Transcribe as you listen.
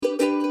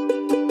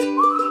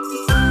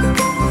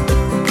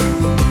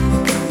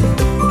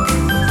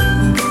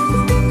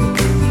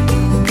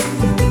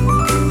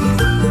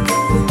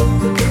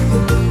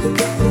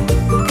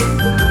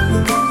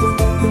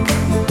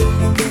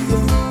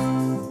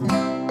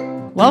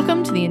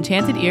Welcome to the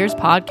Enchanted Ears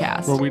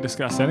podcast, where we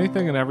discuss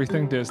anything and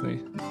everything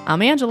Disney.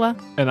 I'm Angela.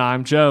 And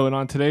I'm Joe. And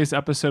on today's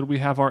episode, we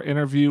have our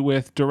interview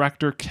with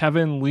director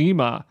Kevin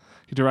Lima.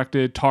 He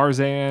directed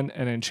Tarzan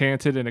and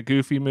Enchanted and a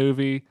Goofy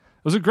movie. It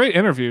was a great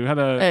interview. Had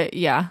a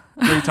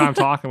great time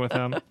talking with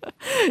him.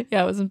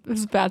 Yeah, it was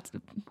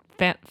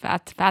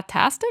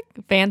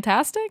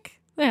fantastic.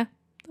 Yeah,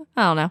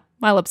 I don't know.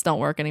 My lips don't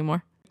work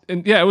anymore.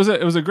 And yeah, it was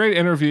a great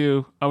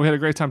interview. We had a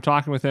great time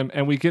talking with him,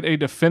 and we get a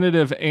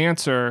definitive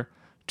answer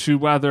to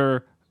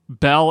whether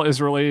Belle is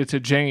related to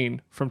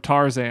Jane from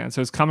Tarzan.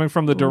 So it's coming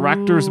from the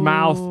director's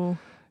mouth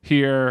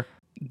here.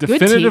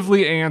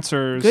 Definitively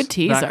answers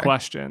that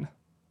question.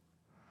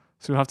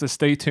 So we'll have to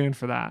stay tuned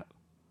for that.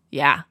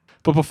 Yeah.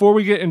 But before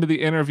we get into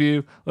the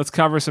interview, let's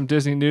cover some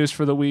Disney news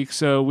for the week.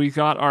 So we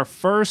got our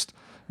first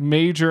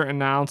major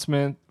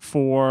announcement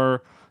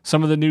for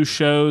some of the new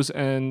shows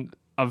and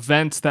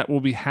events that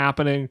will be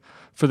happening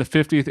for the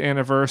 50th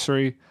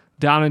anniversary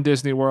down in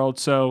Disney World.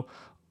 So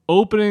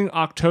opening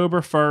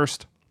October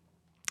 1st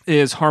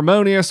is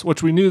Harmonious,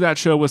 which we knew that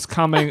show was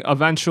coming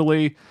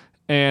eventually,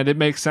 and it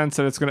makes sense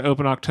that it's going to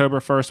open October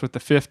 1st with the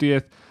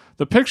 50th.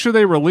 The picture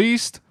they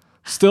released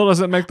still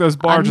doesn't make those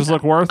barges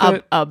look worth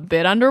it. A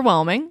bit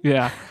underwhelming.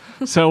 Yeah.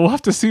 So we'll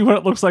have to see what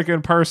it looks like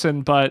in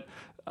person, but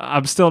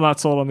I'm still not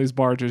sold on these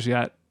barges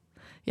yet.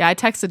 Yeah, I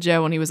texted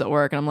Joe when he was at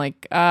work, and I'm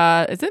like,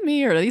 is it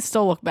me, or do these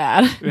still look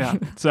bad? Yeah.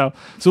 So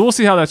we'll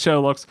see how that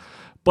show looks.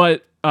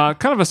 But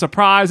kind of a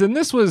surprise, and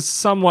this was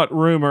somewhat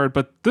rumored,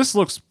 but this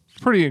looks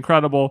pretty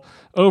incredible.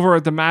 Over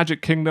at the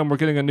Magic Kingdom, we're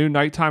getting a new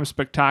nighttime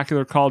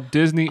spectacular called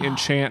Disney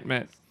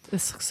Enchantment.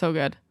 This looks so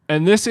good.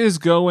 And this is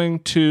going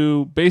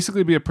to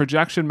basically be a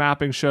projection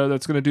mapping show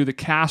that's going to do the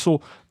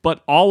castle,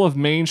 but all of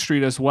Main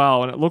Street as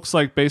well. And it looks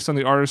like, based on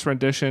the artist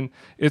rendition,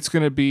 it's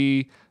going to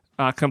be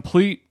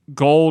complete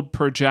gold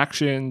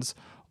projections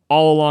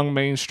all along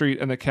Main Street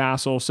and the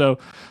castle. So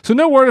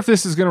no word if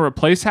this is going to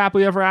replace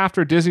Happily Ever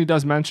After. Disney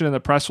does mention in the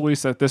press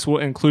release that this will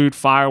include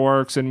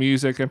fireworks and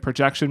music and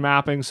projection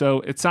mapping. So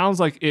it sounds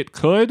like it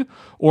could,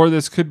 or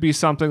this could be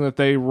something that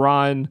they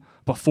run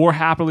before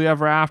Happily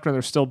Ever After, and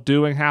they're still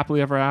doing Happily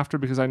Ever After,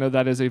 because I know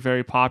that is a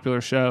very popular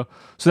show.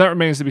 So that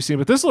remains to be seen.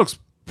 But this looks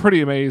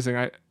pretty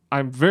amazing.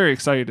 I'm very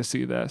excited to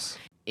see this.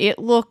 It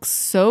looks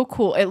so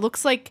cool. It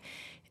looks like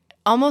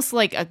almost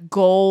like a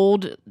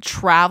gold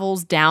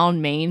travels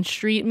down Main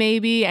Street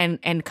maybe and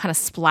kind of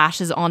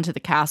splashes onto the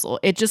castle.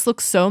 It just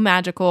looks so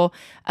magical,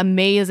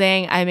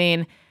 amazing. I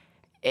mean,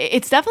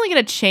 it's definitely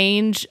going to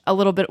change a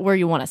little bit where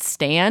you want to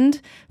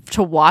stand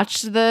to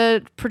watch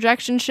the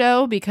projection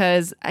show,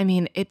 because I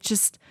mean, it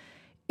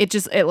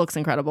looks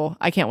incredible.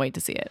 I can't wait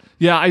to see it.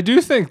 Yeah, I do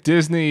think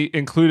Disney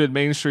included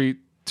Main Street,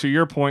 to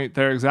your point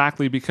there,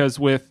 exactly, because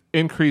with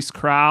increased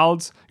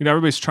crowds,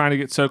 everybody's trying to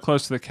get so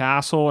close to the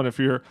castle, and if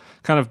you're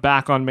kind of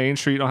back on Main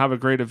Street, you don't have a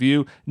great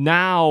view.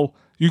 Now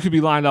you could be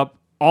lined up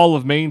all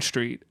of Main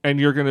Street, and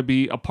you're going to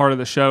be a part of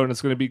the show, and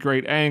it's going to be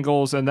great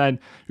angles, and then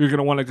you're going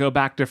to want to go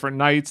back different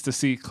nights to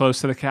see close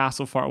to the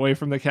castle, far away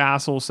from the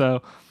castle.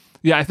 So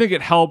yeah, I think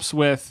it helps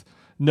with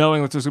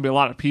knowing that there's going to be a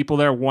lot of people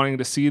there wanting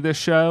to see this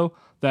show,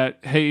 that,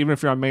 hey, even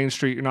if you're on Main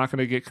Street, you're not going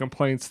to get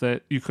complaints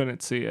that you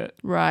couldn't see it.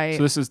 Right.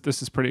 So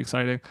this is pretty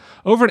exciting.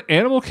 Over at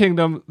Animal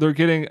Kingdom, they're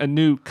getting a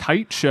new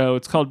kite show.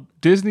 It's called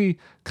Disney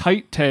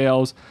Kite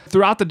Tales.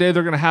 Throughout the day,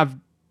 they're going to have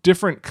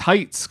different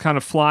kites kind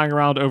of flying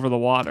around over the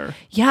water.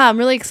 Yeah, I'm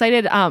really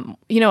excited.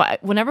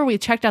 Whenever we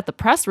checked out the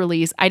press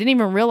release, I didn't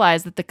even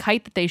realize that the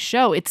kite that they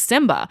show, it's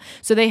Simba.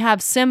 So they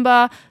have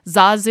Simba,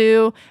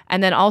 Zazu,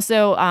 and then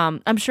also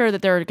I'm sure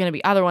that there are going to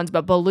be other ones,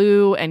 but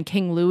Baloo and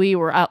King Louie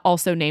were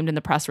also named in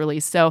the press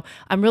release. So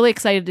I'm really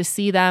excited to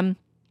see them,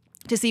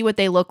 to see what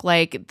they look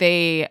like.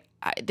 They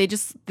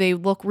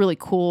look really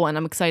cool, and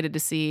I'm excited to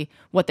see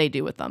what they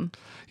do with them.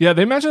 Yeah,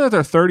 they mentioned that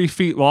they're 30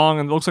 feet long,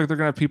 and it looks like they're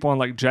going to have people on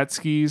like jet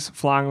skis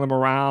flying them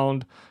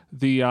around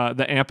the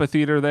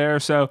amphitheater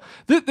there. So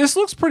this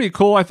looks pretty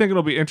cool. I think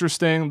it'll be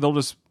interesting. They'll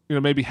just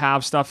maybe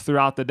have stuff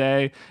throughout the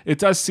day. It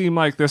does seem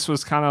like this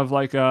was kind of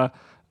like a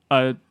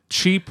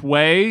cheap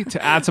way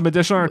to add some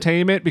additional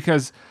entertainment,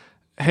 because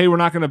hey, we're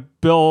not going to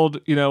build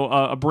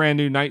a brand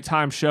new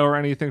nighttime show or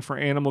anything for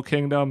Animal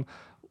Kingdom.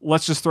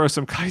 Let's just throw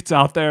some kites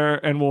out there,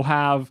 and we'll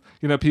have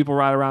people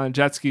ride around in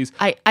jet skis.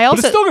 But it's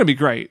still going to be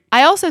great.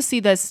 I also see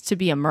this to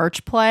be a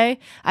merch play.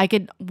 I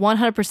could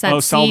 100%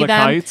 sell see the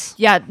them, kites?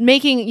 Yeah,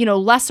 making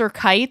lesser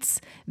kites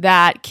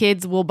that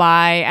kids will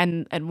buy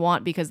and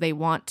want, because they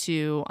want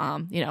to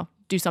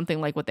do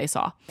something like what they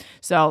saw.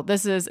 So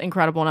this is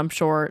incredible, and I'm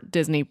sure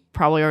Disney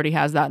probably already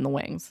has that in the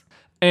wings.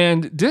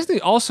 And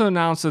Disney also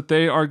announced that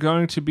they are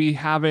going to be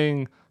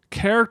having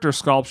character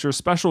sculptures,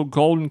 special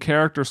golden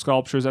character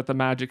sculptures at the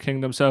Magic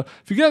Kingdom. So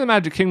if you go to the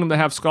Magic Kingdom, they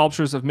have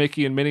sculptures of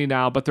Mickey and Minnie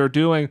now, but they're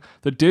doing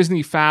the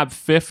Disney Fab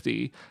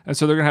 50. And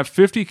so they're going to have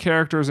 50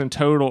 characters in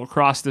total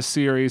across this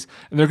series,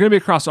 and they're going to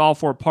be across all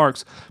 4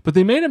 parks. But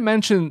they made a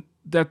mention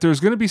that there's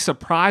going to be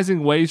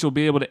surprising ways you'll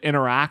be able to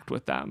interact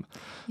with them.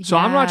 So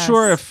I'm not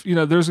sure if,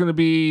 there's going to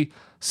be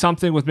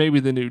something with maybe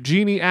the new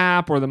Genie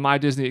app or the My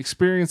Disney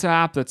Experience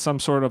app that's some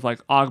sort of like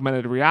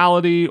augmented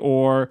reality,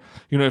 or,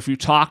 if you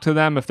talk to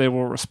them, if they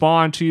will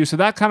respond to you. So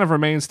that kind of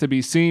remains to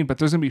be seen, but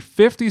there's going to be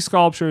 50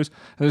 sculptures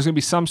and there's going to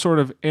be some sort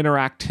of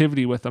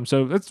interactivity with them.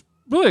 So that's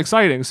really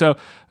exciting. So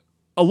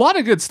a lot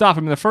of good stuff. I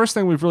mean, the first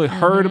thing we've really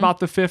heard about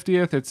the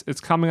 50th, it's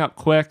coming up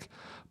quick,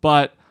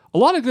 but a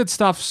lot of good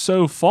stuff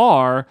so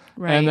far.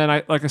 Right. And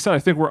then like I said, I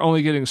think we're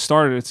only getting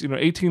started. It's,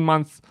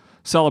 18-month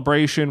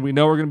celebration. We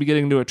know we're going to be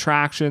getting new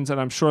attractions, and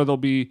I'm sure there'll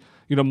be,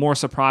 more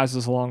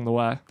surprises along the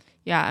way.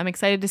 Yeah, I'm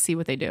excited to see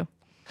what they do.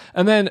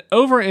 And then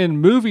over in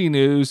movie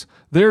news,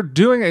 they're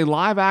doing a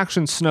live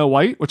action Snow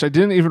White, which I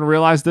didn't even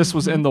realize this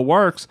was in the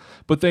works,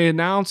 but they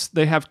announced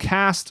they have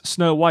cast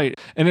Snow White,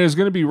 and it is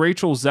going to be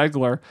Rachel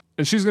Zegler,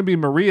 and she's going to be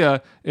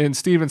Maria in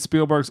Steven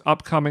Spielberg's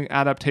upcoming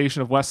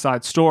adaptation of West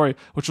Side Story,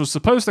 which was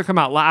supposed to come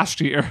out last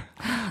year,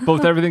 but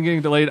with everything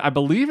getting delayed, I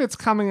believe it's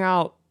coming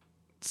out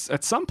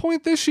at some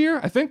point this year.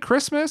 I think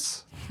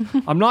Christmas.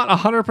 I'm not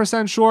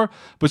 100% sure,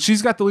 but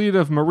she's got the lead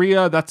of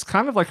Maria. That's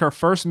kind of like her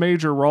first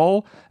major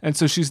role. And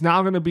so she's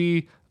now going to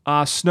be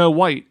Snow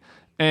White.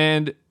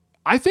 And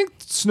I think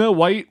Snow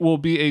White will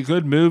be a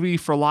good movie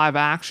for live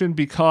action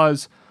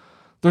because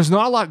there's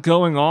not a lot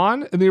going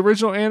on in the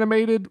original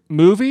animated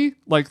movie.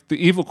 Like the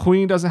Evil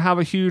Queen doesn't have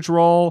a huge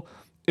role.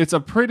 It's a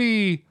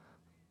pretty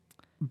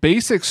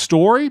basic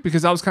story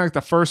because that was kind of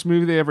like the first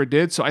movie they ever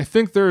did. So I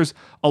think there's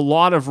a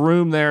lot of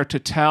room there to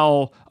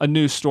tell a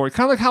new story.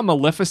 Kind of like how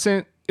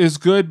Maleficent is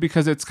good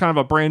because it's kind of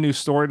a brand new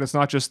story and it's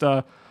not just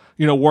a,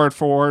 word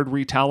for word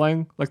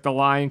retelling like The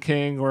Lion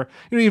King or,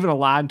 even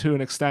Aladdin to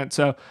an extent.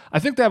 So I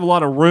think they have a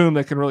lot of room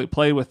that can really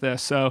play with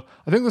this. So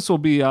I think this will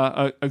be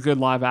a good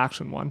live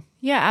action one.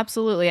 Yeah,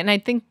 absolutely. And I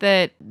think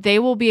that they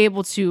will be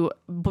able to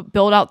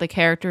build out the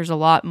characters a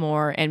lot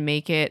more and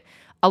make it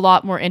a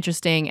lot more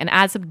interesting and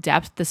add some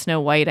depth to Snow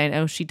White. I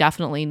know she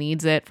definitely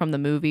needs it from the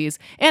movies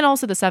and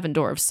also the Seven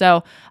Dwarfs.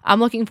 So I'm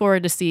looking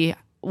forward to see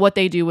what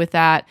they do with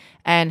that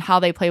and how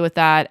they play with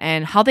that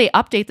and how they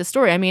update the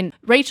story. I mean,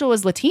 Rachel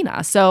is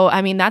Latina. So,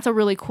 I mean, that's a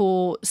really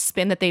cool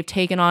spin that they've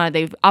taken on it.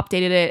 They've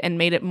updated it and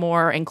made it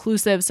more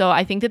inclusive. So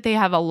I think that they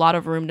have a lot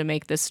of room to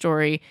make this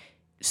story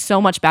so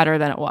much better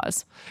than it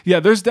was. Yeah,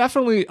 there's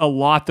definitely a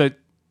lot that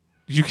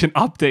you can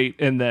update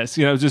in this,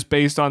 just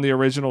based on the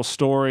original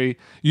story.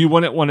 You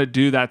wouldn't want to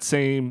do that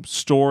same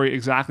story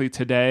exactly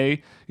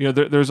today.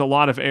 There's a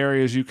lot of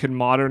areas you can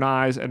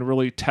modernize and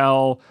really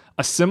tell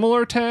a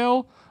similar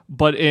tale,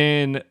 but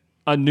in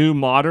a new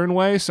modern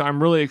way. So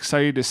I'm really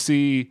excited to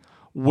see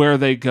where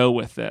they go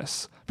with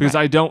this because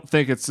I don't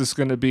think it's just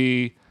going to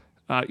be,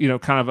 kind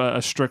of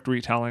a strict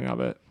retelling of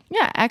it.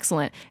 Yeah,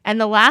 excellent.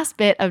 And the last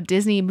bit of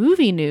Disney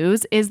movie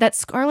news is that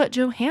Scarlett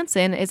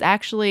Johansson is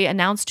actually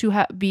announced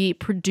to be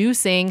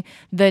producing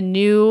the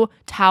new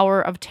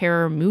Tower of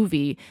Terror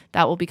movie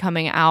that will be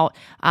coming out.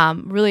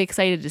 Really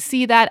excited to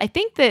see that. I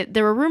think that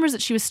there were rumors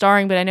that she was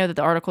starring, but I know that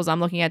the articles I'm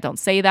looking at don't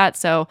say that.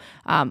 So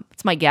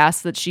it's my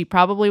guess that she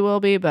probably will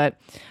be. But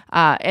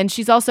and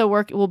she's also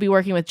will be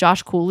working with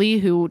Josh Cooley,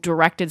 who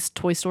directed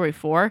Toy Story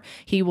 4.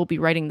 He will be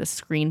writing the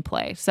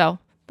screenplay. So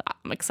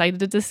I'm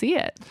excited to see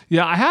it.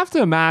 Yeah, I have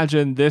to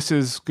imagine this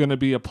is going to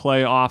be a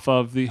play off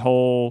of the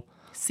whole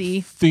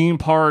theme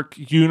park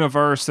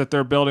universe that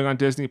they're building on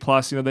Disney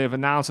Plus. They've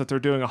announced that they're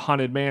doing a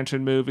Haunted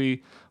Mansion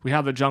movie. We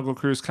have the Jungle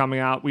Cruise coming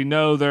out. We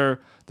know they're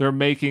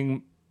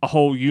making a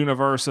whole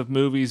universe of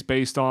movies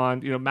based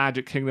on,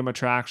 Magic Kingdom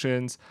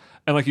attractions.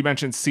 And like you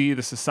mentioned,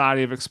 the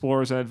Society of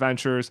Explorers and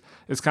Adventurers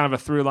is kind of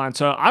a through line.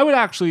 So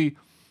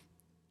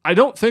I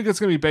don't think it's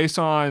going to be based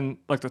on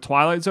like the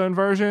Twilight Zone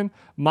version.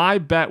 My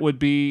bet would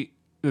be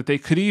that they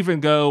could even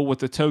go with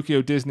the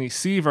Tokyo Disney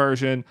Sea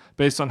version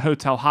based on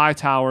Hotel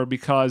Hightower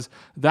because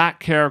that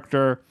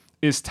character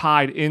is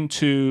tied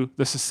into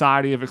the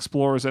Society of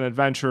Explorers and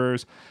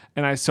Adventurers.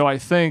 And I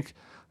think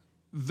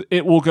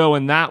it will go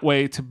in that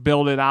way to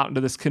build it out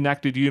into this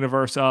connected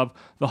universe of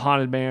the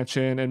Haunted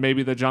Mansion and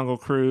maybe the Jungle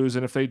Cruise.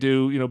 And if they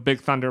do,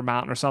 Big Thunder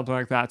Mountain or something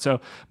like that. So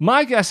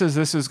my guess is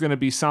this is going to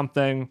be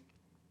something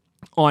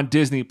on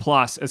Disney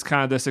Plus as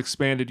kind of this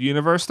expanded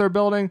universe they're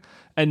building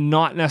and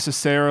not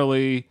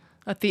necessarily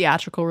a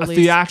theatrical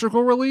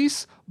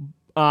release.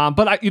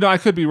 But I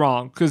could be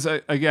wrong because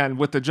again,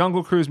 with the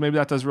Jungle Cruise, maybe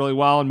that does really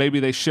well and maybe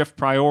they shift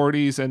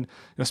priorities and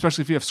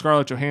especially if you have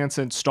Scarlett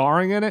Johansson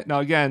starring in it. Now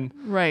again,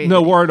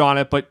 no word on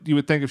it, but you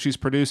would think if she's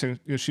producing,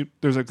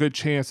 there's a good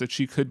chance that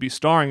she could be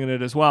starring in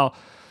it as well.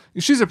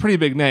 She's a pretty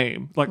big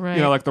name, like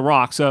like The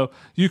Rock. So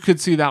you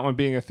could see that one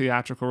being a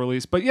theatrical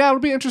release. But yeah, it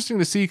would be interesting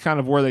to see kind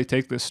of where they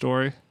take this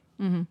story.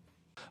 Mm-hmm.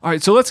 All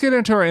right, so let's get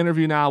into our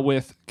interview now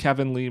with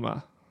Kevin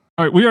Lima.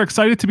 All right, we are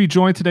excited to be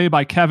joined today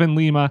by Kevin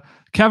Lima.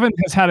 Kevin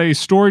has had a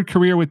storied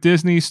career with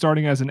Disney,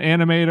 starting as an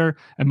animator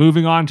and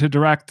moving on to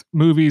direct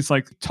movies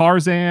like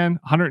Tarzan,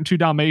 102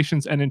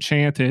 Dalmatians, and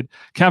Enchanted.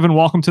 Kevin,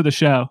 welcome to the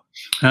show.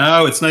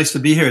 Oh, it's nice to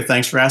be here.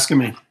 Thanks for asking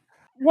me.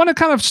 Want to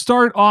kind of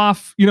start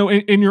off,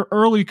 in your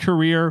early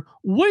career,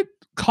 what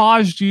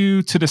caused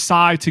you to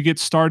decide to get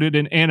started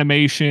in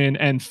animation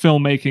and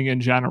filmmaking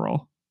in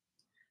general?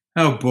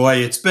 Oh boy,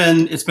 it's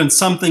been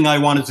something I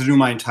wanted to do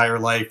my entire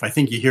life. I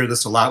think you hear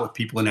this a lot with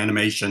people in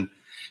animation.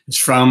 It's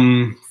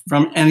from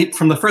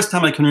the first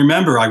time I can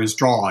remember I was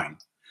drawing.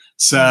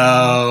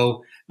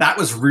 So that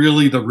was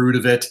really the root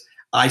of it.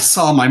 I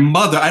saw my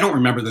mother, I don't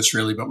remember this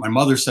really, but my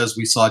mother says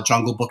we saw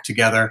Jungle Book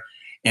together.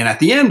 And at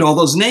the end, all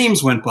those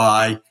names went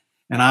by.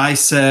 And I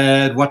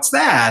said, "What's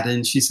that?"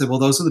 And she said, "Well,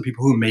 those are the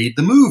people who made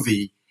the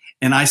movie."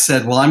 And I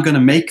said, "Well, I'm going to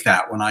make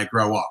that when I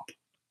grow up."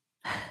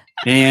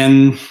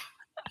 And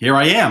here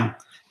I am,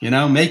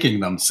 making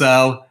them.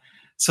 So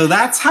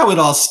that's how it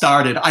all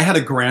started. I had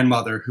a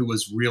grandmother who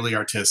was really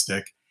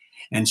artistic,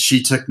 and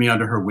she took me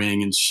under her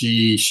wing, and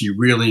she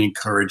really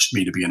encouraged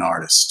me to be an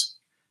artist.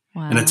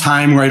 In a Wow.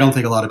 time where I don't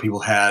think a lot of people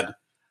had,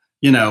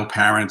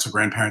 parents or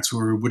grandparents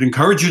who would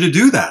encourage you to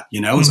do that.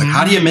 It's like,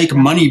 how do you make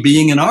money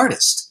being an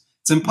artist?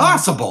 It's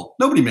impossible.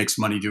 Nobody makes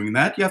money doing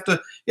that. You have to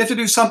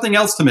do something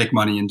else to make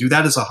money and do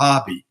that as a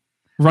hobby.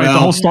 Right, the Well,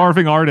 whole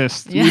starving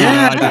artist.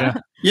 Yeah.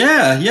 Idea.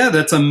 yeah.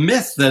 That's a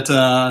myth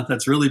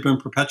that's really been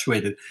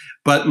perpetuated.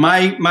 But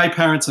my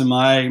parents and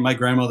my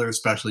grandmother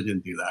especially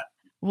didn't do that.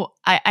 Well,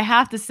 I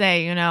have to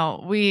say,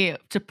 we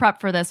to prep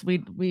for this,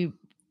 we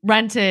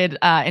rented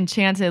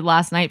Enchanted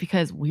last night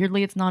because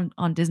weirdly it's not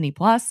on Disney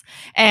Plus,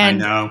 I and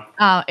know.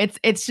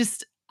 it's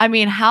just. I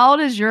mean, how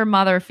does your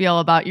mother feel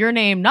about your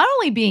name not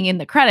only being in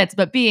the credits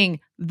but being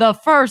the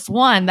first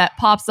one that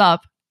pops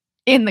up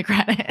in the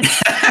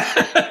credits?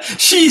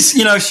 She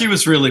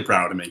was really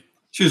proud of me.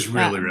 She was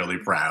really, Yeah. really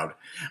proud.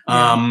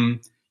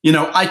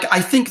 Yeah.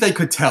 I think they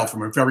could tell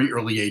from a very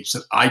early age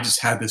that I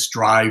just had this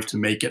drive to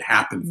make it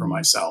happen for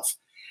myself.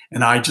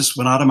 And I just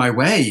went out of my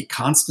way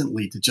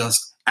constantly to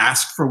just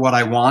ask for what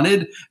I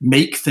wanted,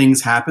 make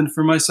things happen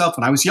for myself.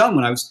 When I was young,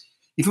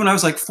 even when I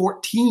was like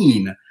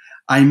 14,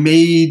 I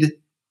made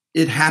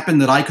it happen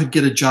that I could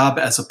get a job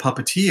as a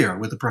puppeteer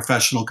with a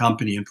professional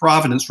company in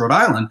Providence, Rhode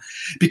Island,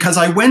 because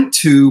I went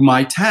to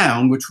my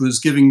town, which was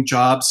giving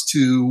jobs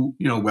to,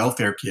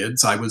 welfare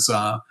kids. I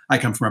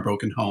come from a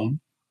broken home.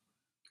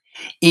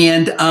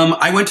 And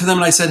I went to them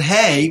and I said,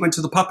 "Hey," went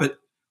to the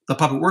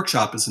Puppet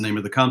Workshop is the name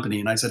of the company.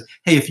 And I said,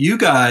 "Hey, if you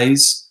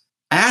guys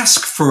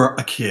ask for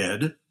a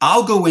kid,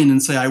 I'll go in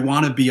and say, I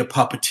want to be a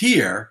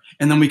puppeteer,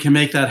 and then we can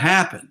make that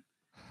happen."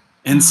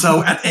 And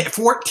so at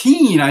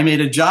 14, I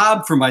made a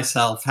job for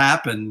myself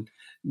happen,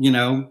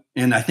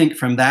 and I think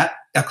from that,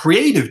 a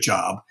creative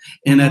job.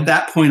 And at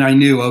that point, I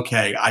knew,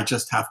 okay, I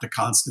just have to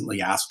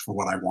constantly ask for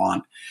what I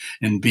want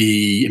and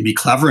be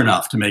clever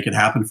enough to make it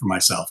happen for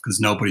myself, because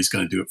nobody's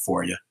going to do it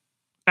for you.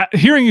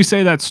 Hearing you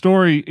say that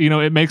story,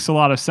 it makes a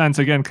lot of sense.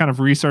 Again, kind of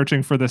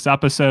researching for this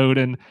episode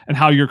and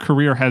how your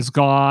career has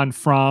gone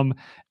from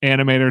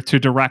animator to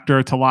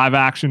director to live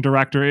action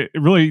director. It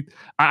really,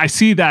 I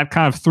see that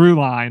kind of through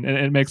line, and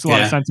it makes a lot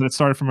of Yeah. sense that it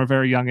started from a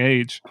very young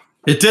age.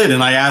 It did,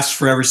 and I asked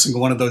for every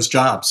single one of those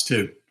jobs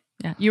too.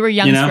 Yeah, you were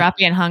young,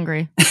 scrappy, and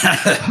hungry.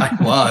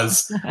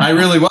 I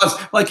really was.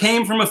 Well, I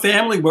came from a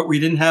family where we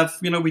didn't have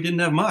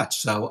much,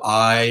 so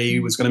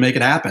I was going to make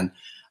it happen.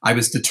 I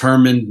was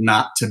determined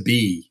not to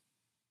be,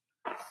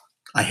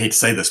 I hate to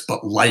say this,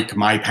 but like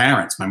my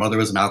parents. My mother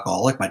was an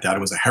alcoholic. My dad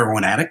was a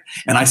heroin addict.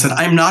 And I said,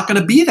 I'm not going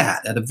to be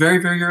that at a very,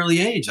 very early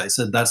age. I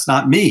said, that's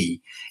not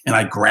me. And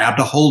I grabbed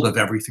a hold of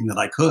everything that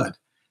I could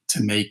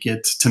to make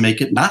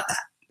it not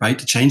that, right?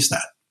 To change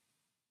that.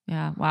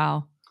 Yeah.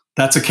 Wow.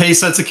 That's a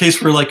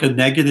case where like a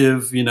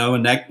negative,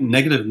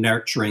 negative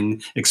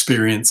nurturing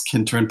experience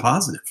can turn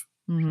positive.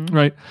 Mm-hmm.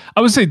 Right.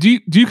 I would say, do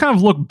you kind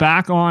of look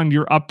back on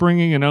your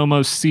upbringing and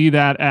almost see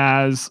that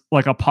as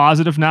like a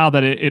positive now,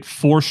 that it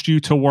forced you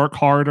to work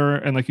harder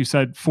and, like you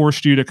said,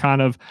 forced you to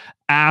kind of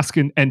ask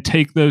and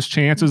take those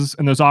chances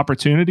and those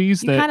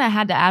opportunities? You kind of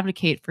had to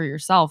advocate for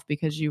yourself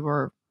because you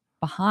were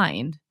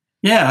behind.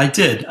 Yeah, I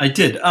did. I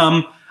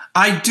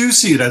do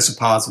see it as a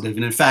positive.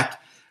 And in fact,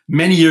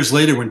 many years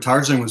later, when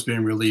Tarzan was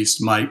being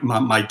released,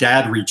 my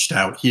dad reached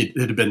out. It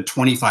had been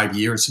 25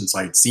 years since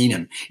I had seen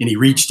him, and he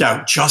reached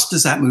out just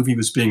as that movie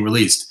was being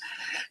released.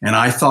 And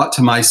I thought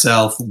to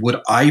myself,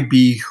 would I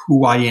be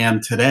who I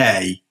am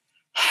today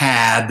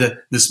had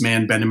this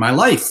man been in my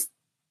life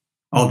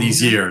all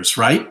these years,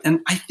 right? And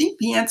I think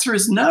the answer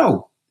is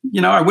no.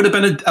 I would have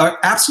been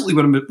absolutely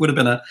would have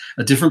been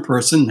a different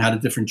person and had a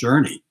different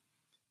journey.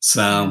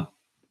 So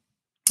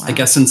Wow. I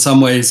guess in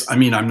some ways, I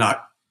mean, I'm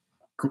not.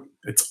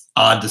 It's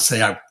odd to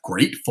say I'm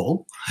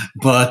grateful,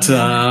 but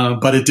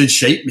it did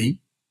shape me.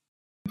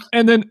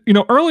 And then,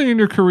 early in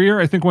your career,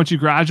 I think once you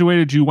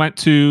graduated, you went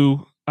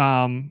to,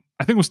 I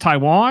think it was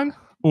Taiwan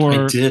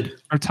I did.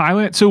 or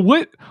Thailand. So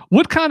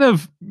what kind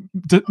of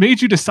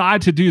made you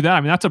decide to do that?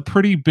 I mean, that's a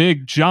pretty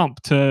big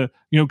jump to,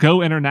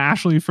 go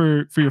internationally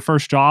for your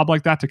first job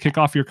like that to kick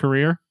off your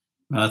career.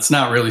 It's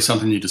not really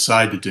something you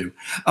decide to do.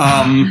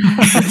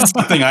 It's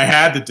something I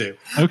had to do.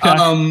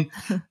 Okay.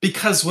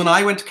 Because when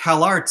I went to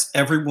Cal Arts,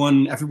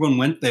 everyone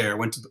went there,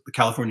 went to the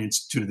California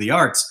Institute of the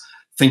Arts,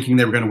 thinking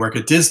they were going to work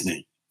at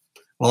Disney.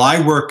 Well,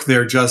 I worked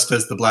there just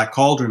as The Black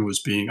Cauldron was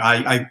being.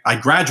 I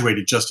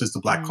graduated just as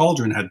The Black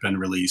Cauldron had been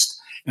released,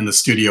 and the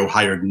studio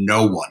hired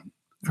no one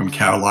from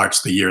Cal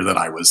Arts the year that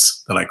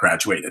I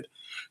graduated.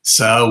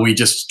 So we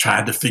just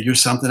tried to figure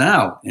something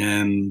out.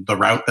 And the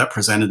route that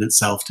presented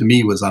itself to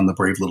me was on the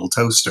Brave Little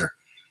Toaster,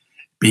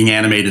 being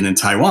animated in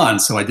Taiwan.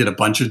 So I did a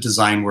bunch of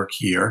design work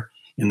here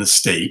in the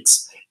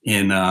States.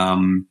 And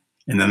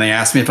then they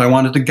asked me if I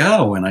wanted to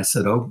go. And I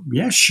said, oh,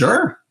 yeah,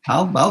 sure.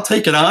 I'll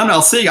take it on.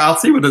 I'll see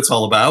what it's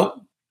all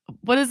about.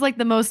 What is like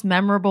the most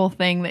memorable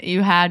thing that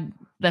you had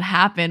that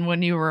happened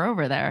when you were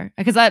over there?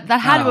 Because that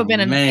had to have been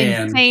an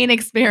insane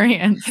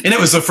experience. And it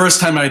was the first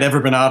time I'd ever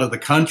been out of the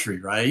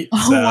country, right?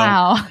 Oh,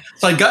 wow.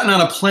 So I'd gotten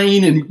on a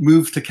plane and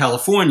moved to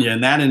California,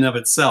 and that in and of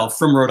itself,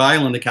 from Rhode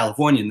Island to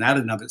California, and that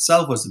in and of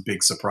itself was a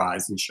big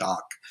surprise and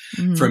shock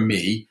for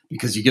me,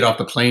 because you get off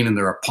the plane and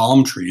there are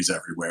palm trees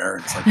everywhere.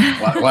 And it's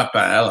like, what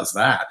the hell is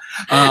that?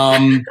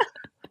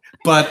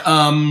 But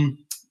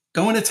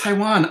going to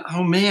Taiwan,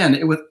 oh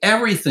man,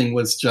 everything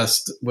was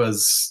just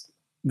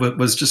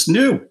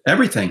new.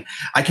 Everything.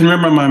 I can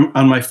remember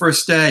on my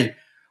first day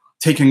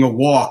taking a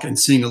walk and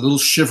seeing a little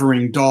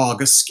shivering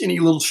dog, a skinny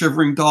little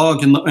shivering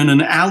dog in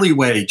an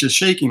alleyway, just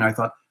shaking. I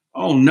thought,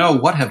 oh no,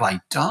 what have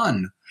I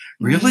done?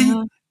 Really?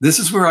 Yeah. This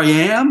is where I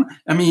am?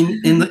 I mean,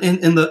 in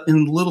the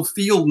little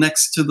field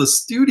next to the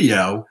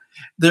studio,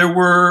 there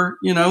were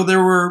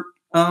water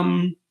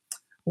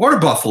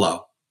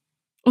buffalo.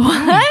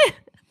 What?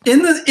 In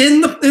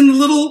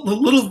the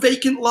little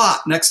vacant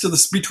lot next to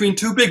between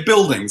two big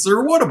buildings, there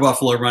were water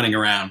buffalo running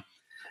around.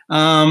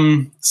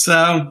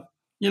 So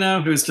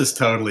it was just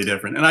totally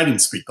different. And I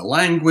didn't speak the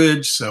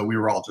language, so we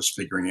were all just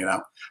figuring it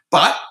out.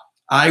 But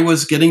I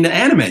was getting to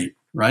animate,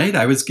 right?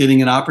 I was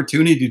getting an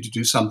opportunity to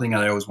do something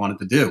I always wanted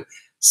to do.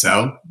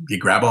 So you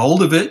grab a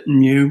hold of it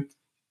and you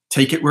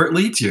take it where it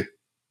leads you.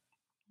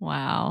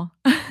 Wow.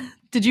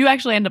 Did you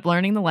actually end up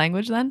learning the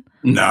language then?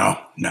 No.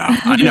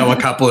 I know a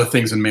couple of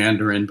things in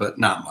Mandarin, but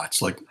not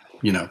much. Like,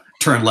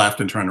 turn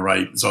left and turn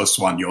right, zo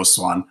swan, yo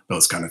swan,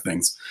 those kind of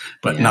things.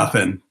 But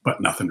nothing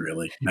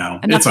really. No.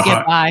 Enough to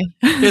get by.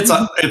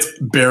 It's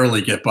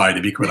barely get by,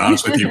 to be quite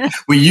honest with you.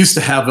 We used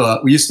to have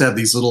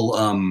these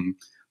little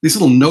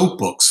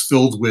notebooks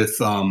filled with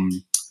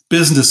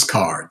business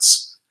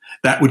cards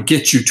that would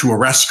get you to a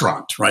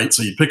restaurant, right?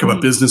 So you pick up a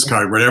business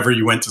card wherever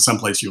you went to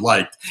someplace you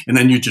liked, and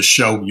then you just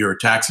show your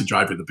taxi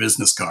driver the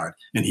business card,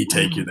 and he'd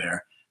take you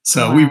there.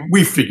 So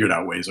we figured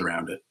out ways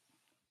around it.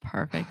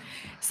 Perfect.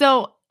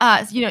 So,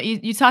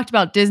 you talked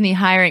about Disney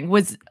hiring.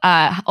 Was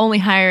only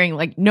hiring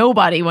like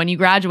nobody when you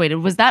graduated.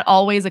 Was that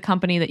always a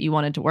company that you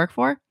wanted to work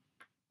for?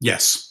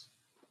 Yes,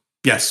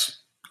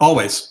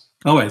 always.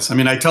 I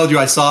mean, I told you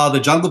I saw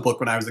The Jungle Book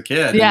when I was a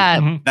kid.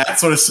 Yeah.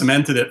 That sort of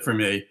cemented it for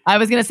me. I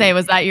was going to say,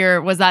 was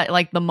that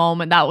like the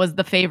moment that was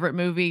the favorite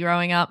movie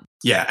growing up?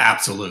 Yeah,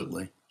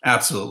 absolutely.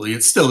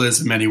 It still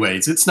is in many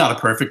ways. It's not a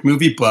perfect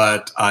movie,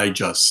 but I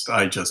just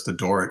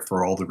adore it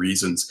for all the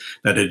reasons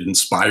that it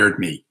inspired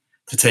me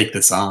to take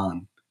this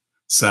on.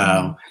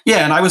 So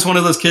yeah, and I was one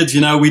of those kids,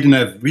 we didn't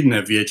have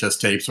VHS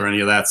tapes or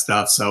any of that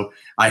stuff. So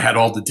I had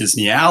all the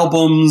Disney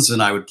albums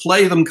and I would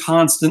play them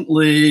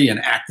constantly and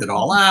act it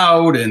all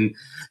out. And,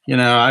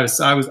 I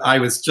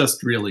was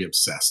just really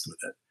obsessed with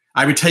it.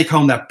 I would take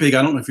home that big,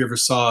 I don't know if you ever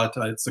saw it.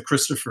 It's the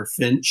Christopher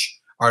Finch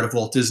Art of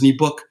Walt Disney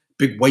book,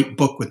 big white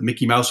book with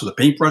Mickey Mouse with a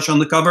paintbrush on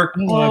the cover.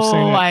 I've seen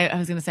it. I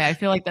was going to say, I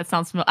feel like that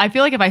sounds familiar. I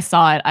feel like if I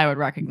saw it, I would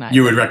recognize it.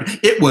 You would recognize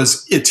it.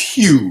 It's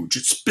huge.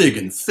 It's big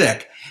and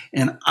thick.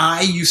 And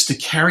I used to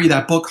carry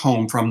that book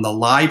home from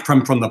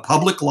the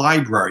public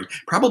library,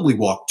 probably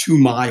walk 2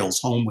 miles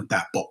home with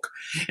that book.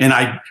 And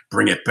I'd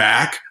bring it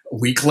back a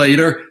week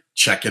later,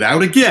 check it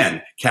out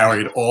again,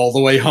 carry it all the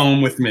way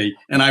home with me.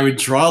 And I would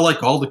draw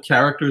like all the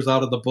characters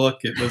out of the book.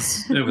 It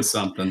was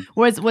something.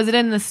 Was it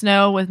in the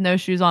snow with no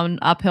shoes on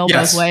uphill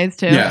both ways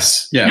too?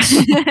 Yes.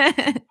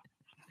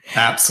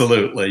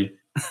 Absolutely.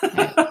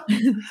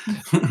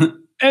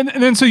 And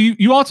then so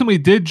you ultimately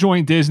did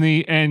join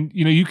Disney, and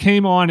you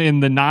came on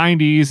in the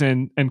 90s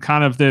and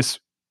kind of this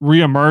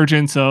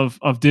reemergence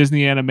of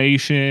Disney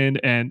animation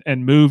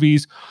and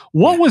movies.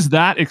 What was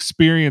that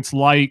experience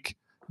like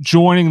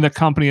joining the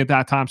company at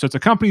that time? So it's a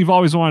company you've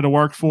always wanted to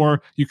work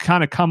for. You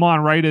kind of come on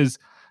right as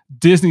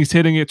Disney's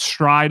hitting its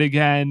stride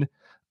again.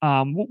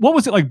 What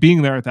was it like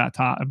being there at that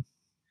time?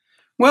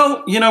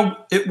 Well,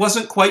 it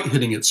wasn't quite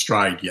hitting its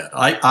stride yet.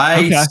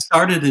 I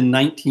started in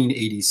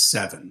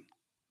 1987.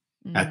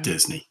 At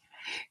Disney,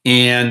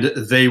 and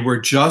they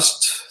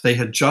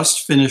had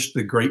just finished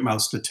The Great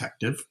Mouse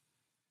Detective.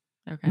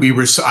 Okay.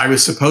 I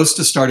was supposed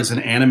to start as an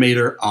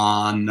animator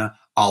on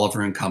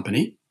Oliver and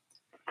Company,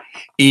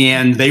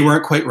 and they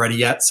weren't quite ready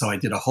yet. So I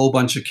did a whole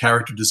bunch of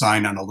character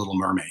design on A Little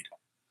Mermaid.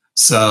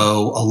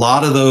 So a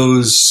lot of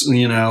those,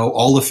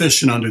 all the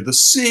fish and under the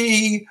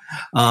sea,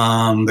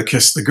 the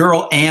Kiss the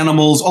Girl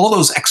animals, all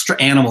those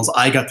extra animals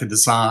I got to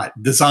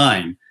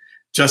design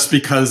just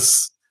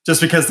because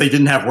they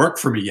didn't have work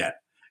for me yet,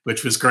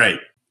 which was great.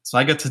 So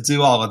I got to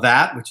do all of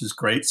that, which is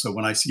great. So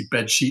when I see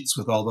bed sheets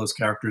with all those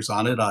characters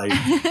on it,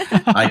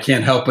 I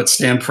can't help but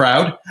stand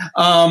proud.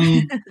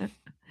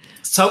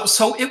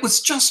 So it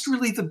was just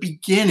really the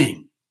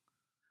beginning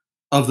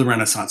of the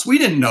Renaissance. We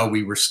didn't know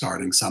we were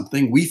starting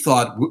something. We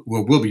thought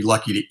we'll be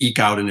lucky to eke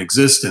out an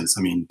existence.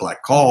 I mean,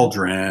 Black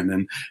Cauldron,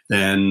 and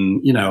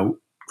then,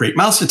 Great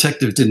Mouse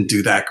Detective didn't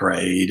do that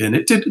great, and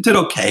it did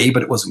okay,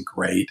 but it wasn't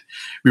great.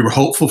 We were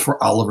hopeful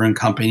for Oliver and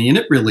Company, and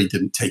it really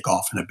didn't take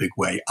off in a big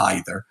way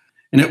either.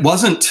 And it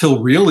wasn't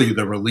till really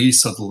the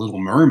release of The Little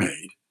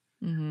Mermaid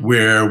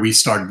where we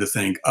started to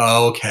think,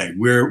 oh, okay,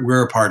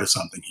 we're a part of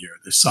something here.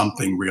 There's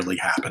something really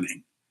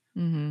happening.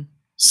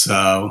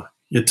 So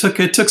it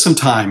took some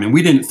time, and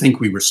we didn't think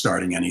we were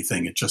starting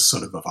anything. It just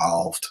sort of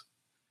evolved.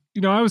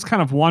 I always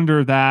kind of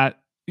wonder that,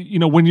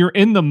 when you're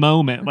in the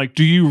moment, like,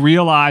 do you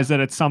realize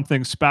that it's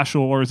something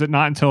special, or is it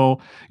not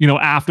until,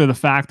 after the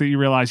fact that you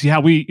realize, yeah,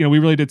 we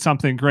really did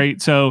something great.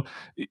 So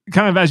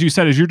kind of, as you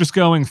said, as you're just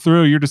going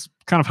through, you're just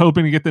kind of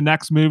hoping to get the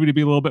next movie to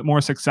be a little bit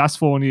more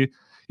successful. And you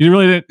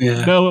really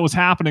didn't know it was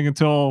happening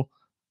until,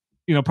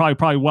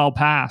 probably well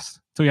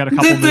past. So you had a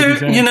couple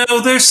movies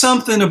in. There's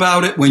something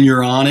about it when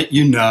you're on it,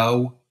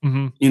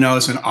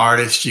 as an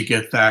artist, you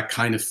get that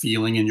kind of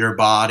feeling in your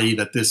body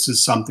that this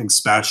is something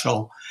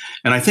special.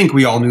 And I think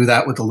we all knew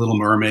that with The Little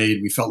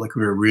Mermaid. We felt like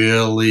we were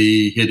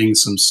really hitting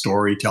some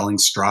storytelling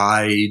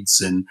strides,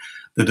 and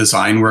the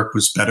design work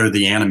was better.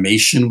 The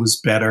animation was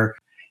better.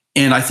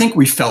 And I think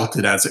we felt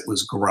it as it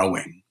was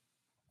growing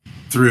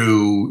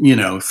through,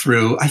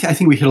 I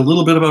think we hit a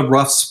little bit of a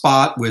rough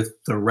spot with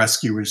The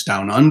Rescuers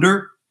Down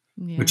Under,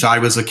 which I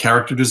was a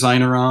character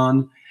designer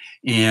on.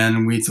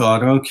 And we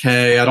thought,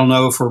 okay, I don't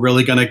know if we're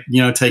really going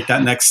to, take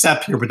that next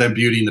step here. But then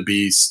Beauty and the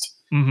Beast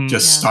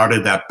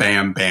started that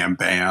bam, bam,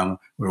 bam,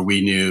 where we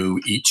knew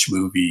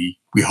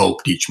we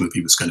hoped each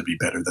movie was going to be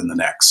better than the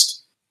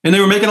next. And they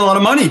were making a lot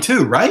of money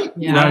too, right?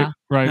 Yeah.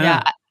 Right.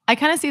 Yeah. I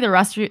kind of see the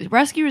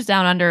Rescuers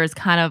Down Under as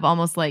kind of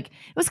almost like,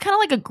 it was kind of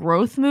like a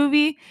growth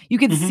movie. You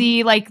could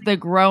see like the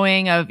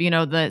growing of, the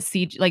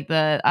CG, like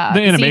the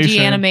CG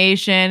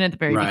animation at the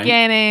very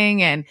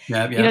beginning. And,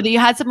 you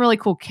had some really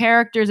cool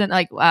characters, and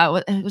like,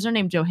 what was her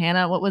name?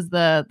 Johanna? What was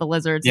the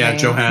lizard's name?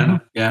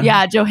 Johanna.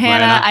 Yeah,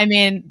 Johanna. I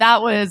mean,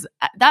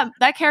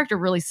 that character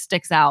really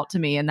sticks out to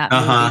me in that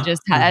movie,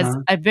 just as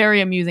a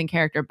very amusing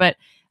character. But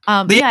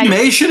the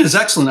animation is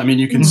excellent. I mean,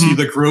 you can see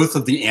the growth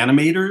of the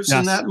animators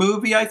in that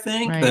movie, I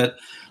think, that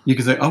you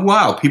can say, oh,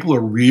 wow, people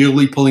are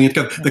really pulling it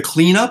together. The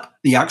cleanup,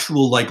 the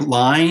actual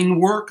line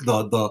work,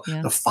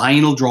 the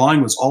final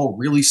drawing was all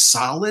really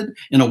solid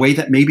in a way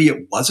that maybe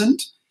it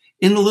wasn't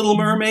in The Little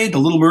Mermaid. The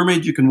Little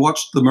Mermaid, you can watch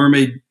the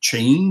mermaid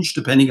change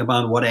depending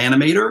upon what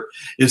animator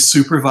is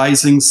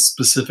supervising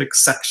specific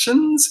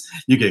sections.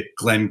 You get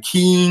Glenn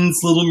Keane's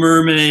Little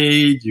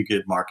Mermaid, you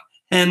get Mark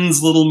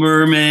Henn's Little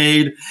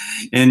Mermaid,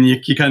 and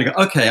you kind of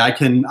go, okay, I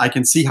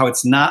can see how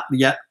it's not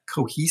yet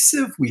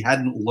cohesive. We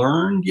hadn't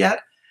learned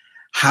yet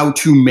how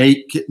to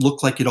make it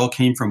look like it all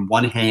came from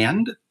one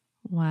hand.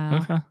 Wow.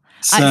 Okay.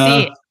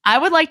 So, I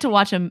would like to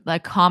watch a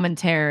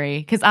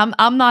commentary, because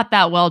I'm not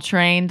that well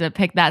trained to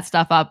pick that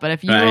stuff up. But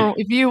if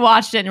you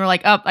watched it and you were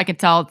like, oh, I can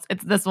tell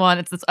it's this one,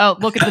 it's this. Oh,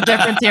 look at the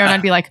difference here, and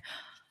I'd be like,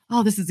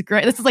 oh, this is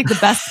great. This is like the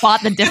best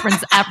spot the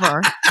difference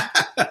ever.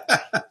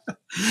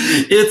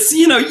 It's,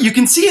 you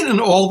can see it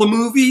in all the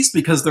movies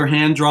because they're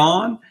hand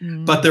drawn,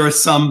 but there are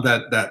some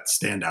that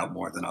stand out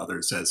more than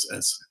others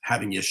as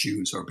having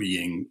issues or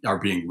being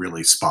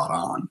really spot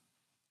on.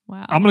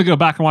 Wow. I'm going to go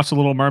back and watch The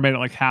Little Mermaid at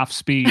like half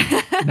speed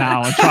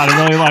now and try to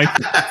really like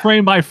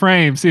frame by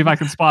frame, see if I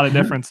can spot a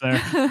difference there.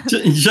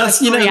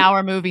 Just,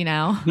 3-hour movie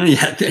now.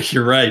 Yeah,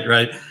 you're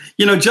right.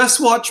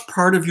 Just watch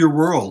Part of Your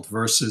World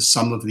versus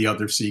some of the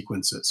other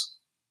sequences.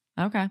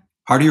 Okay.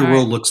 Part of Your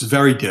World looks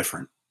very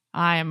different.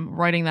 I am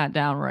writing that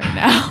down right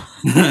now.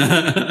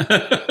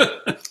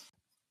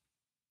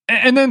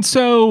 And then,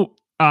 so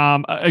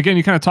again,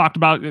 you kind of talked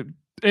about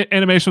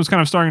animation was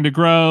kind of starting to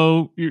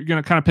grow.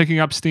 You're kind of picking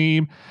up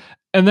steam.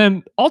 And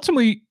then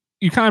ultimately,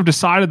 you kind of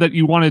decided that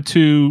you wanted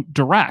to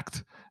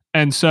direct.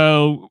 And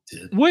so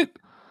what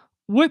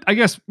I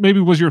guess maybe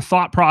was your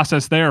thought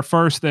process there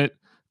first, that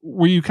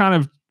were you kind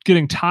of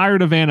getting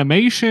tired of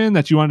animation,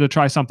 that you wanted to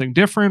try something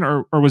different,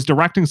 or was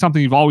directing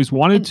something you've always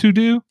wanted to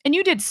do? And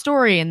you did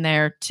story in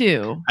there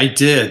too. I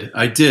did.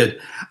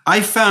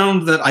 I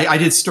found that I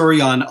did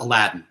story on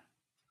Aladdin.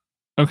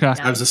 Okay.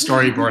 I was a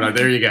storyboard.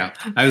 There you go.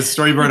 I was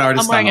a storyboard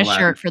artist. I'm wearing on a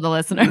Aladdin. shirt for the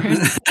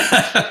listeners.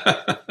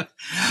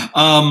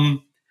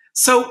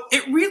 So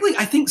it really,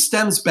 I think,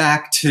 stems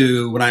back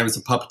to when I was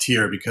a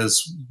puppeteer,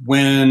 because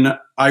when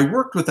I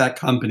worked with that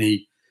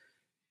company,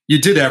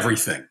 you did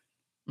everything.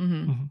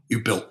 Mm-hmm.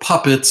 You built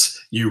puppets,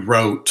 you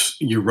wrote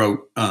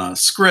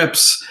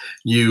scripts,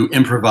 you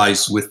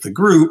improvised with the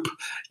group,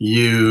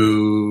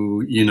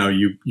 you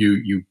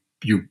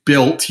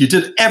built, you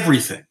did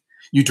everything.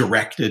 You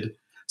directed.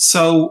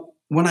 So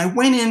when I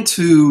went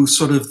into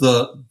sort of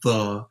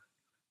the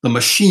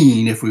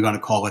machine, if we want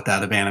to call it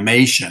that, of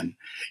animation,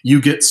 you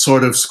get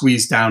sort of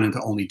squeezed down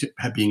into only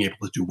being able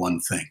to do one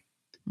thing.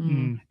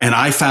 Mm. And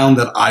I found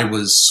that I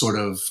was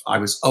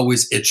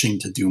always itching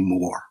to do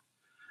more.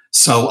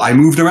 So I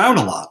moved around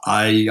a lot.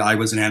 I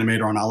was an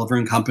animator on Oliver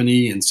and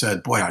Company and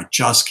said, boy, I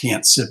just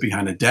can't sit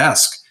behind a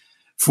desk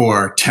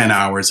for 10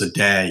 hours a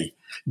day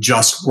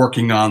just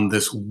working on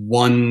this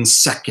 1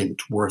 second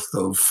worth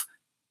of,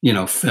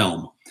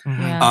 film.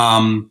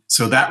 Yeah.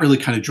 So that really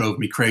kind of drove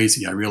me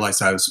crazy. I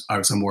realized I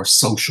was a more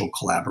social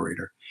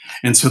collaborator.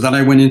 And so then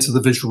I went into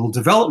the visual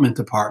development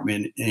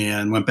department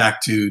and went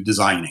back to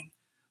designing.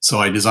 So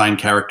I designed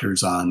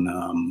characters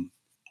on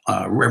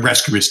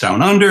Rescuers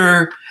Down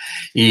Under,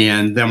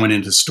 and then went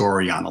into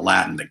story on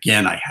Aladdin.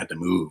 Again, I had to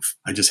move.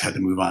 I just had to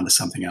move on to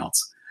something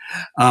else.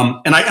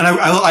 And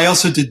I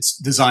also did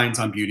designs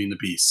on Beauty and the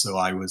Beast. So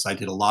I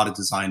did a lot of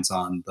designs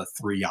on the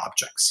 3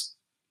 objects.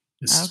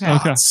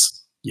 Okay.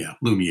 Yeah,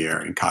 Lumiere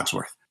and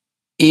Cogsworth.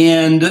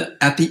 And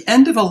at the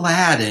end of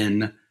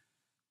Aladdin,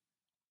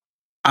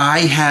 I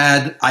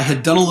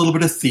had done a little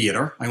bit of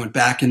theater. I went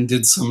back and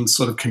did some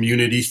sort of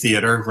community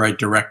theater where I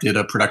directed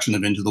a production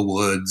of Into the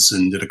Woods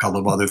and did a couple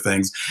of other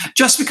things,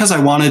 just because I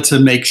wanted to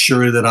make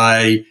sure that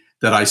I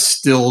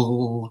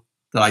still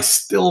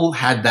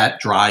had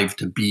that drive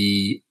to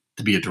be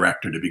a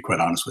director, to be quite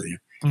honest with you.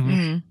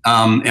 Mm-hmm.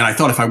 And I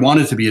thought if I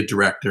wanted to be a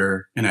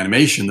director in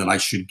animation, then I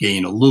should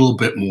gain a little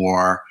bit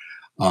more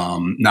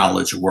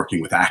knowledge of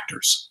working with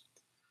actors.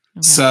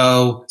 Okay.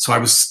 So I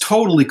was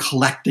totally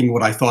collecting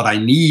what I thought I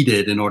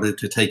needed in order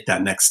to take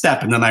that next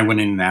step. And then I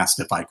went in and asked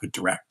if I could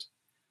direct.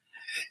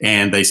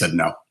 And they said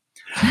no.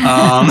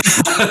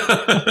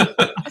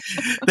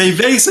 They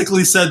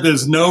basically said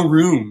there's no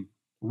room.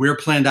 We're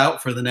planned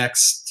out for the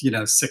next,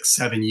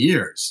 6-7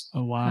 years.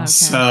 Oh, wow. Okay.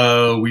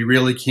 So we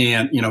really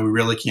can't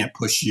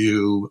push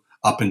you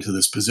up into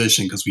this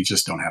position because we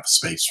just don't have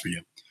space for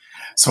you.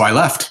 So I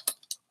left.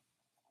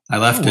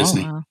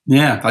 Disney. Wow.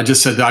 Yeah, I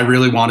just said I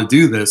really want to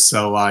do this,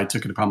 so I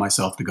took it upon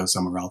myself to go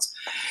somewhere else.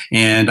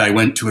 And I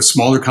went to a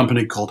smaller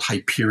company called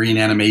Hyperion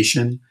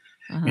Animation.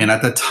 Uh-huh. And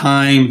at the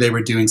time, they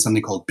were doing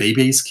something called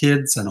Bebe's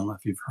Kids. I don't know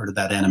if you've heard of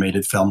that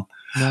animated film.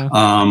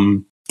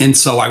 No. And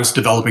so I was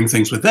developing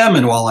things with them.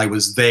 And while I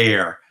was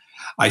there,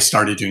 I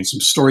started doing some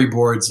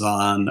storyboards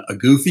on a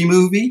Goofy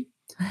movie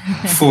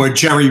for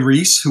Jerry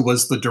Reese, who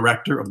was the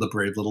director of The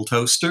Brave Little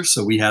Toaster.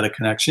 So we had a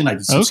connection. I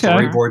did some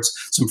storyboards,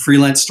 some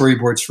freelance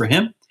storyboards for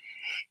him.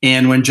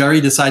 And when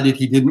Jerry decided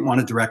he didn't want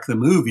to direct the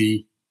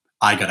movie,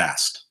 I got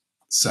asked.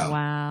 So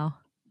Wow.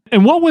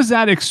 And what was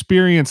that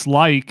experience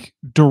like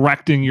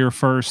directing your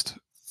first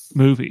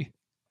movie?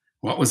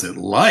 What was it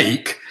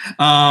like?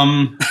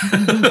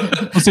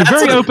 It's a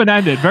very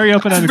open-ended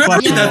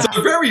question. That's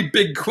a very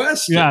big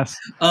question. Yes.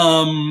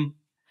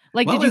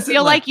 Like, did you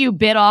feel like you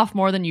bit off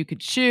more than you could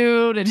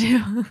chew? Did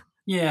you?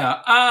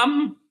 Yeah.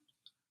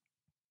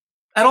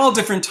 At all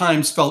different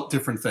times felt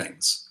different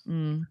things.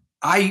 Mm.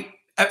 I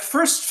at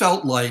first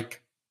felt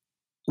like,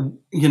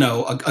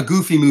 a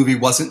Goofy movie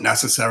wasn't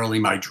necessarily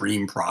my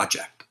dream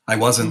project. I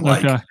wasn't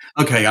like,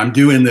 okay, I'm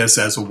doing this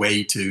as a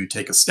way to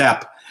take a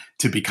step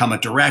to become a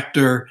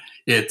director.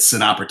 It's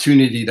an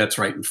opportunity that's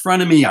right in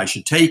front of me. I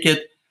should take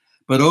it.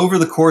 But over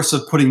the course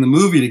of putting the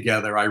movie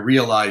together, I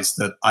realized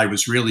that I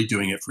was really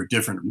doing it for a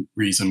different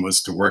reason,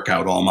 was to work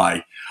out all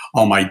my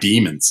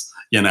demons,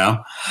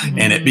 Mm-hmm.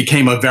 And it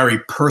became a very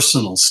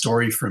personal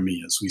story for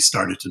me as we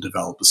started to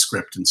develop the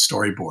script and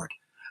storyboard.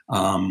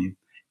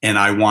 And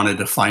I wanted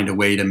to find a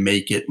way to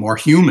make it more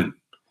human,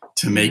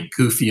 to make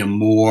Goofy a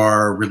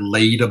more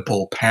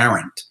relatable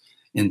parent,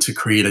 and to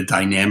create a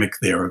dynamic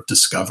there of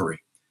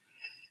discovery.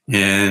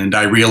 And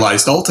I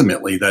realized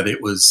ultimately that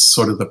it was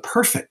sort of the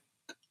perfect,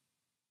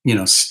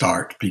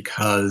 start,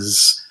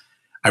 because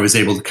I was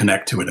able to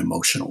connect to it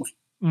emotionally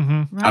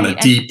on a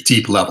deep,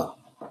 deep level.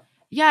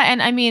 Yeah,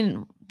 and I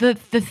mean the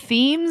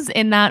themes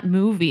in that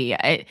movie,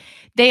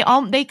 they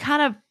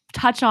kind of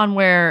touch on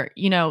where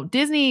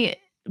Disney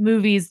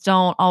movies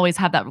don't always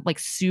have that like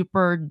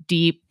super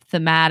deep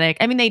thematic.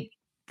 I mean,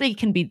 they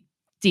can be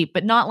deep,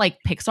 but not like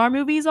Pixar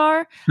movies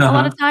are a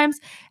lot of times.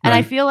 And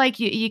I feel like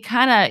you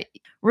kind of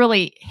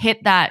really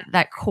hit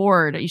that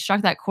chord. You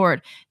struck that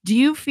chord. Do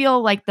you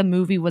feel like the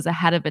movie was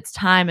ahead of its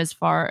time as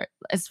far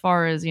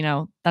as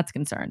that's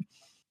concerned?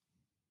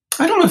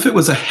 I don't know if it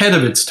was ahead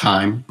of its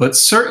time, but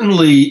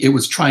certainly it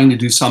was trying to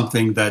do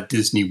something that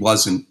Disney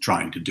wasn't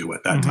trying to do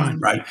at that time,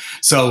 right?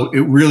 So it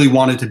really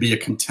wanted to be a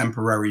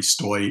contemporary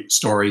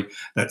story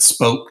that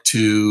spoke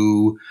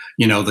to,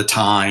 the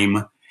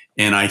time.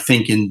 And I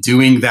think in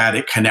doing that,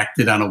 it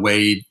connected on a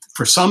way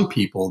for some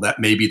people that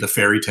maybe the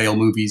fairy tale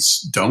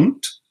movies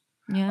don't.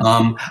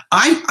 Yeah.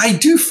 I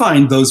do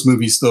find those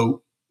movies,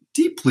 though,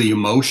 deeply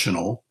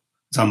emotional.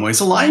 In some ways,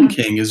 The Lion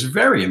King is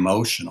very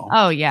emotional.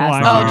 Oh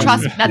yes.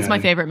 Trust me, that's my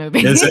favorite movie.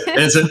 Is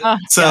it? Oh,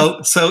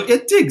 so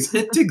it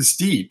digs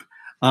deep,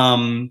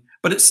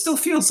 but it still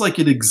feels like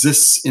it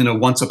exists in a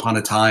once upon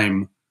a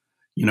time,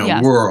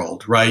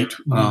 world, right?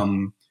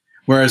 Mm-hmm.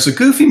 Whereas a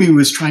Goofy movie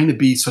was trying to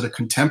be sort of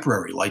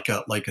contemporary, like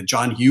a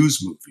John Hughes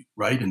movie,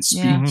 right, and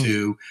speak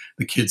to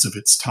the kids of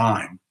its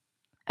time.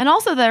 And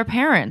also their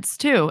parents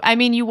too. I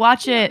mean, you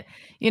watch it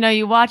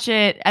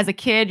as a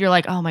kid, you're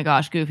like, oh my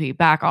gosh, Goofy,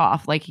 back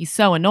off. Like, he's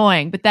so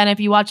annoying. But then if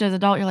you watch it as an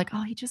adult, you're like,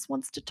 oh, he just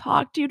wants to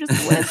talk to you. Just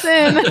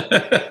listen.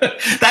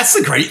 That's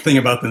the great thing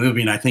about the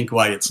movie. And I think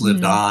why it's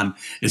lived on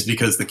is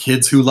because the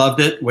kids who loved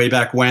it way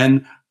back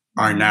when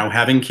are now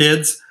having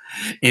kids.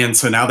 And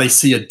so now they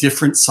see a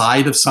different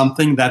side of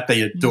something that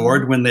they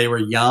adored when they were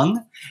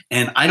young.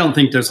 And I don't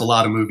think there's a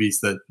lot of movies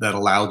that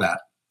allow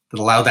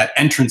that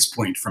entrance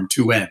point from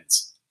two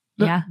ends.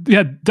 Yeah.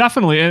 Yeah,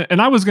 definitely.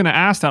 And I was going to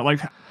ask that, like,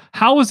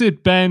 how has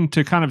it been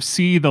to kind of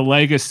see the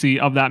legacy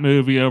of that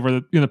movie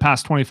over the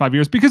past 25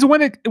 years? Because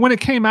when it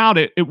came out,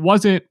 it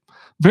wasn't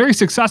very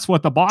successful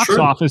at the box True.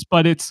 office,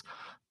 but it's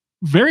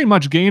very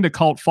much gained a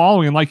cult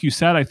following. And like you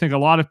said, I think a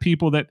lot of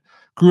people that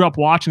grew up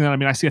watching that, I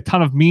mean, I see a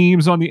ton of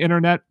memes on the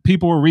internet.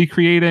 People were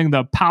recreating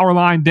the power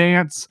line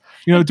dance,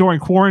 during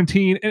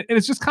quarantine. And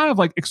it's just kind of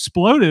like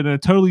exploded in a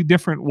totally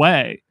different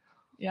way.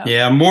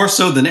 Yeah, more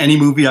so than any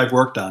movie I've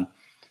worked on,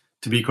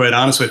 to be quite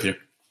honest with you.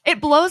 It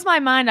blows my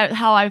mind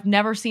how I've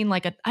never seen I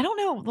don't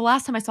know the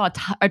last time I saw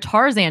a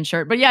Tarzan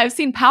shirt, but yeah, I've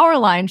seen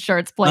Powerline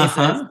shirts places.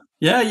 Uh-huh.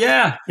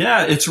 Yeah.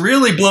 It's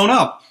really blown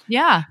up.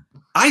 Yeah.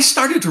 I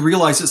started to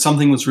realize that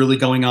something was really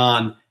going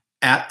on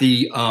at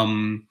the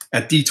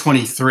at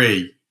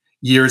D23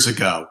 years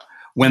ago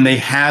when they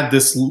had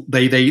this.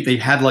 They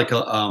had like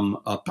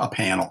a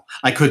panel.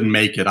 I couldn't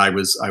make it. I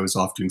was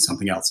off doing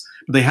something else.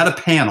 But they had a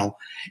panel,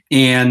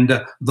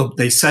 and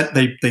they set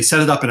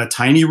it up in a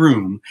tiny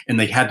room, and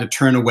they had to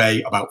turn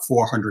away about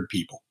 400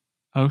 people.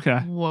 Okay.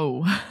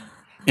 Whoa.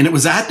 And it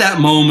was at that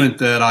moment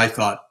that I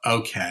thought,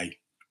 okay,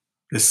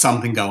 there's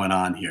something going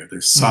on here.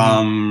 There's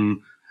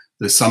some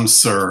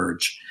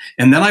surge.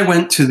 And then I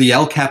went to the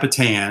El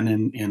Capitan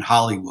in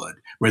Hollywood,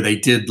 where they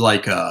did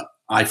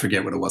I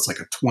forget what it was, like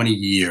a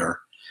 20-year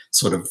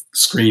sort of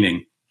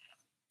screening.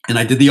 And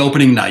I did the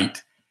opening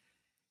night,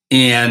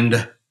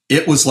 and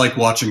it was like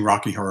watching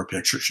Rocky Horror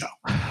Picture Show.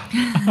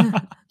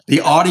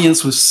 The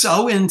audience was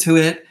so into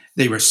it.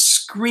 They were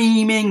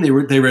screaming. They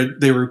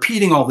were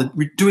repeating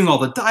doing all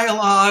the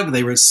dialogue.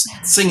 They were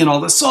singing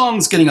all the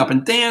songs, getting up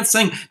and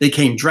dancing. They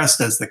came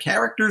dressed as the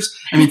characters.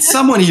 I mean,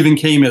 someone even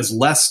came as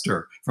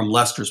Lester from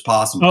Lester's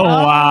Possum. Oh,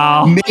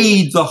 wow.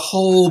 Made the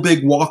whole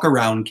big walk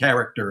around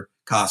character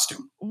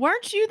costume.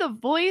 Weren't you the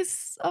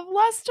voice of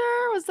Lester?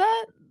 Was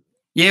that?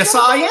 Yes,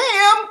 I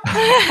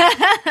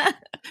am.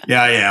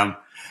 Yeah, I am.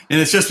 And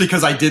it's just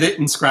because I did it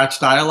in scratch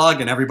dialogue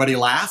and everybody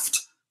laughed.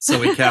 So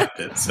we kept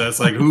it. So it's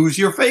like, who's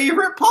your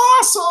favorite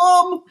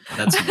possum?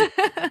 That's me.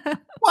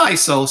 Why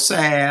so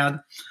sad?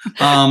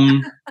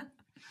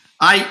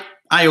 I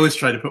always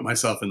try to put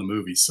myself in the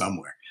movie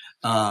somewhere.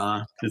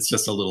 It's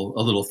just a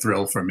little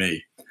thrill for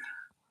me.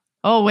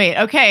 Oh wait,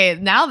 okay.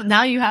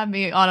 Now you have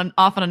me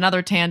off on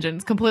another tangent.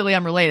 It's completely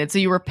unrelated. So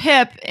you were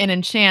Pip in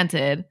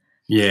Enchanted.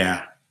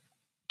 Yeah.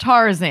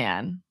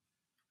 Tarzan.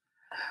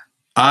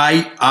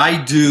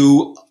 I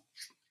do.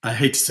 I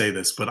hate to say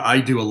this, but I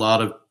do a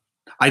lot of.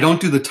 I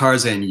don't do the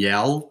Tarzan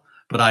yell,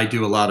 but I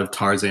do a lot of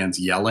Tarzan's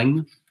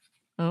yelling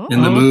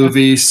in the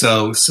movie.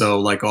 So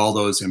like all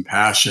those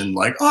impassioned,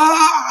 like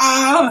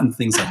and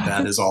things like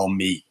that is all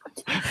me.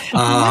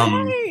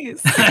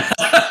 Nice.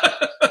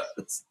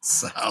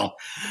 So,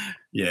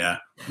 yeah.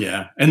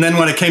 And then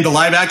when it came to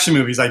live action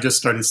movies, I just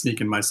started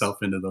sneaking myself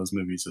into those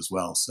movies as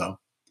well. So,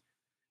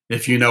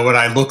 if you know what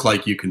I look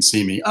like, you can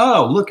see me.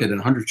 Oh, look at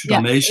 102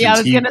 Dalmatians. Yeah, I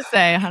was gonna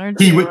say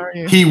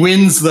 102. He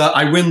wins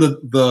I win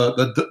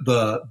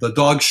the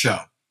dog show,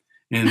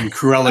 and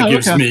Cruella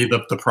gives me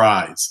the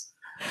prize.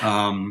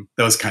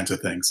 Those kinds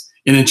of things.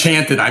 In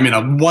Enchanted, I'm in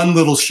a one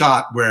little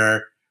shot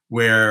where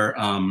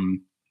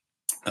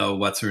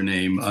what's her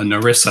name?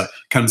 Narissa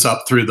comes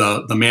up through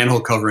the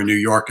manhole cover in New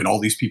York, and all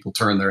these people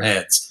turn their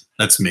heads.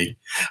 That's me.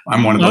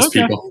 I'm one of those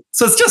people.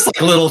 So it's just like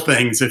little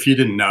things. If you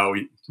didn't know,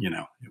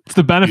 It's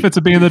the benefits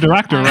of being the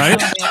director,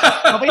 right?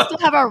 Well, we still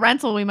have our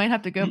rental. We might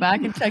have to go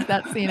back and check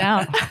that scene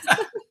out.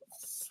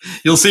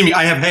 You'll see me.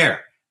 I have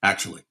hair,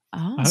 actually.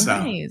 Oh, so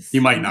nice. You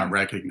might not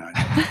recognize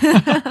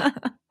it.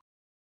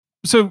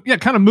 So yeah,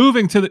 kind of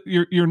moving to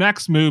your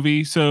next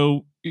movie.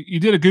 So you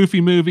did a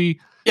Goofy movie.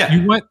 Yeah.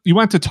 You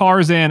went to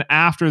Tarzan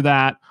after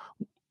that.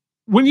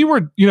 When you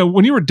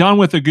were done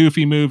with the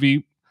Goofy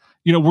movie,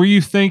 were you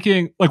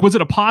thinking, like, was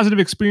it a positive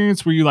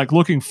experience? Were you like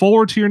looking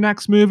forward to your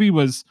next movie?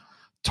 Was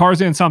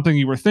Tarzan something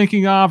you were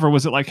thinking of, or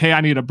was it like, hey,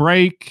 I need a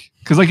break?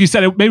 Because like you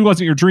said, it maybe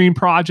wasn't your dream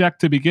project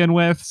to begin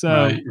with.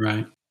 So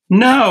right.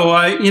 No,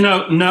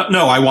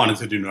 I wanted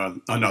to do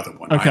another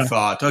one. Okay. I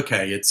thought,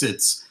 okay, it's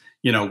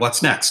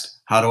what's next?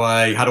 How do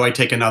I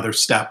take another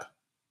step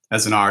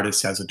as an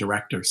artist, as a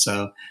director?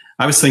 So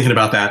I was thinking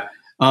about that.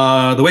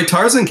 The way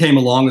Tarzan came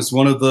along is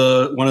one of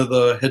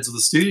the heads of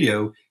the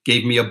studio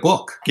gave me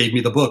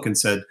the book and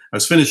said, I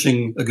was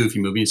finishing a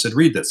Goofy movie. He said,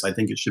 read this. I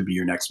think it should be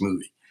your next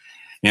movie.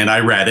 And I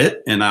read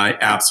it, and I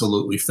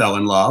absolutely fell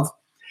in love.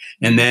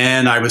 And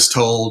then I was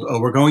told,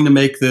 oh, we're going to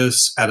make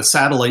this at a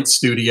satellite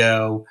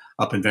studio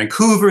up in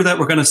Vancouver that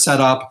we're going to set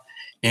up.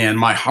 And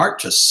my heart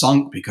just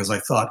sunk because I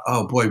thought,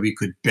 oh boy, we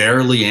could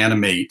barely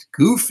animate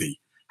Goofy.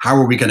 How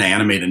are we going to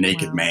animate a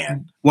naked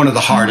man? One of the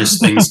hardest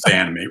things to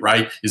animate,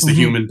 right, is the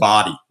human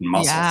body and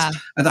muscles. Yeah.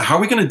 I thought, how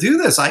are we going to do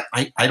this? I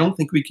don't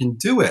think we can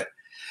do it.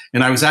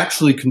 And I was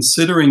actually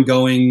considering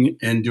going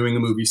and doing a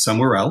movie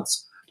somewhere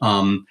else.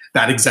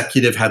 That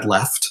executive had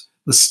left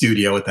the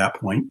studio at that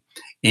point,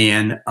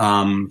 and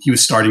he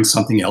was starting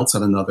something else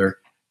at another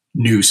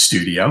new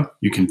studio.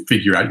 You can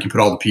put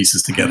all the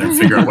pieces together and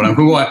figure out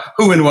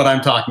who and what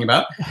I'm talking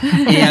about.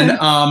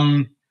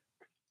 And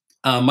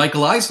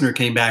Michael Eisner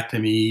came back to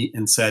me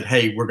and said,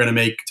 "Hey, we're going to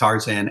make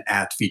Tarzan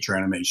at Feature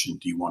Animation.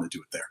 Do you want to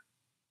do it there?"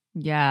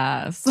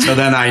 Yes. So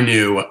then I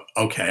knew,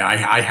 okay,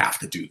 I have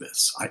to do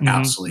this. I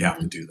absolutely have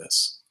to do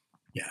this.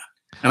 Yeah.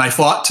 And I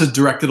fought to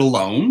direct it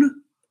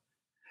alone,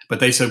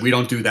 but they said, we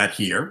don't do that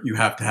here. You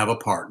have to have a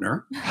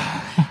partner.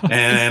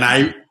 and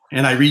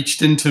I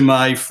reached into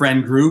my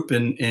friend group,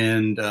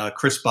 and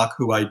Chris Buck,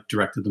 who I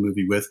directed the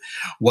movie with,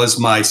 was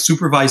my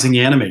supervising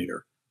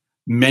animator.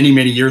 Many,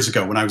 many years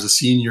ago, when I was a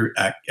senior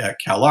at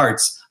Cal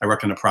Arts, I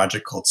worked on a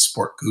project called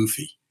Sport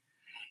Goofy.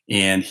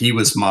 And he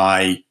was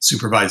my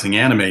supervising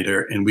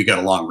animator, and we got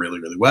along really,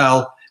 really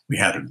well. We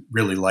had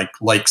really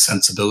like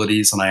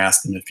sensibilities, and I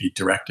asked him if he'd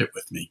direct it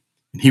with me.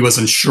 And he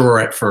wasn't sure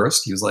at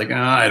first. He was like,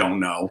 I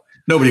don't know.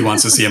 Nobody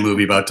wants to see a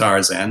movie about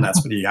Tarzan.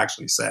 That's what he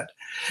actually said.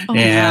 Oh,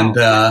 and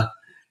wow.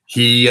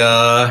 He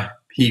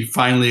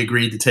finally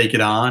agreed to take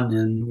it on,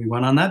 and we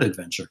went on that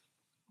adventure.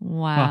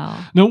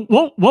 Wow. Now,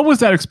 what was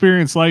that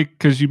experience like?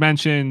 Because you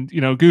mentioned,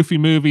 Goofy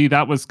movie,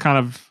 that was kind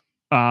of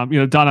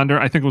done under,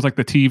 I think it was like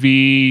the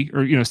TV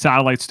or,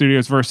 satellite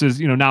studios versus,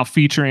 now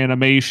feature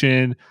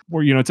animation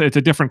where, it's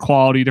a different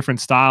quality, different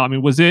style. I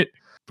mean, was it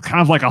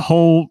kind of like a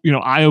whole,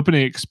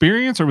 eye-opening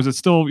experience, or was it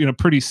still,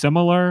 pretty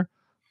similar?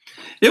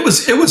 It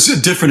was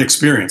a different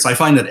experience. I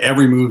find that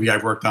every movie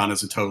I've worked on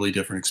is a totally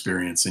different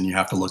experience, and you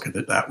have to look at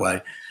it that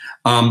way.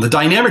 The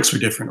dynamics were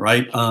different,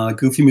 right?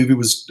 Goofy movie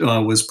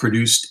was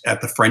produced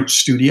at the French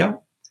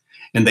studio,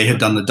 and they had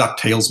done the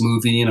DuckTales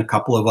movie and a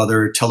couple of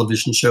other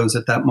television shows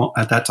at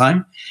that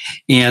time.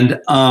 And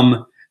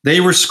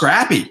they were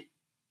scrappy,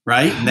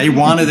 right? And they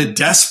wanted it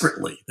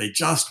desperately. They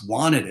just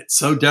wanted it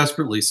so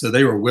desperately. So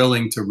they were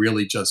willing to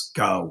really just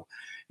go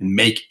and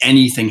make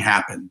anything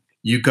happen.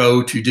 You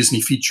go to Disney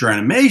Feature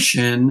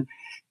Animation,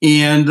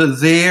 and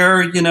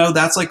there,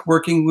 that's like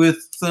working with,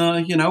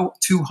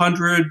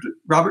 200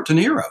 Robert De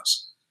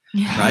Niro's,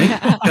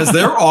 right? Because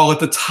they're all at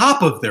the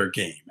top of their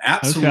game,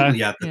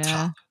 absolutely at the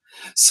top.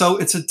 So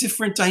it's a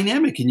different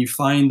dynamic, and you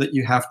find that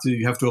you have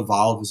to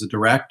evolve as a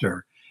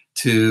director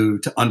to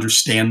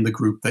understand the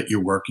group that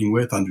you're working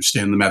with,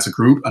 understand them as a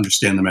group,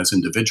 understand them as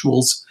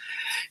individuals.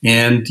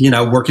 And,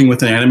 working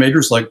with an animator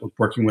is like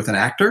working with an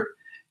actor,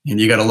 and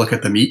you got to look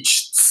at them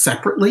each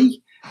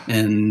separately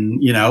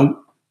and,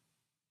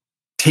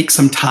 take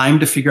some time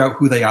to figure out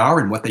who they are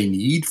and what they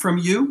need from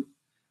you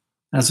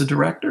as a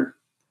director.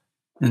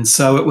 And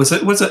so it was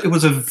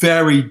a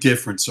very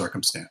different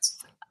circumstance.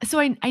 So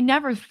I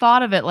never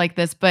thought of it like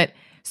this, but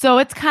so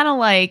it's kind of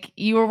like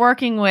you were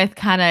working with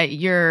kind of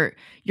your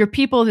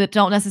people that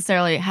don't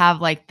necessarily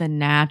have like the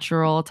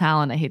natural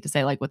talent. I hate to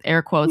say like with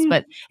air quotes,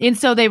 but and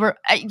so they were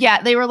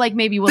like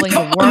maybe willing to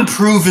work.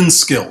 Unproven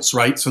skills,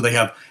 right? So they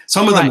have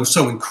some of them were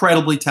so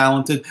incredibly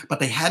talented, but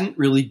they hadn't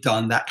really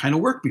done that kind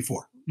of work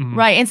before. Mm-hmm.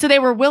 Right. And so they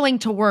were willing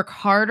to work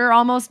harder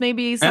almost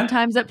maybe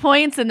sometimes at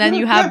points. And then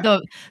you have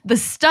the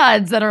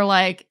studs that are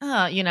like,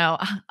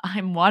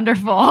 I'm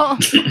wonderful.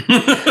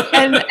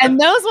 and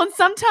those ones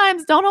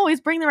sometimes don't always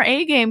bring their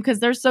A game because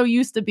they're so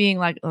used to being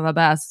like the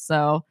best.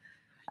 So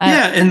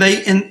and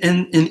they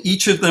and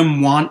each of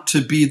them want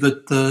to be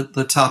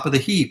the top of the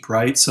heap,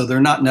 right? So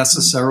they're not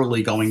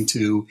necessarily going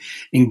to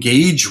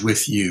engage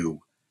with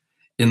you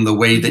in the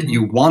way that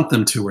you want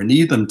them to or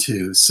need them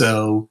to.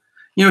 So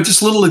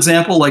just a little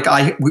example, like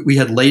we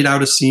had laid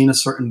out a scene a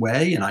certain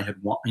way, and I had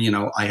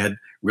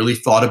really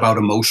thought about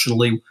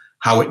emotionally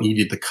how it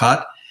needed to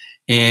cut,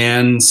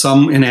 and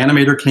an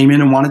animator came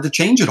in and wanted to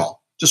change it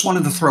all. Just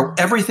wanted to throw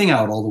everything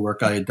out, all the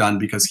work I had done,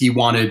 because he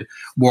wanted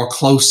more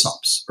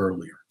close-ups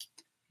earlier.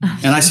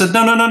 And I said,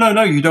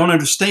 no, you don't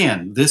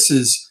understand. This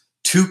is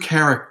two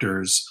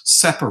characters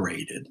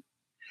separated,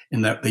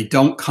 and that they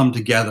don't come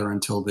together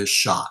until this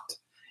shot.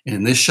 And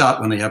in this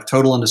shot, when they have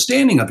total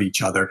understanding of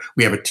each other,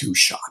 we have a two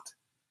shot.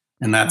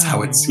 And that's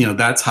how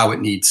that's how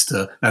it needs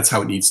to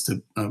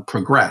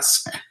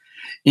progress.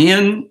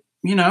 And,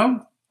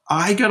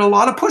 I get a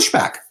lot of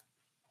pushback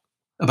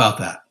about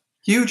that.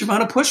 Huge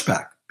amount of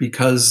pushback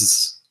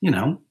because,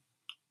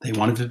 they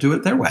wanted to do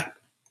it their way.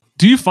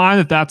 Do you find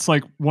that that's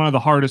like one of the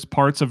hardest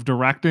parts of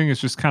directing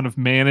is just kind of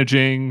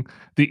managing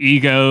the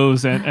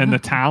egos and the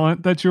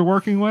talent that you're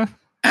working with?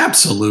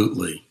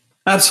 Absolutely.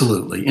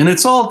 Absolutely. And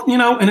it's all,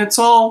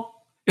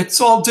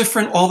 it's all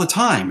different all the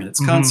time, and it's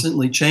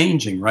constantly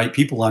changing, right?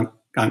 People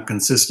aren't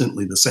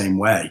consistently the same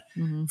way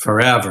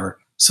forever.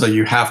 So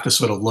you have to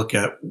sort of look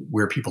at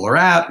where people are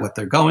at, what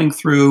they're going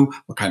through,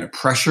 what kind of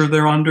pressure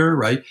they're under,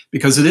 right?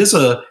 Because it is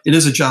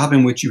a job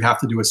in which you have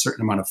to do a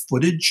certain amount of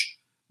footage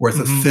worth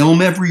of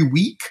film every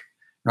week,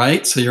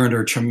 right? So you're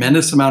under a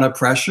tremendous amount of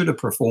pressure to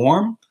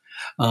perform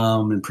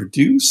and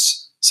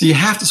produce. So you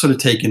have to sort of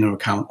take into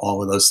account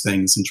all of those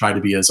things and try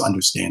to be as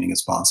understanding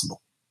as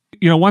possible.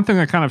 One thing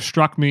that kind of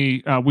struck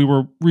me, we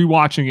were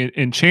rewatching it,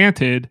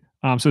 Enchanted.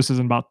 So this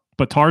isn't about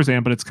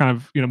Tarzan, but it's kind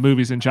of,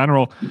 movies in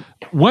general.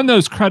 When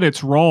those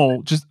credits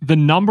roll, just the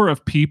number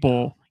of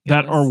people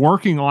that are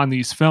working on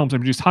these films. I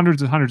mean, just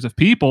hundreds and hundreds of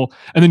people.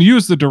 And then you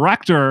as the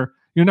director,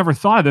 you never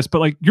thought of this, but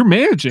like you're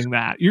managing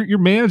that. You're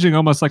managing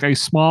almost like a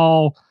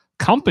small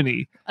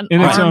company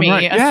in its own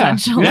right.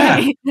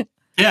 Essentially. Yeah.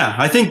 Yeah,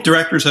 I think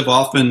directors have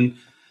often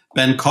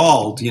been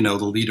called, the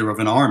leader of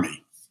an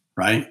army,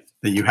 right?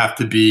 That you have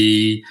to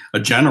be a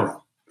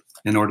general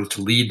in order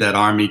to lead that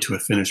army to a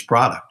finished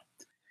product.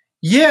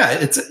 Yeah,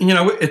 it's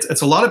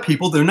a lot of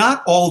people. They're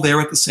not all there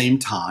at the same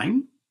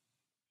time,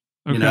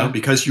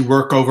 because you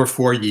work over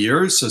 4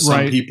 years. So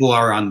some people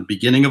are on the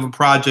beginning of a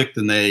project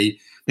and they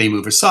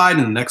move aside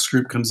and the next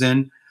group comes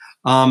in.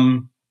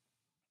 But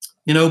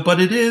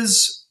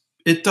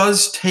it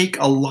does take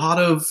a lot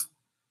of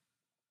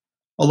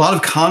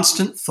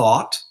constant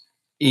thought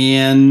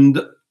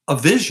and a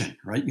vision,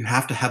 right? You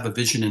have to have a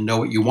vision and know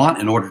what you want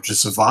in order to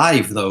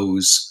survive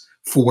those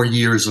 4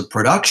 years of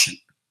production,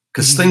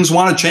 because things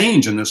want to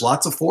change and there's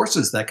lots of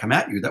forces that come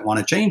at you that want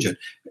to change it.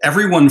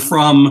 Everyone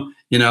from,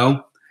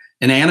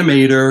 an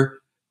animator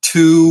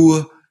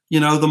to,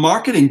 the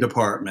marketing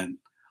department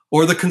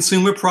or the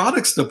consumer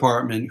products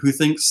department who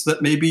thinks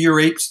that maybe your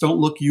apes don't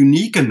look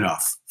unique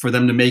enough for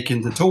them to make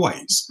into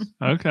toys.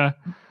 Okay.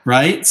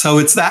 Right. So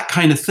it's that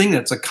kind of thing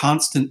that's a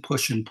constant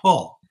push and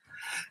pull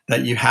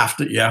that you have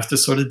to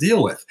sort of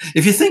deal with.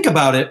 If you think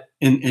about it,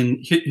 and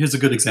here's a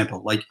good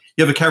example. Like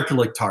you have a character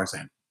like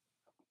Tarzan,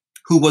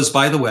 who was,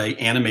 by the way,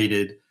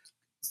 animated.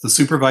 The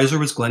supervisor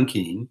was Glenn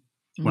Keane,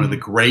 one of the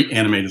great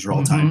animators of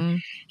all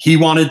time. He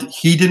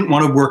didn't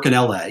want to work in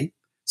LA.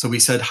 So we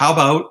said, how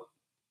about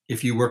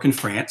if you work in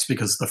France,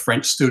 because the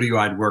French studio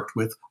I'd worked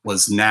with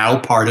was now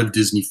part of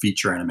Disney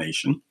Feature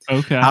Animation.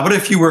 Okay. How about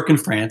if you work in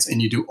France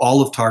and you do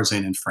all of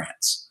Tarzan in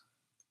France?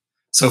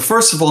 So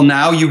first of all,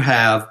 now you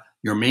have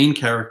your main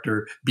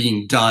character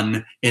being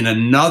done in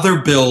another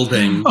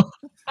building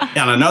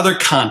on another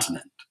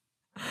continent.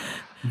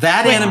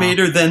 That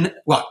animator then,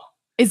 what?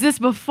 Is this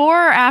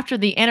before or after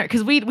the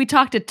because we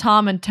talked to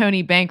Tom and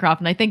Tony Bancroft,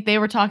 and I think they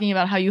were talking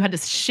about how you had to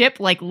ship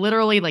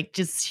literally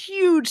just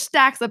huge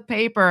stacks of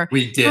paper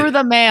through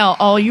the mail.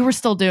 Oh, you were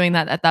still doing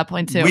that at that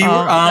point too. We were.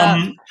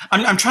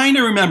 I'm trying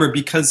to remember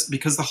because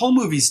the whole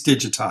movie's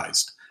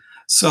digitized.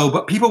 So,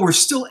 but people were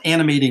still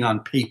animating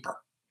on paper.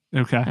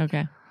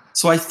 Okay.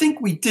 So I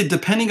think we did,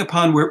 depending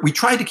upon where we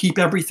tried to keep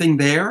everything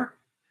there.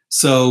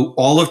 So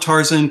all of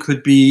Tarzan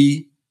could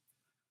be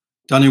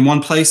done in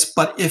one place.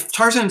 But if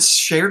Tarzan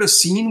shared a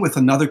scene with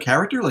another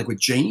character, like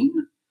with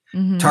Jane,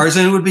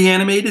 Tarzan would be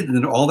animated and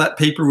then all that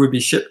paper would be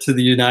shipped to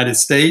the United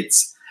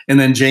States. And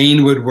then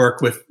Jane would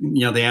work with,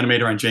 the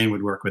animator on Jane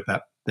would work with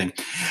that thing.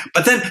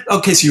 But then,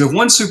 okay, so you have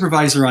one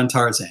supervisor on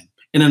Tarzan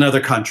in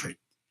another country.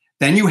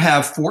 Then you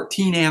have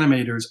 14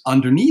 animators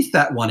underneath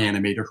that one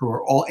animator who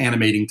are all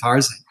animating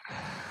Tarzan.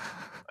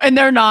 And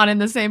they're not in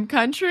the same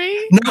country?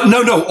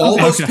 No. All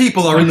those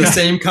people are in the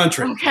same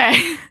country.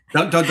 Okay.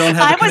 Don't have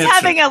I was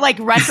having a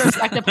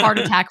retrospective heart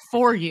attack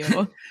for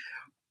you.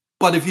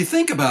 But if you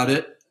think about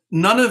it,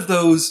 none of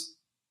those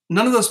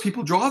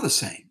people draw the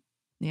same.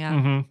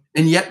 Yeah.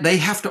 And yet they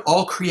have to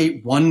all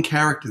create one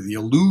character, the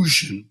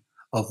illusion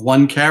of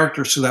one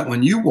character, so that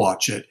when you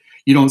watch it,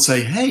 you don't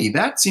say, hey,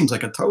 that seems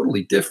like a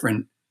totally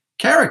different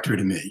character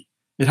to me.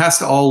 It has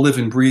to all live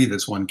and breathe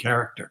as one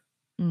character.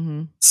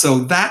 So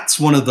that's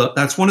one of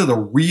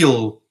the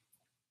real,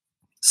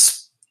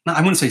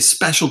 I wouldn't say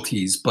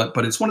specialties, but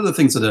it's one of the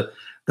things that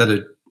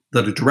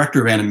a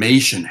director of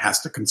animation has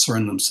to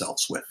concern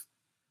themselves with.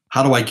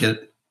 How do I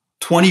get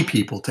 20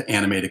 people to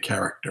animate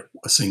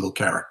a single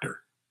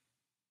character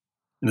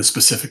in a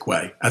specific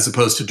way, as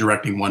opposed to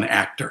directing one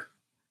actor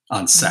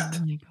on set,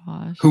 oh my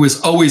gosh, who is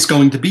always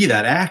going to be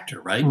that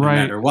actor, right? No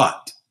matter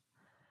what.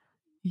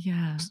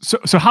 Yeah.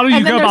 So how do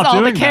you go about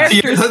doing that?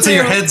 Let's say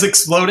your head's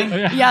exploding.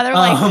 Yeah, they're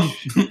like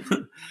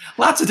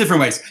lots of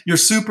different ways. Your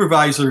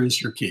supervisor is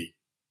your key,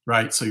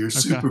 right? So your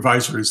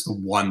supervisor is the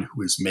one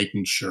who is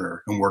making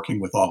sure and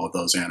working with all of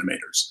those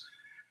animators.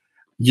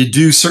 You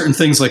do certain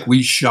things like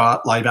we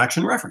shot live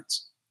action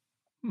reference,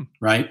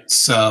 right?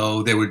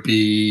 So there would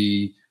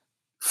be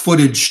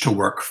footage to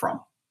work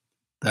from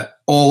that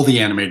all the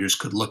animators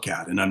could look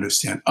at and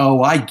understand,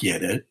 oh, I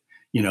get it.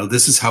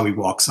 This is how he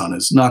walks on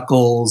his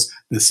knuckles.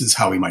 This is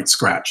how he might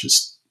scratch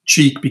his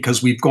cheek,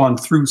 because we've gone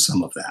through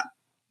some of that.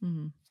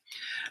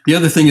 The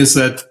other thing is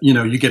that,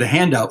 you get a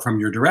handout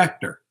from your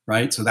director,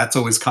 right? So that's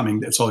always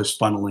it's always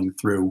funneling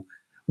through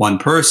one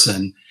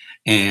person.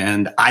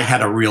 And I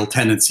had a real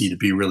tendency to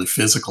be really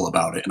physical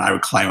about it. And I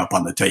would climb up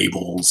on the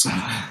tables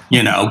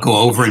and, go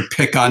over and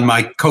pick on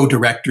my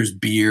co-director's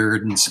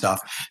beard and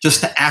stuff,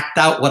 just to act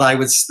out what I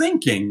was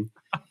thinking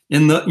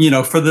in the,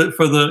 for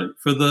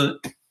the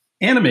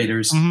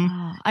animators.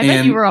 I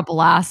bet you were a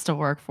blast to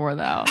work for,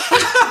 though.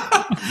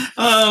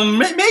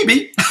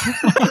 Maybe.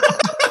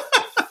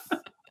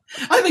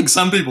 I think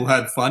some people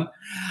had fun.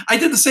 I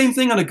did the same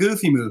thing on a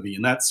Goofy movie,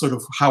 and that's sort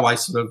of how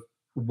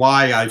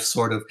why I've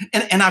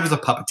and I was a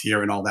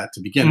puppeteer and all that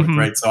to begin with,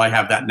 right? So I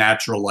have that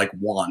natural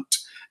want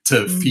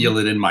to feel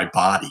it in my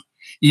body.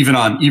 even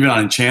on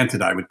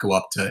Enchanted, I would go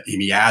up to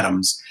Amy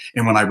Adams,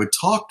 and when I would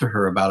talk to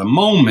her about a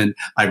moment,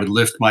 I would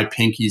lift my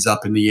pinkies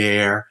up in the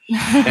air,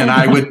 and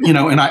I would,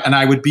 and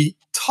I would be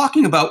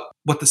talking about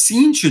what the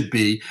scene should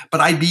be,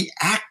 but I'd be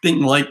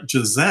acting like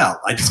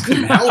Giselle. I just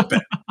couldn't help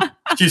it.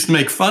 She used to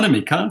make fun of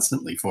me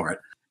constantly for it.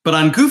 But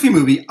on Goofy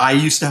Movie, I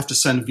used to have to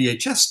send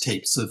VHS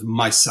tapes of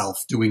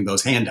myself doing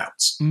those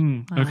handouts.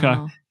 Okay.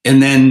 Wow.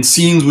 And then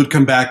scenes would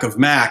come back of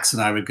Max,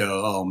 and I would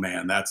go, oh,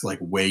 man, that's like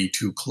way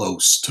too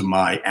close to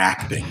my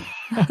acting.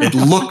 It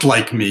looked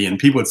like me. And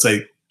people would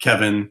say,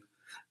 Kevin,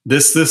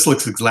 this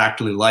looks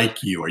exactly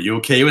like you. Are you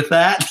okay with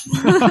that?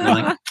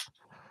 I'm like,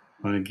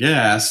 I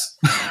guess.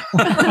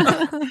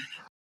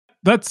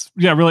 That's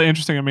really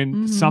interesting. I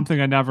mean,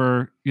 something I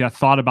never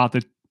thought about,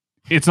 that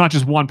it's not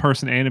just one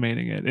person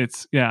animating it.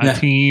 It's a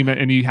team,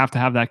 and you have to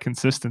have that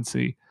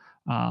consistency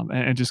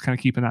and just kind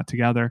of keeping that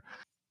together.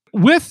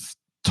 With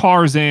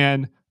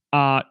Tarzan,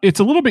 it's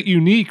a little bit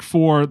unique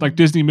for like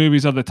Disney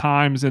movies of the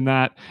times in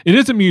that it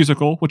is a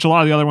musical, which a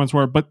lot of the other ones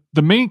were, but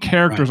the main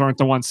characters aren't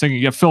the ones singing.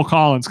 You have Phil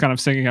Collins kind of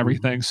singing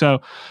everything.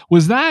 So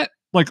was that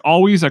like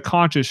always a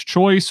conscious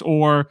choice,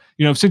 or,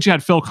 since you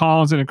had Phil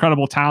Collins and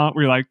incredible talent,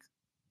 were you like,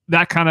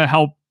 that kind of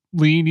helped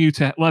lean you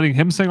to letting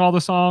him sing all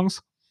the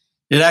songs?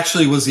 It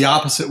actually was the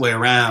opposite way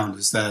around,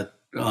 is that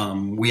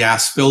we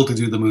asked Phil to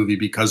do the movie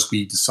because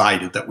we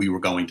decided that we were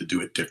going to do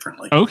it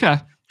differently. Okay.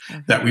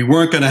 That we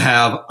weren't going to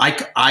have,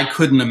 I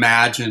couldn't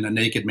imagine a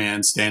naked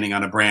man standing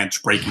on a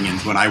branch breaking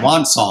into an I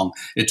Want song.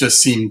 It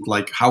just seemed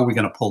like, how are we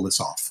going to pull this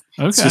off?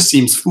 Okay. It just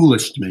seems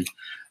foolish to me.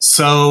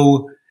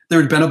 So there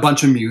had been a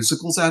bunch of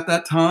musicals at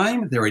that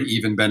time. There had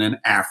even been an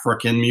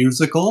African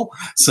musical.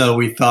 So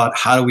we thought,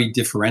 how do we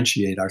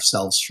differentiate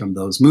ourselves from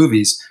those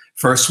movies?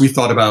 First, we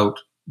thought about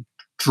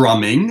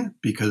drumming,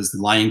 because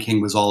The Lion King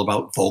was all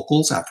about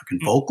vocals, African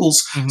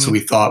vocals. So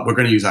we thought, we're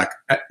going to use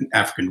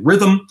African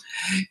rhythm.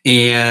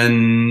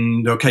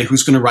 And okay,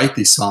 who's going to write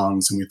these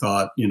songs? And we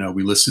thought,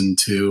 we listened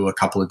to a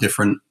couple of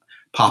different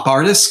pop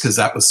artists, because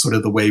that was sort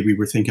of the way we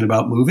were thinking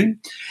about moving.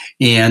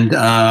 And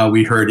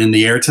we heard In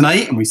the Air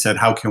Tonight, and we said,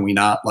 how can we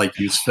not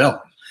use Phil?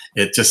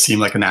 It just seemed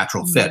like a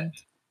natural fit.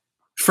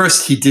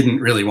 First, he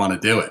didn't really want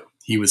to do it.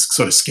 He was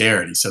sort of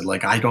scared. He said,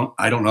 I don't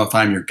know if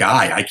I'm your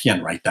guy. I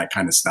can't write that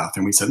kind of stuff.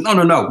 And we said,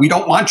 no, we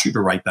don't want you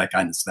to write that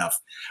kind of stuff.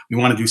 We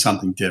want to do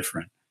something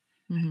different.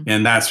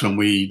 And that's when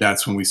we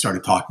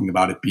started talking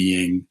about it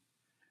being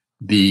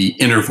the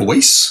inner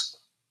voice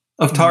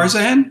of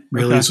Tarzan.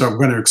 Really, so we're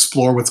going to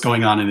explore what's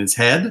going on in his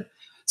head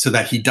so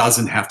that he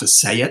doesn't have to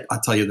say it.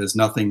 I'll tell you, there's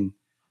nothing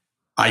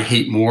I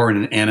hate more in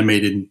an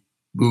animated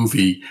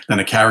movie than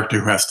a character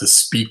who has to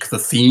speak the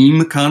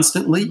theme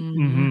constantly.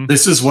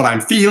 This is what I'm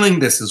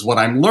feeling. This is what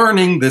I'm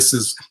learning. This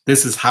is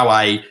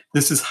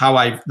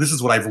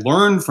what I've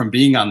learned from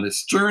being on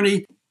this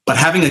journey. But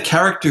having a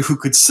character who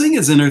could sing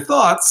his inner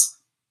thoughts,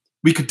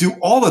 we could do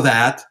all of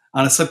that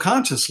on a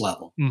subconscious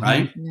level,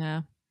 right?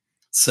 Yeah.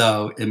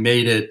 So it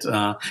made it,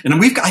 and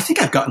I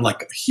think I've gotten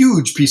like a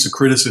huge piece of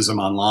criticism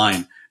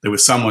online. There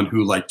was someone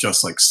who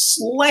just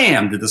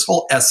slammed this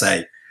whole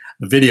essay,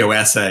 a video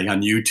essay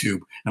on YouTube.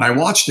 And I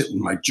watched it and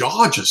my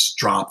jaw just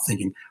dropped,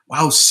 thinking,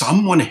 wow,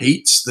 someone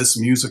hates this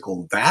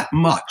musical that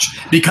much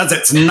because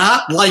it's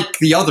not like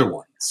the other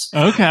ones.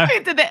 Okay.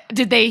 Wait,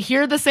 did they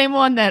hear the same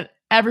one that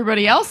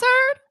everybody else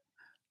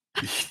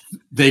heard?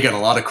 They got a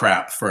lot of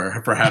crap for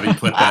having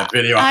put that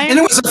video out. And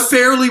it was a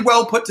fairly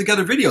well put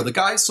together video. The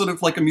guy's sort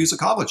of like a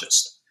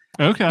musicologist.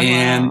 Okay.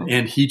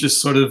 And he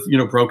just sort of,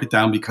 broke it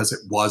down because it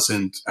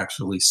wasn't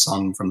actually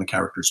sung from the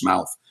character's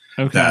mouth.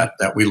 Okay.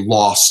 That we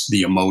lost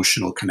the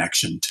emotional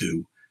connection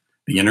to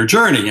the inner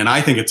journey. And I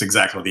think it's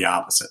exactly the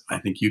opposite. I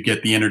think you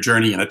get the inner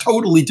journey in a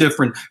totally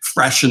different,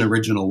 fresh and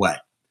original way.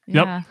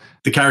 Yep.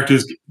 The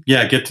characters,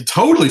 get to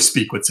totally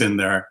speak what's in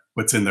their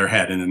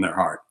head and in their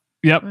heart.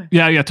 Yep.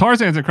 Yeah.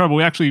 Tarzan's incredible.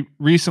 We actually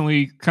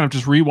recently kind of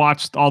just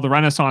rewatched all the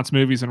Renaissance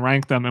movies and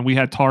ranked them, and we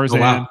had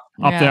Tarzan up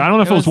there. I don't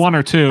know if it was one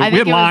or two. We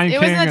had Lion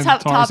King. It was in the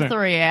top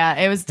three. Yeah,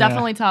 it was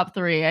definitely top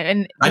three.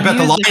 And I bet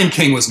the Lion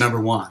King was number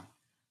one.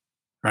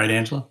 Right,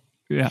 Angela?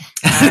 Yeah.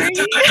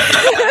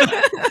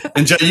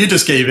 And Joe, you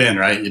just gave in,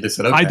 right? You just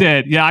said, okay. I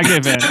did. Yeah, I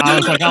gave in. I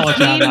was like, I'll let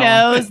you He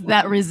knows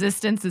that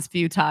resistance is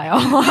futile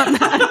on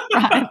that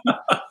front.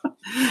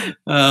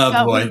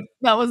 Boy.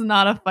 That was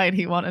not a fight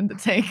he wanted to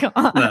take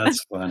on.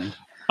 That's funny.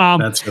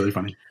 That's really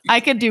funny. I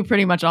could do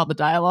pretty much all the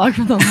dialogue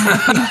for the Lion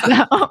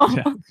King.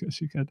 Yeah,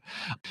 because you could.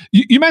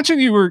 You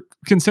mentioned you were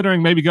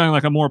considering maybe going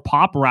like a more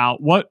pop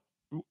route.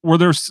 Were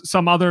there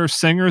some other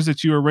singers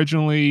that you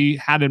originally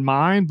had in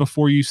mind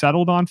before you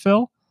settled on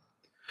Phil?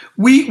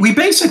 We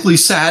basically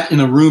sat in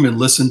a room and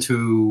listened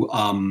to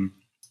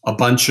a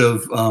bunch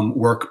of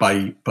work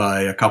by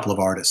a couple of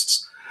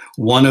artists.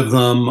 One of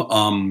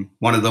them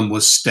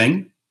was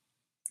Sting,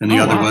 and the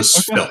other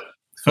was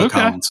Phil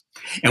Collins.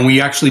 And we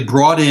actually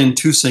brought in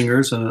two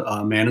singers,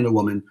 a man and a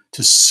woman,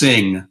 to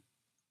sing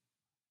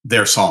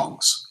their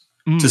songs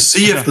to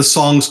see if the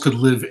songs could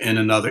live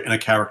in a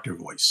character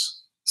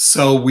voice.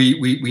 So we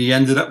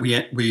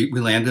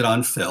landed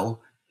on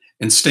Phil,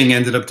 and Sting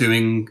ended up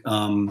doing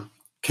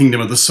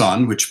Kingdom of the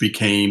Sun, which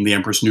became The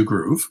Emperor's New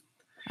Groove.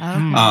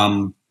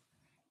 Okay.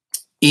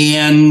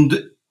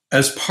 And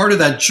as part of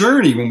that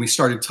journey, when we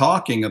started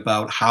talking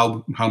about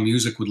how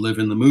music would live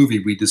in the movie,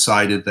 we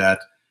decided that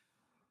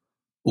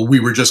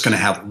we were just going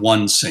to have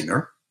one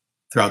singer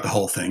throughout the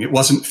whole thing. It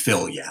wasn't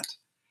Phil yet.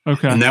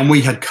 Okay. And then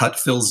we had cut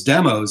Phil's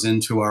demos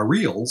into our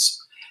reels,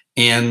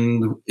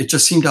 and it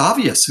just seemed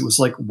obvious. It was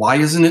like, why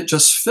isn't it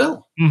just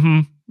Phil?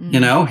 Mm-hmm. You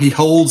know, he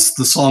holds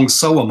the song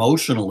so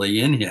emotionally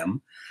in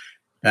him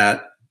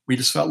that we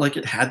just felt like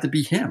it had to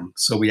be him.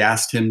 So we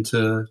asked him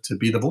to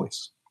be the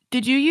voice.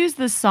 Did you use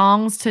the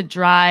songs to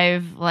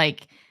drive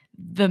like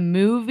the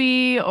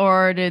movie,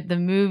 or did the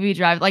movie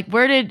drive? Like,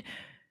 where's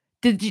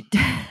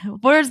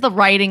the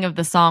writing of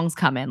the songs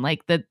come in?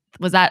 Like,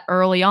 was that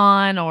early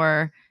on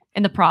or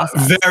in the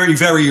process? Very,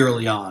 very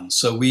early on.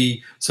 So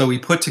we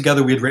put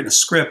together. We had written a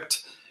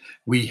script.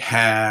 We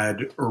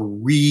had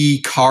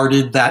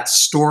recarded that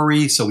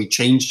story, so we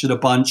changed it a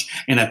bunch.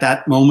 And at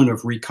that moment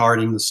of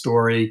recarding the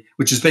story,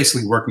 which is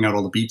basically working out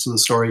all the beats of the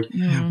story,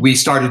 we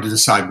started to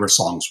decide where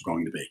songs were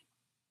going to be.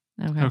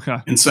 Okay.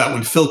 And so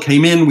when Phil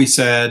came in, we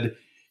said,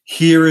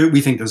 here,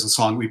 we think there's a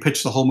song. We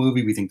pitched the whole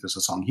movie. We think there's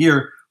a song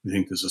here. We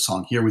think there's a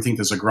song here. We think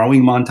there's a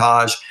growing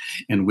montage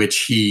in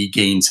which he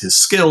gains his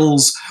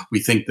skills.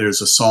 We think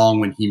there's a song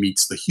when he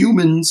meets the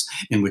humans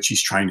in which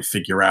he's trying to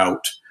figure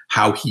out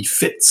how he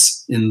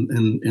fits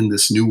in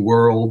this new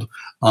world.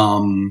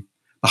 The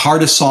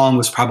hardest song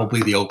was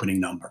probably the opening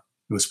number.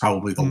 It was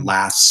probably the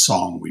last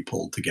song we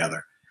pulled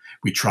together.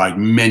 We tried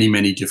many,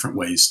 many different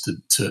ways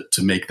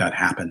to make that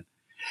happen.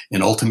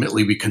 And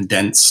ultimately we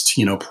condensed,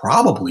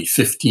 probably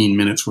 15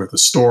 minutes worth of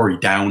story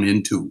down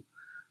into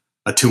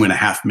a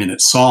 2.5-minute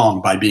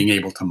song by being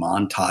able to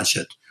montage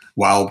it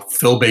while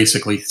Phil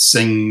basically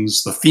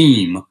sings the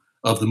theme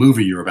of the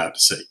movie you're about to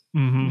see.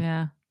 Mm-hmm.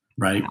 Yeah.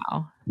 Right.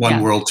 Wow.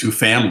 One World, Two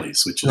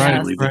Families, which is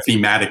really the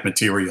thematic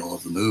material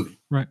of the movie.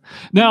 Right.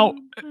 Now,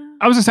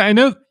 I was gonna say, I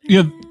know,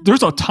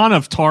 there's a ton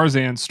of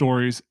Tarzan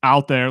stories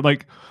out there.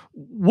 Like,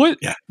 what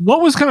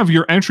was kind of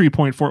your entry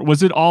point for it?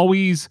 Was it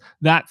always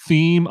that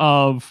theme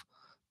of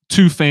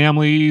two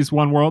families,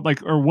 one world?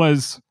 Like, or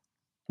was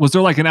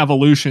there like an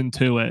evolution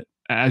to it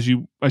as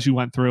you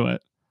went through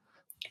it?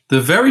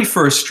 The very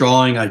first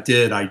drawing I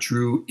did, I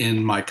drew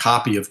in my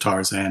copy of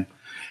Tarzan,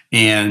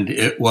 and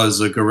it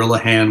was a gorilla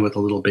hand with a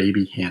little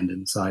baby hand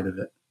inside of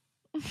it.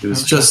 It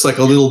was just like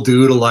a little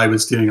doodle I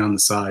was doing on the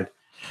side.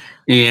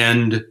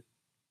 And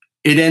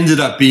it ended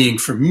up being,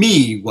 for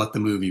me, what the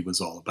movie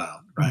was all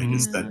about, right?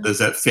 Mm-hmm. Is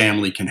that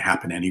family can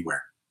happen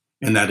anywhere,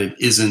 and that it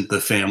isn't the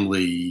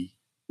family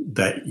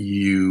that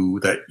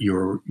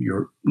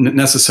you're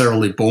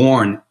necessarily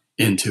born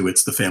into.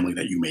 It's the family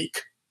that you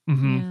make.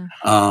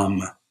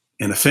 Mm-hmm.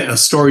 And a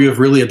story of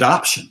really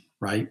adoption,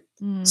 right?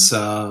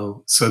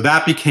 So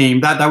that became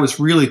that was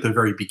really at the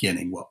very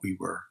beginning what we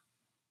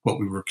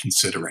were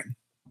considering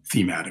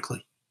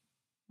thematically.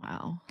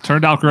 Wow,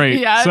 turned out great.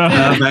 Yeah, so.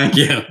 Thank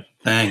you.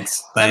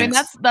 Thanks. I mean,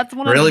 that's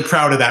one. Really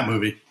proud of that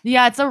movie.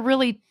 Yeah, it's a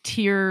really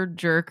tear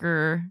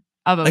jerker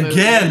of a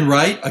movie.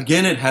 Right?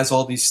 Again, it has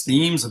all these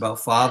themes about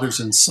fathers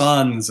and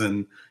sons,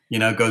 and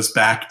goes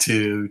back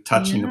to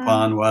touching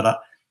upon what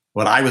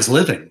I was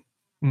living.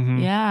 Mm-hmm.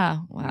 Yeah.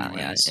 Wow.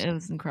 Anyways. Yeah, it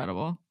was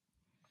incredible.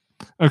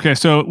 Okay,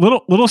 so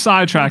little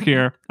sidetrack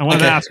here. I wanted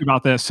to ask you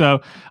about this.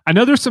 So I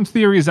know there's some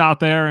theories out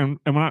there, and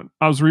when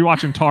I was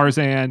rewatching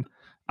Tarzan,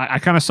 I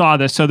kind of saw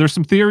this. So there's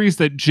some theories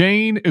that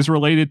Jane is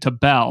related to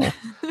Belle,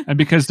 and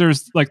because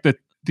there's like the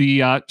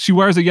she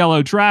wears a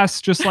yellow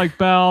dress just like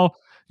Belle.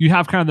 You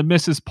have kind of the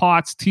Mrs.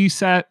 Potts tea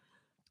set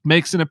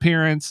makes an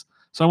appearance.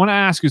 So I want to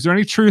ask you: is there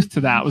any truth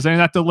to that? Was any of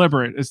that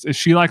deliberate? Is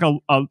she like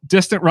a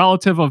distant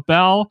relative of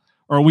Belle,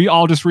 or are we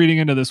all just reading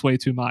into this way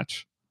too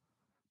much?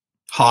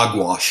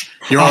 Hogwash.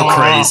 You're all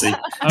crazy.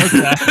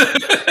 Okay.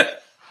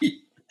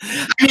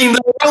 I mean,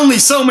 there are only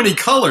so many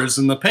colors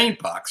in the paint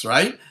box,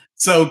 right?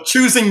 So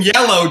choosing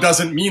yellow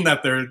doesn't mean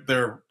that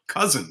they're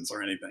cousins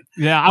or anything.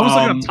 Yeah, I was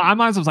looking up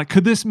timelines. I was like,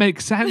 could this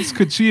make sense?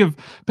 Could she have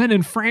been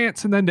in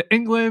France and then to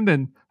England?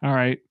 And all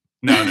right.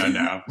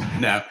 No.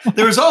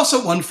 There was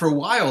also one for a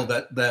while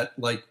that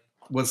like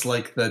was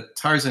like that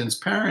Tarzan's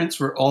parents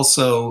were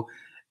also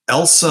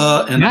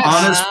Elsa and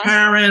Anna's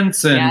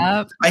parents,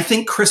 and I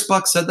think Chris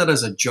Buck said that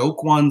as a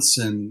joke once,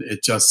 and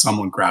it just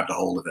someone grabbed a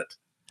hold of it.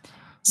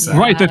 So,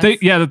 right, that they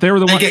were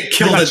the ones they get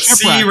killed at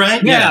sea,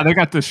 right? Yeah, they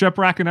got the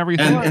shipwreck and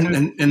everything,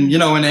 and and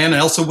Anna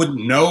Elsa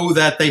wouldn't know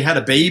that they had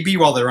a baby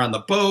while they're on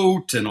the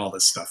boat and all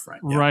this stuff,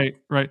 right? Yeah.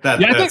 Right.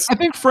 I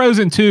think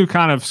Frozen 2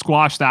 kind of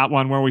squashed that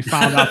one where we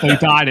found out they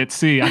died at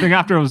sea. I think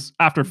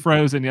after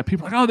Frozen,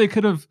 people were like, oh, they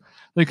could have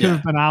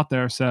been out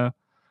there. So.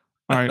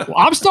 All right. Well,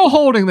 I'm still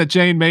holding that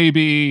Jane may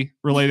be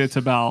related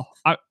to Belle.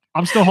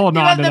 I'm still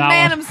holding on to that one. The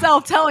man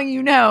himself telling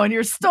you no, and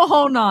you're still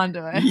holding on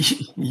to it.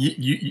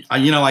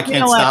 I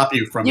can't stop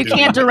you from. You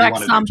can't direct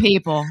some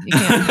people. You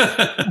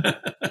can't.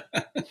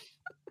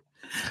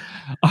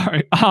 All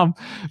right.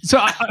 So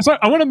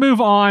I want to move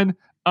on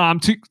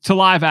to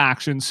live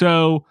action.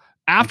 So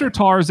after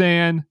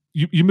Tarzan,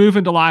 you move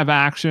into live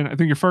action. I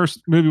think your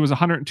first movie was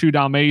 102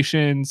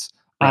 Dalmatians.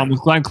 Right.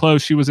 With Glenn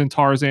Close, she was in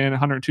Tarzan,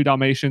 102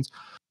 Dalmatians.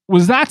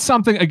 Was that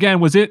something,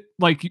 again, was it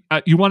like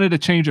you wanted a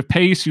change of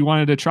pace? You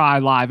wanted to try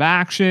live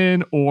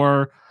action?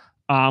 Or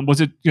was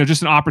it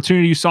just an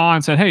opportunity you saw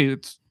and said, hey,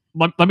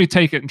 let me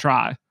take it and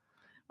try?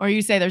 Or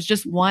you say there's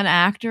just one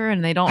actor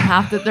and they don't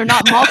have to, they're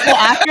not multiple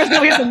actors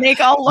that we have to make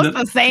all look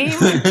the same.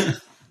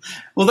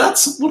 Well,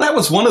 that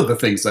was one of the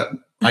things that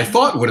I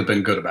thought would have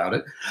been good about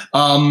it.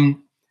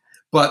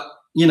 But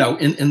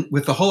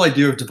with the whole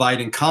idea of divide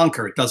and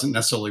conquer, it doesn't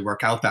necessarily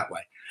work out that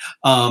way.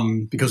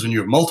 Because when you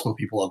have multiple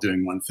people all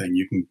doing one thing,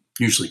 you can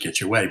usually get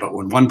your way. But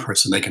when one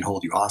person, they can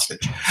hold you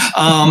hostage.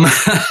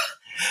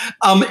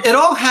 It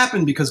all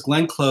happened because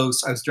Glenn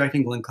Close, I was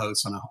directing Glenn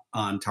Close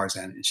on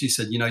Tarzan, and she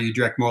said, you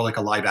direct more like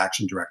a live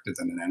action director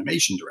than an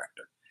animation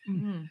director.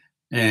 Mm-hmm.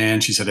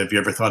 And she said, have you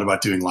ever thought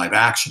about doing live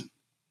action?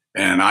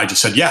 And I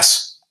just said,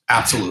 yes,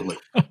 absolutely.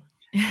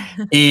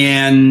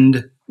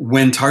 And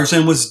when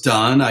Tarzan was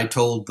done, I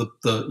told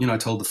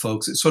the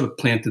folks, it sort of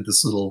planted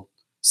this little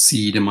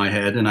seed in my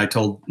head. And I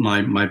told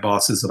my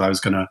bosses that I was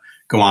going to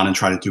go on and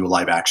try to do a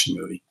live action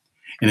movie.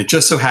 And it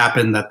just so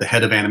happened that the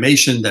head of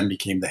animation then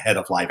became the head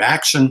of live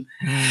action.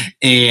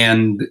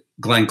 And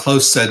Glenn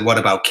Close said, what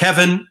about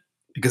Kevin?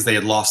 Because they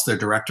had lost their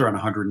director on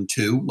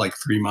 102, like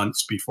 3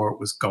 months before it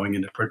was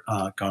going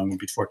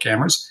before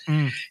cameras.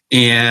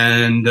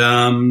 And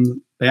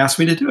they asked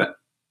me to do it.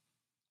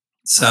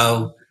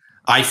 So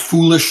I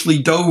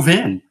foolishly dove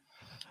in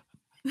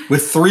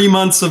with 3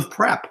 months of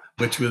prep,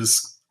 which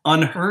was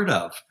unheard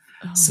of.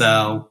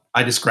 So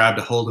I just grabbed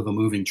a hold of a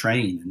moving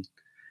train and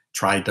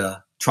tried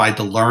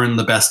to learn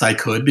the best I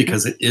could,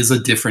 because it is a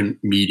different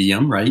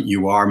medium, right?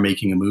 You are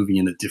making a movie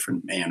in a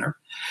different manner,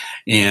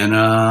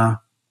 and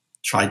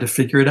tried to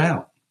figure it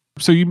out.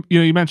 So you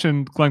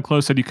mentioned Glenn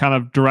Close said you kind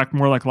of direct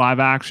more like live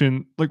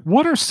action. Like,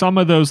 what are some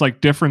of those like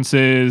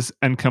differences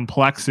and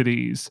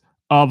complexities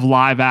of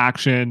live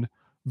action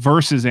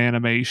versus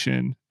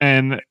animation?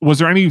 And was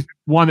there any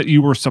one that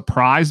you were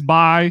surprised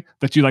by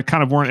that you like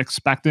kind of weren't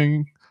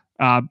expecting,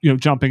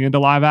 jumping into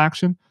live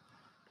action?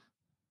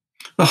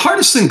 The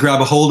hardest thing to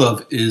grab a hold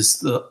of is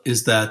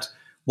that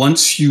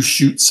once you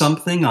shoot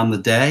something on the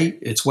day,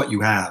 it's what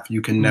you have.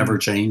 You can never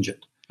change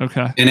it.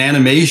 Okay. In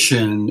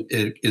animation,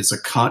 it's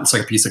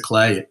like a piece of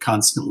clay. It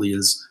constantly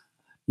is,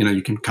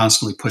 you can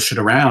constantly push it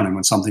around. And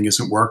when something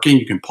isn't working,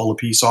 you can pull a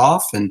piece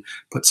off and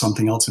put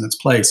something else in its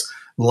place.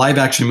 The live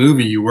action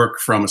movie, you work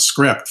from a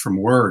script, from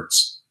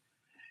words,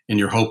 and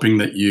you're hoping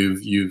that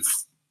you've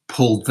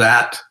pulled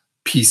that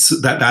piece,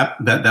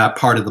 that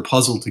part of the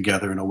puzzle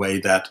together in a way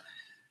that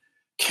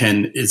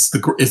is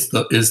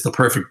the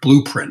perfect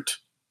blueprint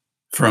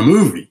for a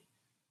movie.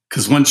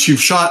 Because once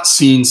you've shot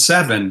scene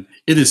 7,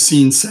 it is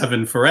scene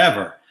 7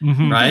 forever,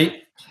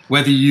 right?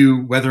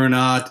 Whether or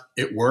not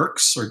it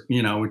works, or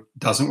it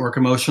doesn't work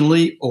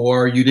emotionally,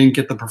 or you didn't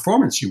get the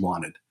performance you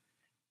wanted,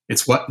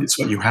 it's what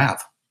you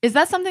have. Is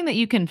that something that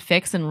you can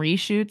fix in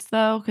reshoots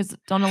though? Because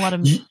don't a lot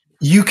of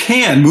you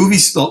can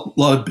movies, a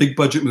lot of big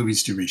budget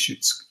movies do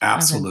reshoots.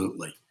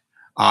 Absolutely. Okay.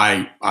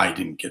 I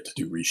didn't get to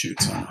do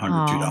reshoots on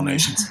 102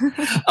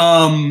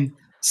 Dalmatians.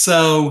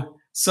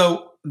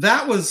 So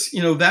that was,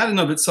 that in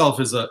of itself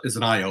is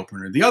an eye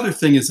opener. The other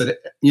thing is that,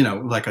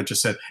 like I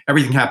just said,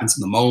 everything happens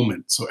in the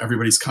moment. So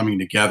everybody's coming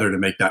together to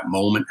make that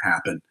moment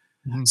happen.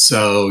 Mm-hmm.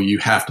 So you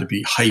have to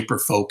be hyper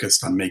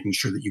focused on making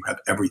sure that you have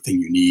everything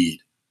you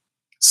need.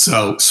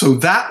 So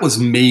that was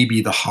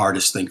maybe the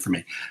hardest thing for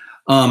me.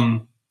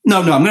 No,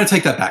 I'm going to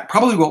take that back.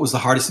 Probably what was the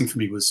hardest thing for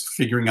me was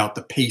figuring out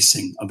the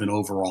pacing of an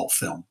overall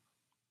film.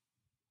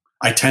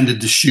 I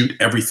tended to shoot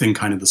everything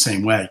kind of the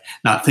same way,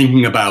 not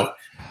thinking about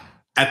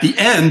at the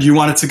end, you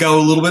want it to go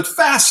a little bit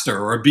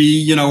faster or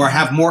be, or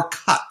have more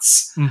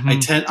cuts.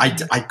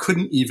 Mm-hmm. I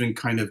couldn't even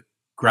kind of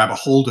grab a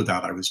hold of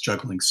that. I was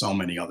juggling so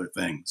many other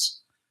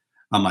things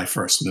on my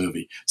first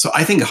movie. So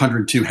I think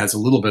 102 has a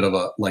little bit of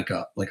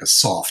a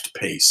soft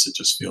pace. It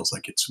just feels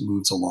like it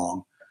moves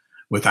along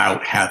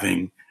without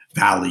having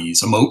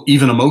valleys,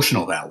 even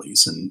emotional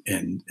valleys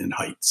and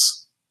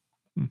heights.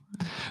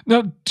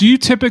 Now, do you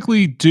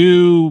typically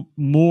do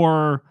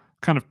more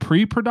kind of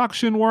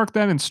pre-production work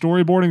then and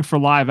storyboarding for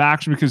live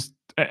action? Because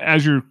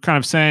as you're kind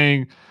of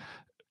saying,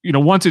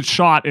 once it's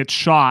shot, it's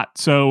shot.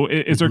 So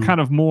is there kind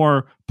of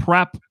more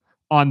prep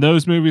on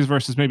those movies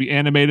versus maybe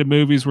animated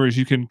movies, whereas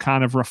you can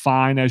kind of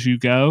refine as you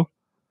go?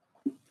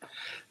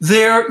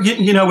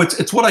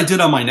 It's what I did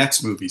on my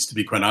next movies, to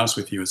be quite honest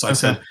with you. As I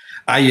said,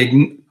 I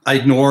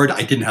ignored,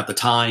 I didn't have the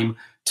time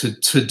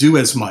to do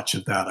as much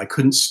of that. I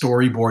couldn't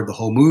storyboard the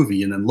whole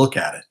movie and then look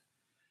at it.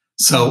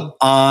 So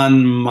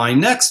on my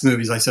next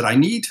movies, I said, I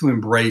need to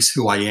embrace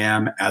who I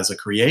am as a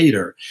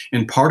creator.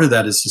 And part of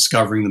that is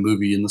discovering the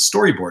movie in the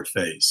storyboard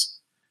phase.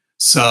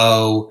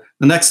 So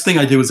the next thing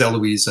I did was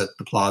Eloise at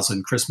the Plaza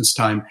in Christmas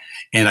time.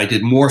 And I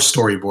did more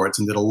storyboards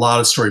and did a lot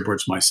of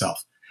storyboards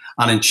myself.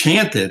 On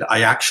Enchanted,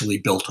 I actually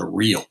built a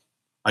reel.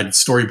 I did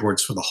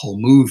storyboards for the whole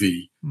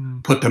movie,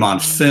 put them on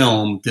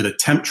film, did a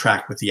temp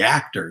track with the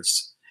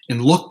actors,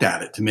 and looked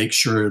at it to make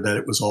sure that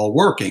it was all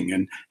working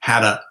and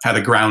had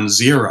a ground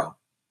zero.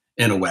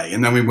 in a way.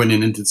 And then we went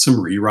in and did some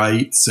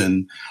rewrites,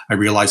 and I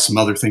realized some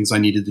other things I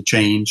needed to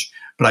change.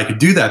 But I could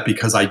do that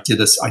because I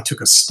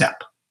took a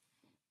step,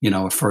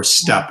 a first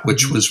step,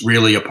 which was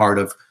really a part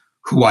of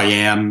who I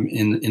am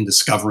in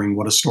discovering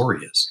what a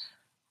story is.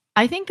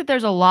 I think that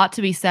there's a lot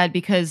to be said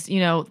because,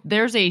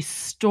 there's a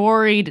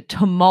storied,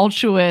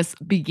 tumultuous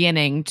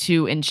beginning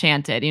to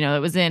Enchanted. It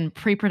was in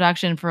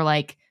pre-production for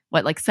like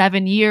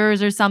 7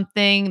 years or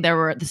something.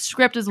 The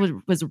script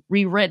was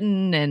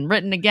rewritten and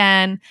written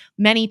again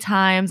many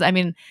times. I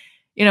mean,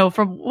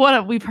 from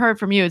what we've heard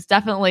from you,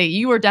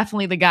 you were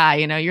definitely the guy.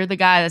 You're the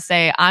guy that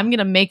say, I'm going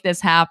to make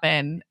this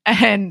happen,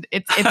 and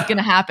it's going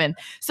to happen.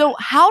 So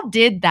how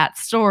did that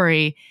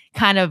story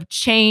kind of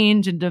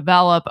change and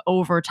develop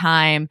over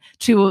time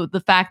to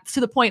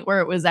the point where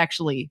it was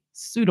actually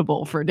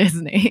suitable for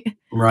Disney?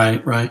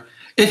 Right.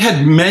 It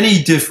had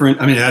many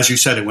different, as you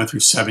said, it went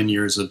through 7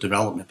 years of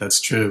development. That's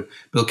true.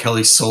 Bill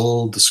Kelly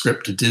sold the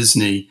script to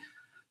Disney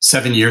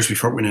 7 years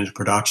before it went into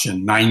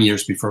production, 9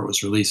 years before it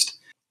was released.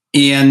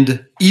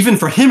 And even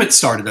for him, it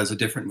started as a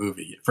different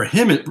movie. For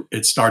him,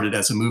 it started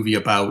as a movie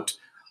about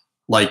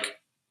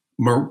like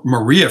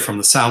Maria from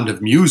The Sound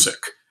of Music,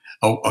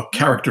 a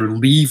character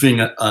leaving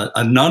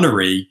a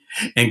nunnery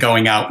and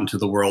going out into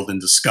the world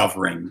and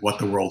discovering what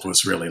the world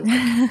was really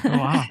like. Oh,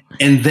 wow.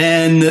 And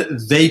then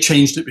they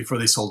changed it before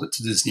they sold it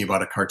to Disney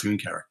about a cartoon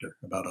character,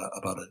 about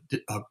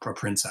a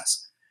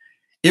princess.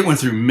 It went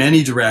through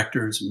many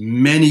directors,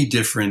 many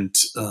different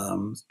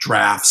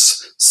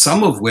drafts,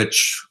 some of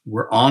which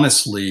were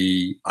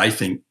honestly, I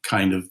think,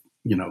 kind of,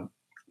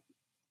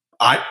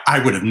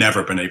 I would have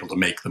never been able to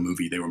make the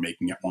movie they were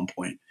making at one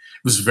point.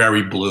 It was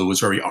very blue. It was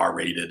very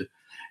R-rated.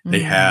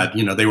 They had,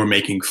 they were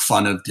making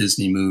fun of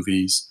Disney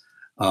movies.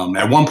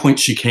 At one point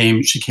she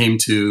came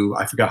to,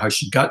 I forgot how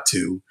she got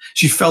to,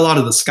 she fell out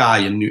of the sky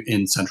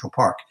in Central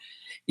Park.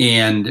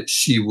 And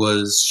she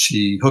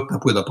hooked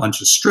up with a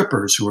bunch of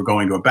strippers who were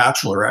going to a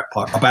bachelor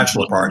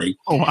party.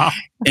 Oh, wow.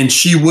 And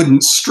she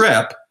wouldn't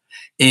strip.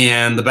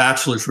 And the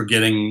bachelors were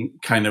getting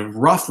kind of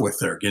rough with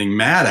her, getting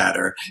mad at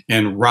her.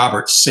 And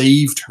Robert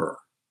saved her.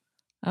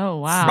 Oh,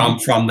 wow.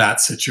 From that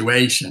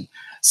situation.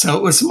 So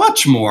it was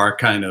much more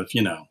kind of,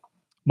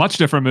 much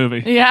different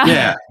movie.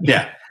 Yeah.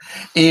 Yeah.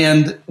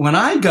 And when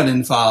I got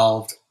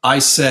involved, I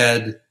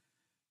said,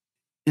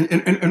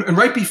 and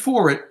right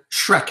before it,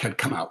 Shrek had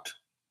come out.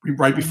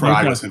 Right before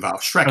I was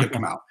involved, Shrek had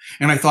come out.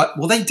 And I thought,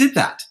 well, they did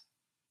that.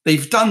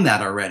 They've done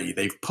that already.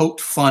 They've poked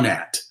fun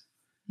at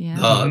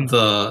all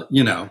the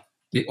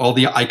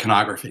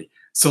iconography.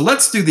 So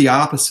let's do the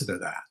opposite of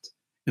that.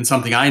 And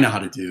something I know how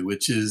to do,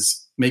 which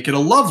is make it a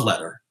love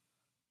letter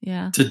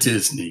to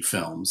Disney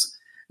films.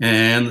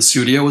 And the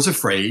studio was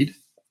afraid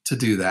to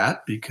do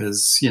that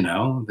because,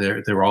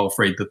 they're all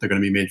afraid that they're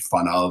going to be made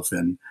fun of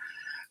and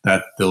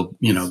that they'll,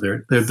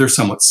 they're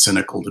somewhat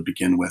cynical to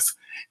begin with.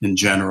 In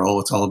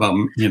general, it's all about,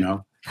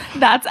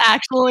 That's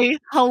actually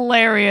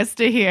hilarious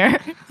to hear.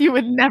 You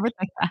would never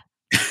think that.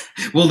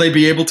 Will they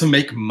be able to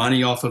make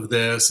money off of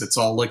this? It's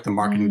all like the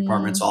marketing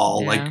department's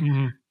all like,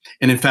 and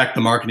in fact,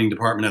 the marketing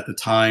department at the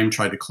time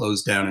tried to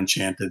close down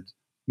Enchanted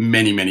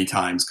many, many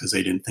times because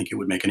they didn't think it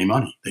would make any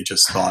money. They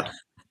just thought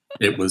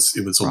it was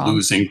a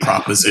losing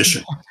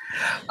proposition.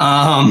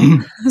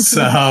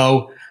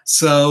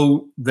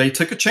 So they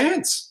took a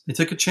chance. They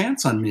took a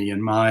chance on me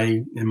and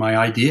my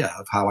idea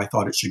of how I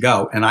thought it should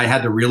go. And I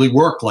had to really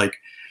work. Like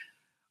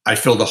I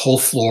filled a whole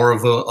floor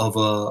of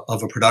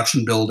a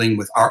production building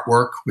with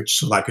artwork,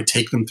 so that I could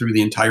take them through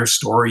the entire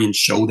story and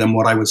show them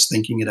what I was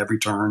thinking at every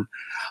turn.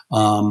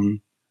 To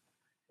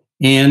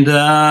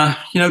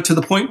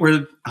the point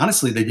where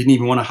honestly, they didn't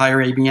even want to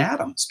hire Amy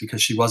Adams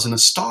because she wasn't a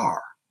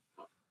star.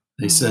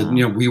 They said,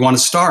 we want a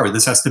star.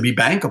 This has to be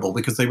bankable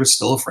because they were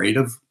still afraid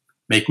of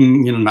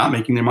not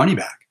making their money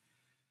back.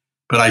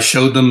 But I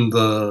showed them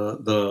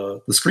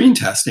the screen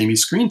test,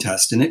 Amy's screen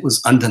test, and it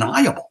was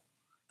undeniable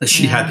that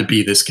she had to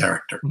be this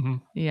character. Mm-hmm.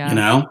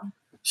 Yeah.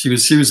 She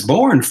was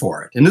born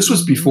for it. And this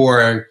was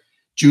before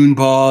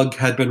Junebug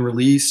had been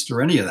released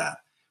or any of that.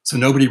 So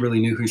nobody really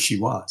knew who she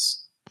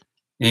was.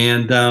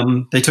 And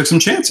they took some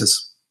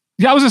chances.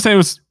 Yeah, I was going to say it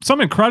was some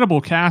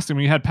incredible casting.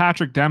 We had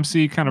Patrick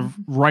Dempsey kind of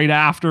right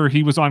after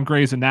he was on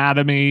Grey's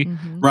Anatomy.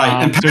 Mm-hmm. Right.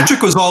 And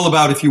Patrick was all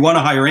about, if you want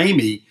to hire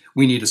Amy,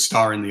 we need a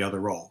star in the other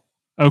role.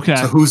 Okay.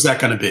 So who's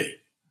that going to be?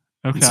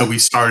 Okay. And so we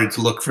started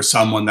to look for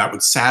someone that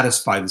would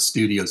satisfy the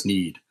studio's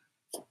need.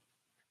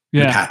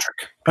 Yeah. And Patrick.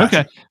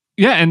 Okay.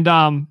 Yeah. And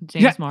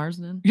James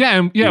Marsden. Yeah.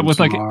 And James with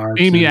like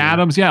Marsden, Amy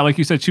Adams. Yeah. Like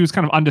you said, she was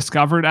kind of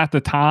undiscovered at the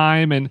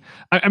time. And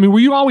I mean, were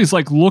you always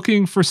like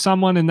looking for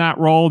someone in that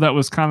role that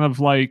was kind of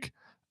like,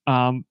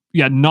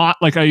 not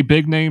like a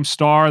big name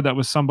star, that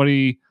was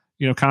somebody,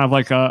 kind of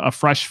like a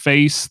fresh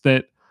face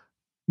that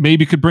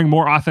maybe could bring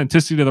more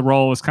authenticity to the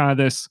role, as kind of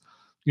this,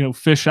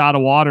 fish out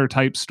of water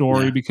type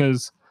story,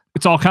 because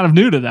it's all kind of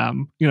new to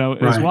them,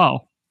 as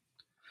well.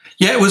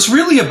 Yeah, it was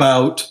really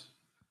about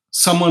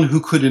someone who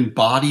could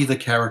embody the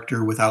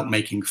character without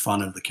making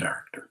fun of the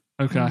character.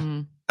 Okay.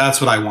 Mm-hmm. That's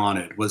what I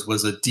wanted,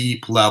 was a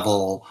deep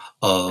level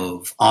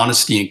of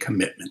honesty and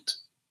commitment.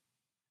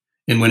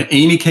 And when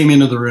Amy came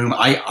into the room,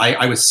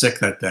 I was sick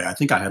that day. I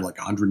think I had like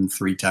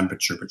 103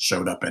 temperature, but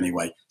showed up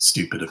anyway.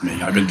 Stupid of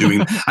me. I've been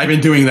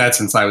doing that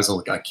since I was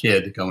like a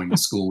kid, going to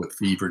school with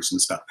fevers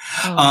and stuff.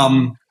 So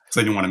I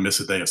didn't want to miss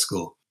a day of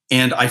school.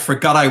 And I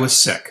forgot I was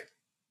sick.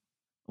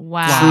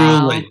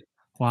 Wow. Truly.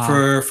 Wow.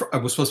 For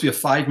it was supposed to be a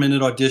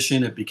 5-minute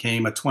audition. It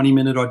became a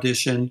 20-minute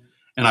audition,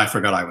 and I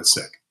forgot I was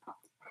sick.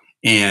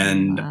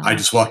 And I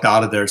just walked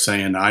out of there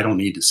saying, I don't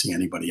need to see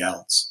anybody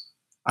else.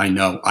 I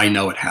know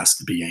it has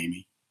to be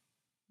Amy.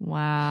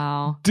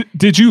 Wow.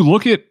 Did you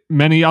look at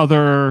many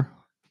other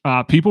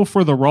people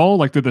for the role?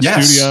 Like, did the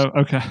studio?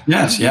 Okay.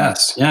 Yes.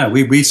 Yeah.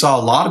 We saw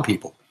a lot of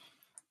people,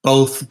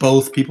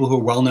 both people who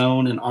are well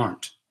known and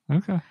aren't.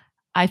 Okay.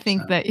 I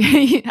think that,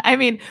 I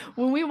mean,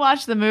 when we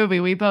watched the movie,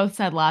 we both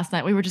said last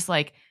night, we were just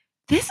like,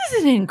 this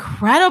is an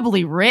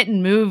incredibly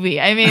written movie.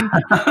 I mean,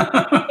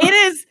 it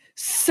is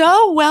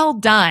so well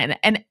done,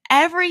 and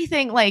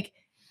everything, like,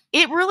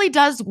 it really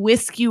does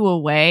whisk you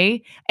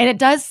away, and it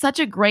does such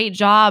a great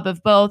job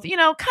of both,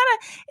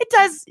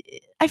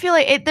 I feel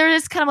like there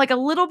is kind of like a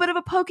little bit of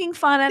a poking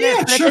fun at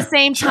it, but at the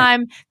same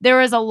time, there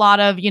is a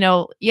lot of,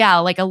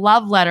 like a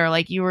love letter,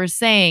 like you were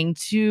saying,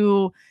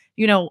 to,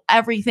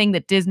 everything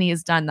that Disney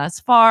has done thus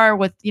far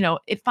with,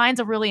 it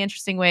finds a really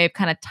interesting way of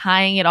kind of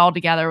tying it all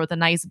together with a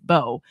nice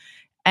bow.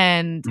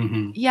 And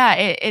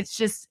it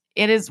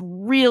is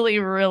really,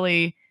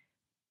 really,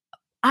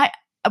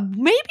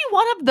 maybe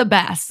one of the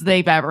best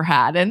they've ever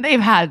had, and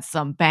they've had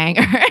some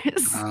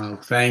bangers. Oh,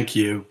 thank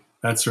you.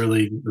 That's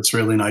really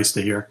nice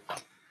to hear.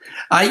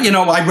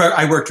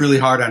 I worked really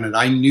hard on it.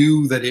 I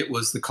knew that it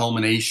was the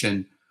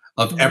culmination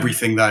of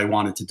everything that I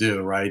wanted to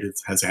do, right? It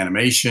has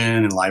animation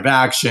and live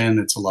action.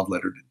 It's a love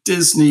letter to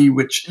Disney,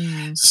 which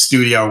is a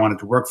studio I wanted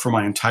to work for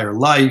my entire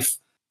life.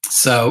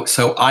 So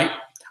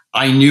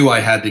I knew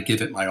I had to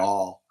give it my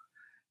all.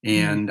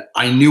 And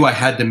I knew I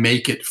had to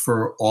make it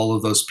for all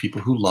of those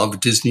people who love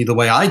Disney the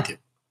way I did.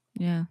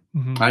 Yeah.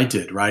 I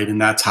did, right?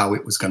 And that's how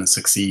it was going to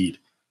succeed.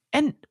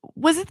 And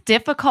was it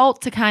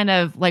difficult to kind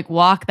of like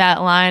walk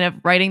that line of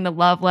writing the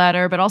love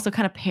letter, but also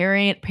kind of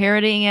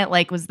parodying it?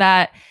 Like, was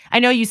that, I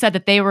know you said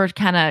that they were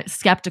kind of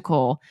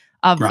skeptical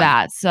of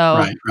that.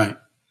 So Right.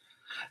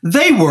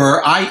 They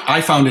were.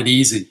 I found it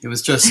easy. It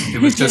was just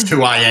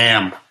who I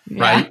am,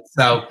 right?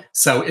 So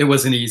it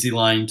was an easy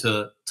line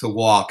to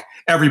walk.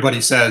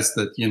 Everybody says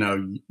that,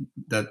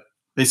 that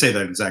they say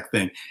that exact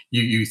thing.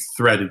 You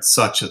threaded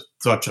such a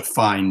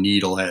fine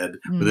needlehead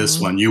with this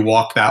one. You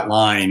walk that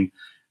line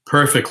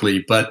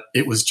perfectly, but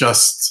it was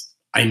just,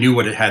 I knew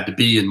what it had to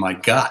be in my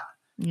gut.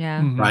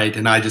 Yeah. Right.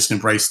 And I just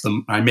embraced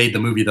them. I made the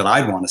movie that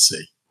I'd want to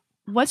see.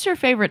 What's your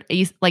favorite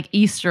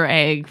Easter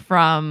egg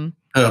from?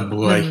 Oh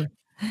boy.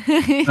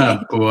 Oh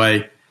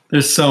boy.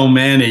 There's so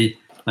many.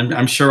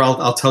 I'm sure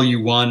I'll tell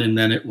you one and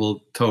then it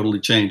will totally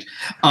change.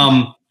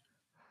 From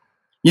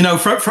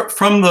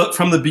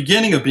the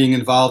beginning of being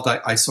involved,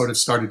 I sort of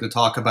started to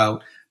talk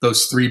about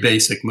those three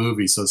basic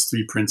movies, those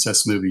three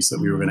princess movies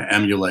that we were going to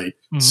emulate,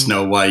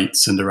 Snow White,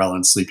 Cinderella,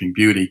 and Sleeping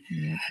Beauty,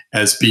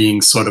 as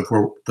being sort of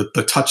where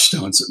the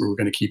touchstones that we were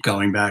going to keep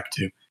going back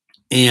to.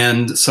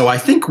 And so I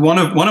think one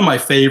of my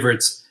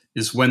favorites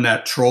is when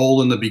that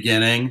troll in the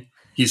beginning,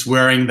 he's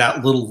wearing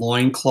that little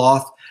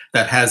loincloth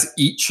that has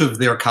each of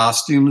their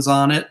costumes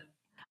on it.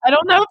 I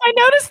don't know if I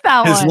noticed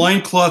that His one.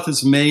 loincloth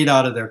is made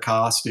out of their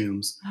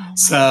costumes.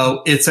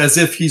 So it's as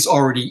if he's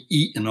already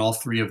eaten all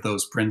three of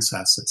those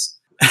princesses.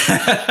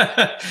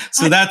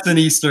 So that's an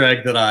Easter egg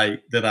that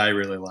I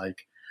really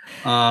like.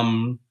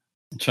 I'm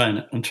trying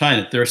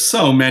to. There are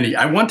so many.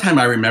 One time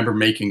I remember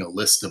making a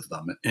list of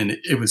them, and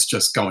it was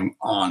just going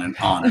on and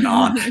on and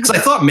on. Because I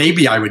thought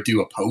maybe I would do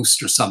a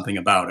post or something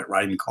about it,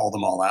 right, and call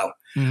them all out.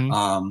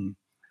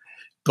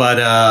 But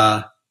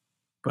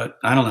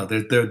I don't know.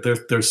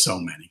 There's so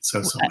many,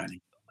 so many.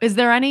 Is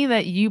there any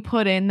that you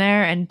put in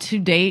there, and to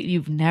date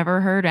you've never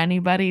heard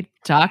anybody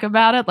talk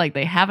about it? Like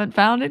they haven't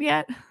found it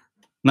yet?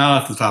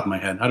 Not off the top of my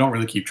head. I don't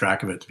really keep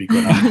track of it, to be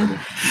quite honest with you.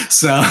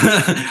 So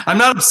I'm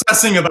not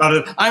obsessing about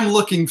it. I'm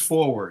looking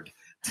forward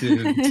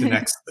to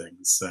next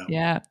things. So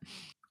yeah.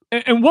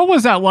 And what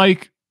was that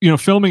like,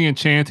 filming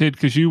Enchanted?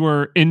 Because you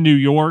were in New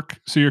York,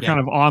 so you're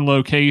kind of on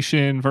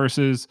location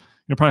versus,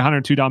 probably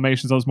 102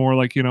 Dalmatians. That was more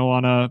like,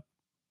 on a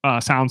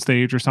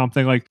soundstage or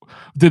something. Like,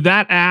 did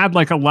that add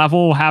like a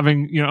level,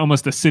 having,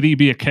 almost the city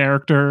be a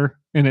character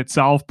in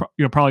itself,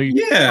 probably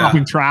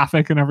stopping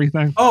traffic and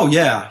everything? Oh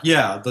yeah.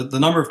 The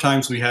number of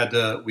times we had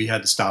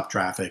to stop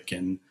traffic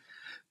and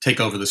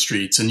take over the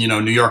streets, and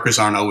New Yorkers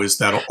aren't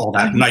always all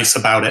that nice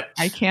about it.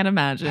 I can't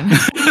imagine.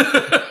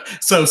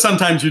 So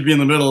sometimes you'd be in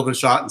the middle of a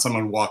shot and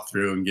someone would walk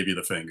through and give you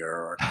the finger,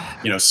 or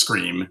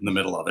scream in the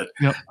middle of it.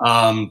 Yep.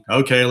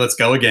 Okay, let's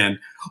go again.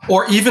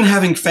 Or even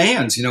having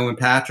fans. When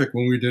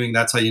we were doing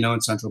That's How You Know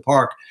in Central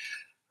Park,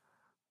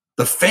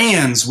 the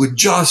fans would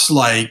just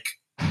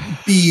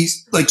be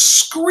like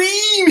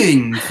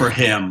screaming for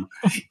him.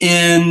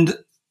 And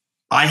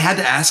I had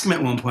to ask him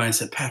at one point. I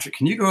said, Patrick,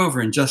 can you go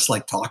over and just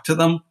like talk to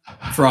them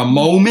for a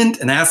moment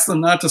and ask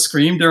them not to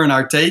scream during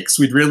our takes?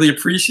 We'd really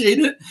appreciate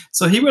it.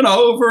 So he went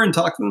over and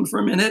talked to them for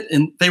a minute,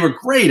 and they were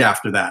great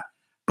after that.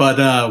 But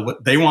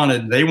they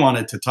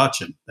wanted to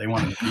touch him. They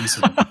wanted a piece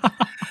of him.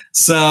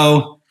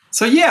 So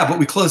yeah, but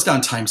we closed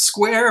down Times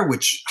Square,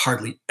 which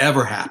hardly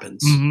ever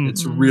happens. Mhm.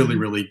 It's really,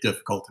 really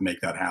difficult to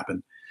make that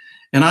happen.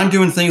 And I'm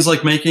doing things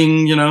like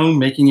making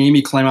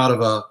Amy climb out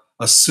of a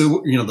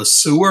sewer, the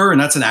sewer,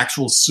 and that's an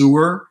actual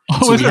sewer. Oh,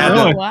 So is we it had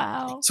really?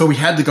 Wow. So we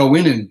had to go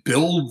in and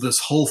build this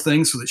whole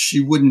thing so that she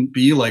wouldn't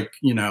be like,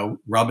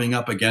 rubbing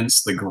up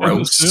against the In the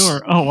gross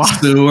sewer. Oh, wow.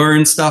 sewer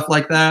and stuff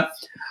like that.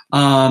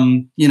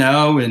 And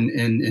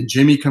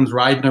Jimmy comes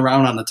riding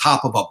around on the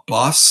top of a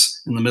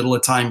bus in the middle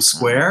of Times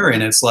Square.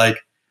 And it's like,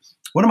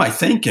 what am I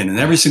thinking? And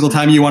every single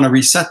time you want to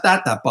reset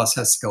that bus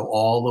has to go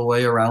all the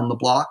way around the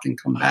block and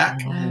come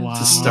back Oh, wow.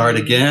 to start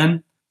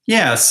again.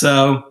 Yeah.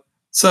 So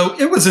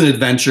it was an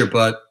adventure,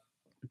 but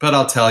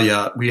I'll tell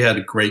you, we had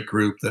a great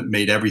group that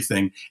made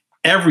everything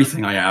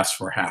I asked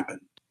for happen.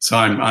 So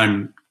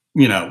I'm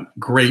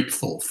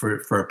grateful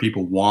for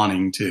people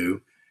wanting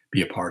to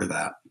be a part of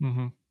that.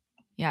 Mm-hmm.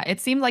 Yeah,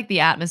 it seemed like the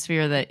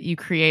atmosphere that you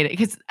created,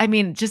 because I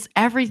mean, just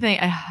everything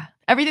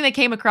that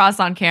came across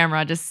on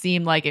camera just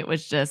seemed like it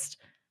was just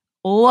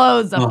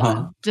loads of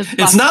fun. Just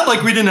It's not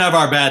like we didn't have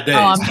our bad days.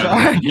 Oh,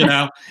 I'm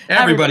sure.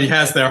 Everybody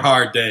has their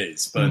hard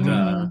days, but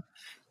Mhm.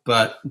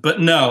 but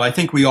no, I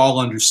think we all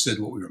understood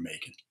what we were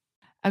making.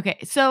 Okay,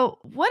 so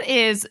what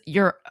is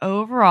your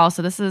overall?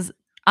 So this is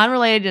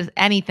unrelated to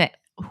anything.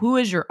 Who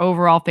is your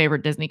overall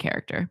favorite Disney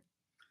character?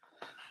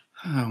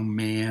 Oh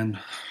man,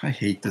 I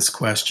hate this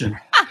question.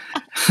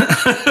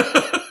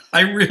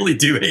 I really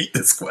do hate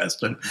this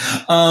question.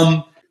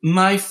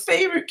 My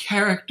favorite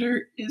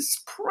character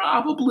is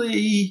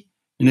probably,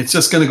 and it's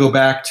just going to go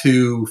back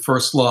to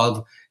first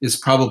love, is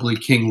probably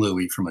King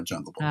Louie from A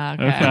Jungle Book.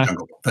 Okay.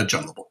 The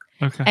Jungle Book.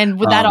 Okay. And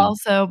would that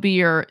also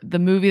be the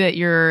movie that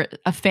you're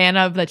a fan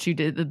of, that you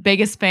did the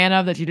biggest fan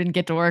of that you didn't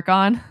get to work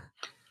on?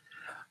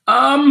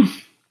 I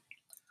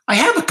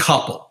have a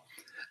couple.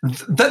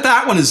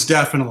 That one is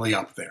definitely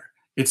up there.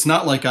 It's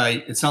not like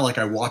I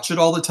watch it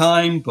all the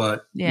time,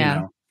 but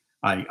Yeah.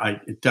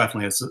 it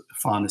definitely has a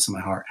fondness in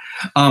my heart.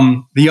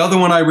 The other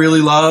one I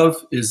really love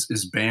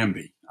is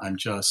Bambi. I'm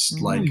just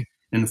like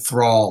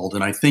enthralled,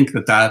 and I think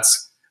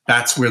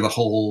that's where the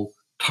whole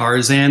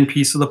Tarzan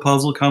piece of the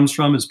puzzle comes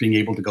from, is being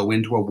able to go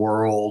into a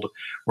world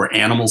where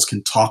animals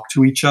can talk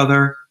to each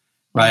other.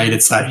 Right?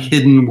 It's that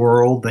hidden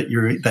world that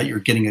you're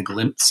getting a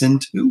glimpse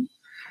into,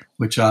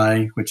 which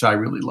I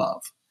really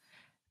love.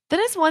 That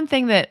is one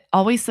thing that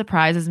always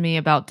surprises me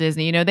about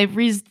Disney. They've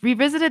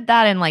revisited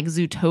that in like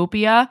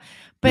Zootopia,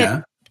 but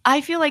Yeah.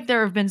 I feel like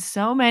there have been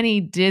so many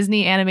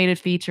Disney animated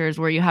features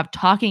where you have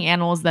talking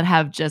animals that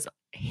have just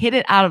hit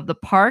it out of the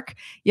park,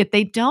 yet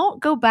they don't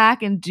go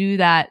back and do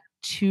that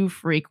too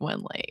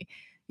frequently.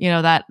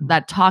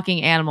 That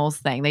talking animals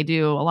thing. They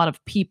do a lot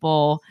of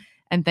people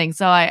and things.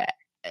 So I've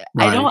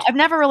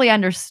never really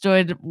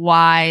understood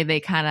why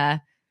they kind of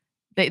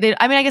I mean,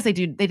 I guess they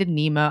did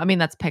Nemo. I mean,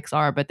 that's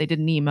Pixar, but they did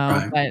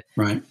Nemo. But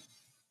Right.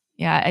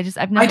 yeah,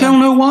 I've never. I don't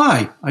know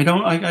why.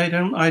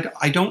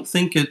 I don't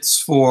think it's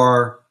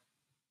for.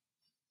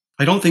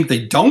 I don't think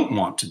they don't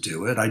want to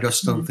do it. I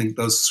just don't think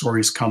those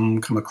stories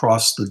come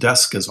across the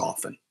desk as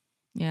often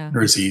Yeah.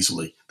 or as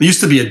easily. There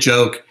used to be a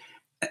joke,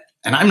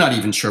 and I'm not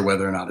even sure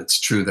whether or not it's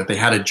true, that they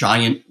had a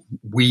giant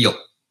wheel,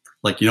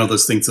 like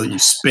those things that you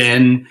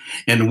spin,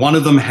 and one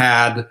of them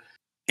had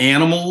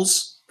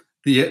animals.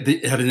 They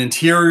had an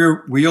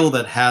interior wheel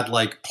that had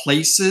like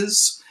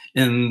places,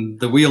 and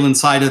the wheel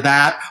inside of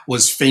that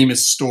was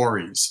famous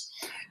stories.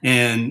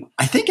 And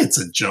I think it's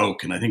a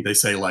joke, and I think they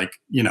say like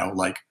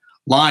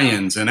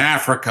lions in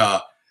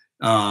Africa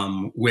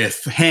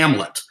with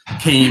Hamlet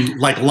came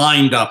like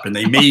lined up, and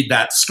they made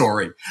that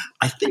story.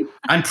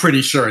 I'm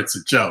pretty sure it's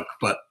a joke,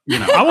 but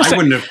I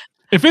wouldn't have.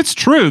 If it's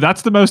true,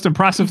 that's the most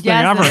impressive thing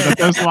Yes, ever, it that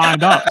those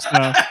lined up.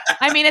 So.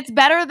 I mean, it's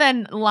better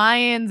than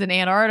lions in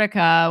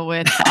Antarctica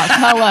with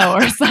Othello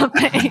or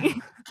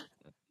something.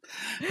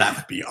 That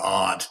would be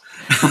odd.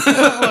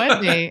 It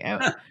would be.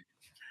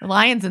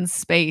 Lions in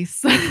space.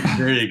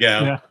 There you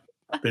go. Yeah.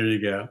 There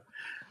you go.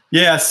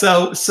 Yeah.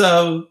 So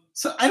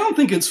I don't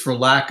think it's for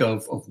lack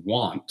of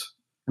want.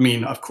 I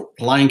mean, of course,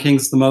 Lion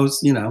King's the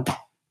most,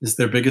 is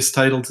their biggest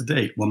title to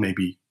date. Well,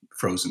 maybe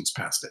Frozen's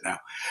past it now,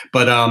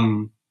 but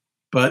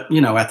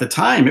at the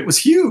time it was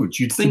huge.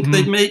 You'd think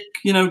they'd make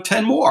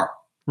 10 more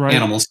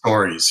animal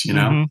stories.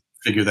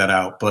 Figure that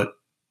out, but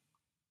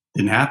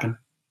didn't happen.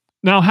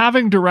 Now,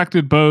 having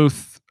directed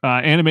both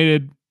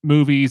animated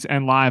movies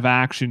and live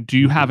action, do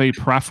you have a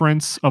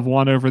preference of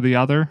one over the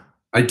other?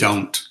 I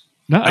don't.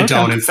 No, okay. I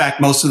don't. In fact,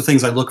 most of the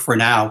things I look for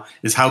now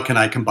is how can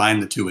I combine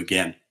the two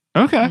again?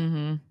 Okay.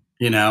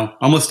 Mm-hmm.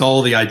 Almost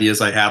all the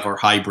ideas I have are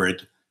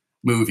hybrid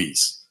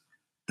movies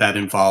that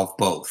involve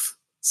both.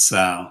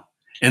 So,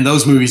 and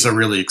those movies are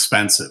really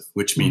expensive,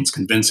 which means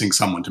convincing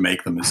someone to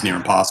make them is near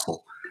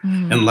impossible.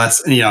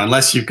 Unless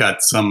you've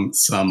got some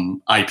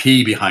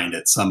IP behind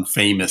it, some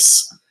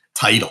famous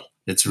title.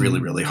 it's really,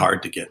 really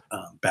hard to get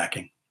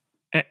backing.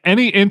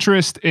 Any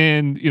interest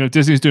in,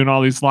 Disney's doing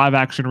all these live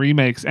action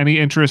remakes? Any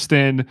interest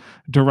in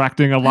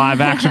directing a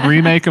live action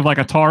remake of like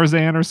a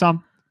Tarzan or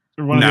something,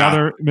 or one of the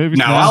other movies?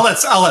 No, I'll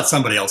let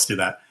somebody else do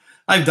that.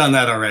 I've done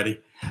that already.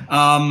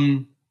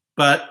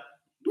 But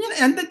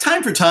and the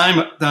time to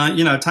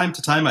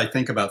time, I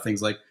think about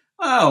things like,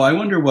 oh, I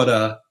wonder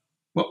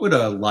what would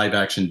a live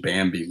action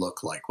Bambi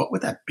look like? What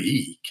would that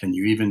be?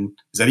 Is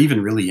that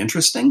even really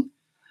interesting?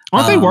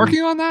 Aren't they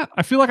working on that?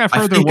 I feel like I've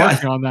heard they're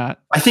working on that.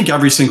 I think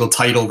every single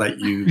title that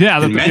you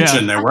can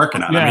mention, they're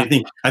working on. Yeah. I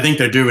mean, I think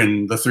they're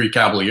doing the Three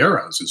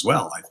Caballeros as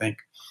well. I think.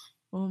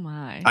 Oh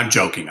my! I'm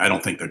joking. I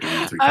don't think they're doing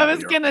the Three I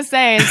Caballeros. was gonna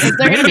say, is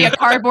there gonna be a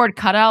cardboard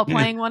cutout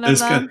playing one of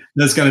them?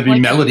 There's gonna be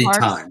like Melody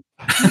Time.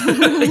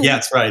 Yeah,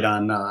 it's right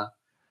on.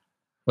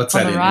 What's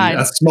on that? The ride.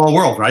 A Small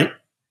World, right?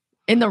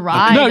 In the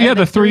ride. No, yeah,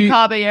 the Three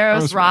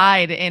Caballeros Caballeros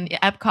ride in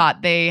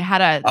Epcot. They had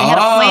a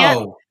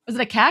plant. Was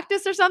it a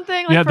cactus or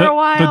something? For a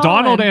while. The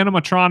Donald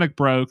animatronic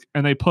broke,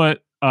 and they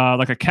put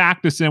like a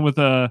cactus in with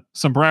a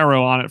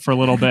sombrero on it for a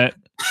little bit,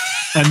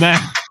 and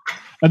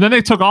then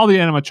they took all the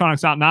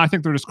animatronics out. Now I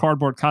think they're just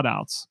cardboard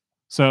cutouts.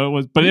 So it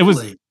was, but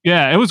really?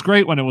 it was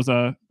great when it was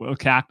a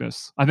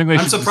cactus. I think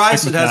I'm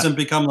surprised it hasn't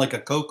become like a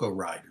Coco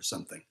ride or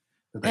something.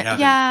 That they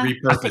haven't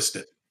repurposed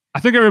it. I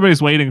think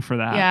everybody's waiting for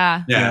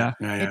that.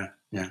 Yeah.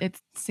 It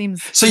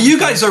seems. So you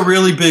guys are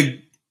really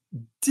big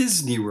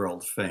Disney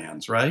World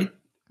fans, right?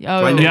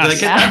 Oh, did I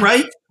get that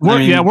right?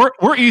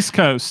 We're East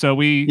Coast, so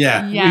we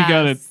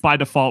go to, by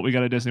default, we go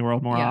to Disney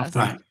World more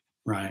often.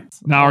 Right.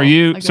 Now, are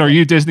you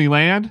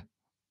Disneyland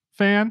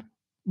fan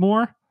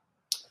more?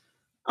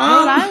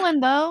 Rhode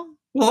Island, though.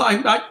 Well,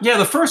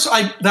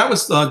 that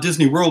was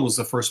Disney World was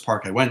the first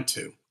park I went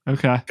to.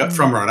 Okay.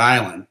 From Rhode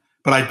Island,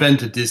 but I've been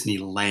to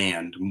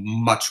Disneyland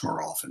much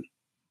more often.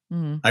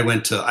 I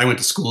went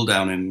to school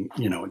down in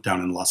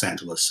Los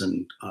Angeles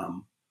and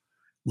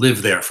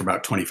lived there for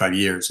about 25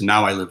 years, and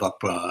now I live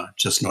up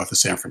just north of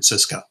San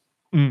Francisco.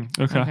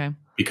 Okay.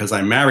 Because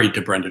I'm married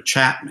to Brenda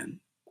Chapman.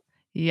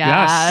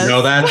 Yes. You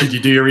know that? Did you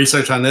do your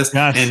research on this?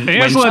 Yes. And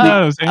Angela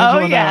knows.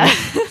 Angela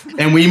knows.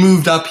 And we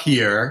moved up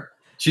here.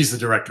 She's the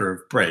director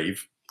of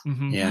Brave.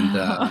 Mm-hmm.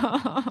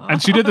 And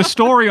she did the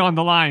story on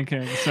The Lion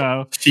King.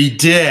 So she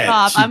did.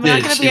 Stop. I'm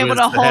not going to be able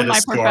to hold my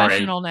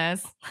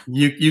professionalness.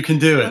 You can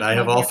do it. I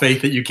have all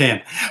faith that you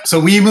can. So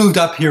we moved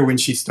up here when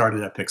she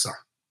started at Pixar.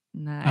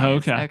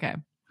 Nice. Okay.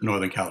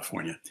 Northern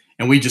California,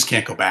 and we just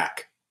can't go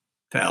back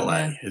to LA.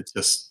 Yeah. It's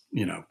just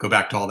go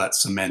back to all that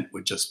cement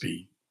would just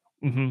be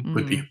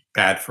would be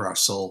bad for our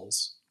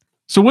souls.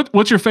 So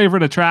what's your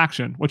favorite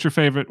attraction? What's your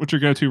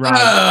go-to ride?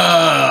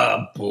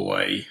 Oh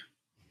boy.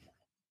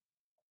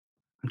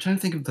 I'm trying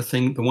to think of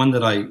the one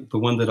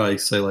that I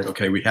say like,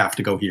 okay, we have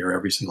to go here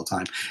every single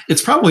time.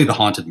 It's probably the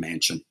Haunted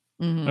Mansion.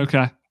 Mm-hmm.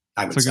 Okay.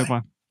 That's a good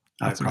one.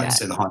 I'd probably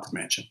say the Haunted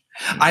Mansion.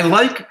 I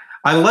like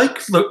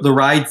the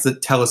rides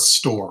that tell a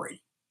story.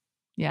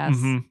 Yes.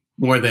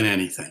 More than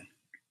anything.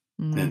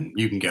 And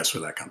you can guess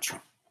where that comes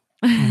from.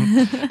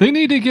 They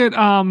need to get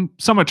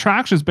some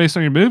attractions based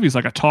on your movies,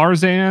 like a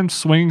Tarzan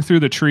swinging through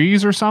the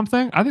trees or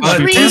something. I think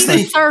that'd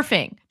be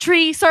perfect.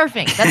 Tree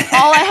surfing. That's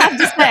all I have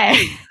to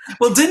say.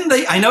 Well, didn't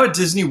they? I know at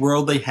Disney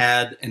World they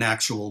had an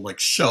actual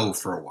show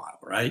for a while,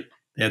 right?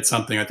 They had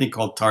something I think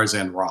called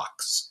Tarzan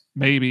Rocks.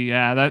 Maybe,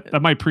 yeah.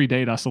 That might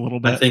predate us a little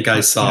bit. I think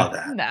I saw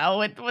that.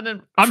 No, it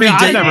wouldn't. I mean,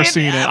 I've never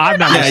seen it.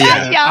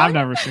 I've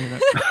never seen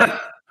it.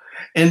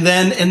 And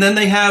then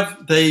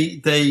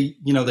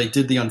they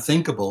did the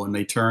unthinkable, and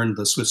they turned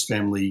the Swiss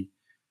Family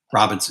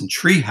Robinson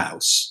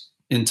treehouse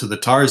into the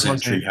Tarzan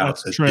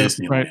treehouse at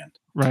Disneyland.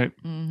 Right.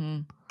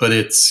 Mm-hmm. But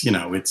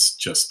it's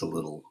just a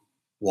little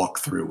walk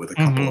through with a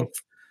couple of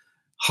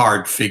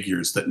hard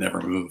figures that never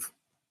move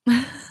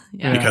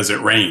because it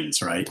rains,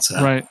 right?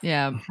 So. Right.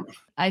 Yeah.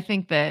 I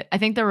think they're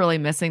really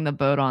missing the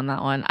boat on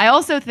that one. I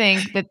also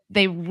think that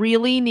they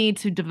really need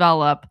to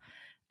develop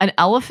an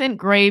elephant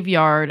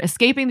graveyard,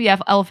 escaping the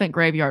elephant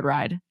graveyard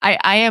ride.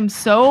 I am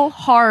so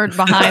hard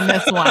behind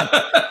this one.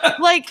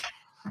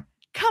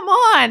 Come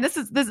on.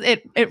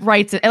 It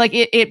writes it.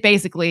 It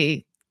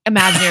basically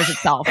Imagineers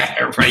itself.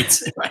 It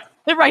writes it. Right.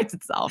 It writes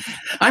itself.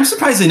 I'm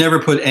surprised they never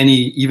put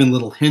any even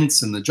little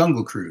hints in the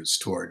Jungle Cruise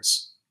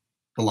towards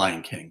the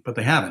Lion King, but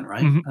they haven't,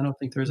 right? Mm-hmm. I don't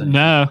think there's any.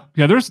 No.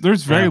 Yeah, there's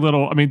very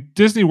little. I mean,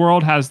 Disney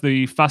World has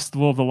the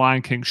Festival of the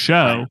Lion King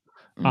show.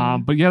 Right.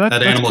 But yeah,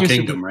 that's Animal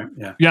Kingdom, right?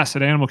 Yeah. Yes,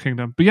 at Animal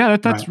Kingdom. But yeah,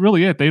 that's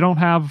really it. They don't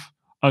have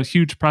a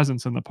huge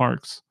presence in the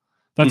parks.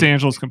 That's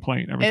Angela's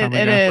complaint every time we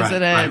go. It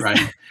is.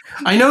 Right.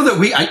 I know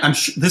that I'm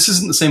sure this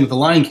isn't the same with the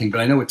Lion King,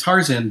 but I know with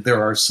Tarzan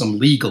there are some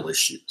legal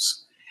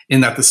issues in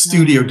that the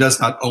studio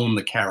does not own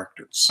the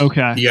characters.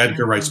 Okay. The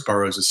Edgar Rice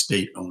Burroughs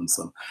estate owns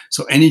them.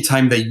 So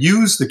anytime they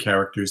use the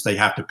characters, they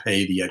have to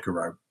pay the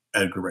Edgar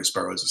Rice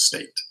Burroughs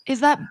estate. Is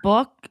that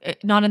book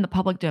not in the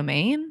public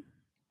domain?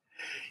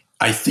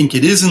 I think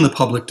it is in the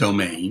public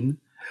domain,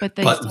 but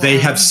they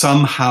have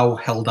somehow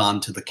held on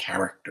to the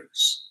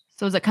characters.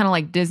 So is it kind of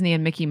like Disney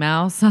and Mickey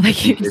Mouse? I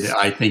think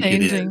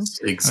it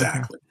is.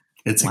 Exactly.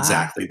 It's Wow.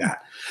 exactly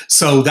that.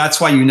 So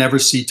that's why you never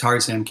see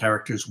Tarzan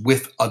characters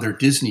with other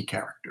Disney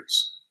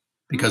characters,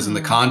 because in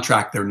the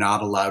contract, they're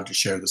not allowed to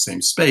share the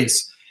same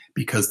space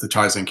because the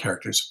Tarzan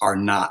characters are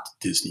not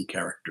Disney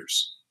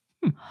characters.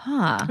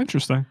 Huh.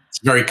 Interesting. It's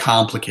a very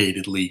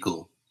complicated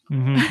legal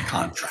Mhm.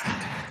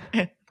 contract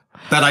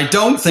that I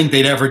don't think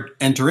they'd ever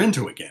enter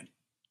into again.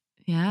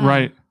 Yeah.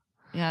 Right.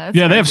 Yeah. That's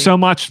Yeah, they have crazy. so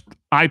much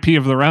IP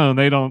of their own.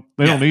 They don't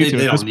need to. They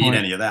at this don't need point.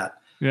 any of that.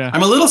 Yeah.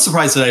 I'm a little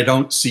surprised that I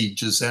don't see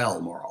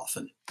Giselle more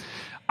often.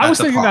 I at was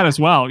the thinking that park. as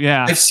well.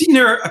 Yeah. I've seen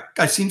her.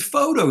 I've seen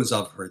photos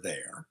of her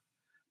there,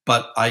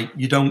 but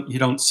you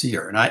don't see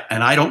her, and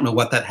I don't know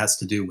what that has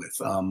to do with.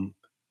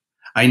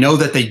 I know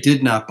that they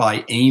did not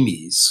buy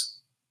Amy's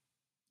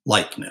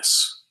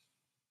likeness.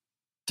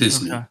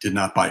 Disney Okay. did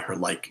not buy her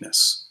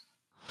likeness.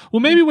 Well,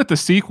 maybe with the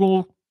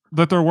sequel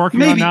that they're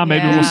working on Maybe. now,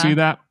 maybe Yeah. we'll see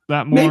that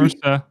more. Maybe.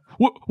 So,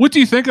 what do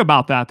you think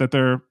about that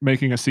they're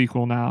making a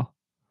sequel now?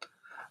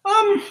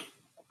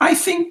 I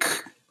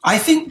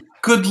think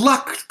good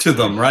luck to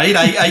them, right?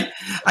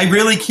 I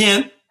really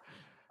can't.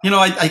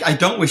 I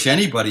don't wish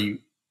anybody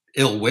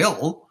ill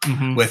will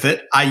Mhm. with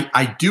it.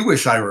 I do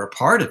wish I were a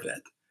part of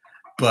it,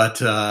 but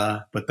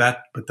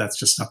that's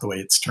just not the way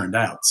it's turned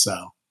out.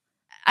 So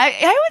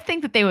I would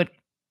think that they would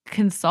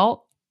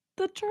consult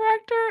the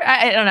director.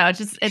 I don't know. It's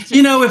just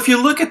if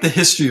you look at the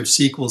history of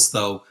sequels,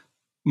 though,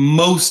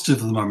 most of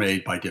them are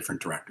made by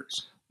different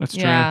directors. That's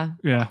true. Yeah.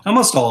 Yeah.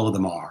 Almost all of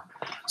them are.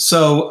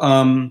 So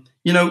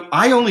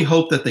I only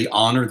hope that they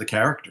honor the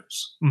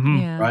characters,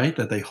 Mhm. yeah. right?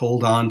 That they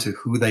hold on to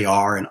who they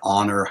are and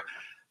honor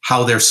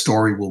how their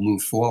story will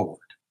move forward.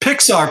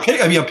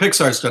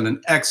 Pixar's done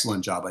an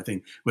excellent job, I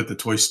think, with the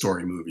Toy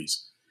Story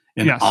movies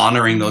in Yes.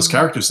 honoring those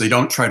characters. They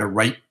don't try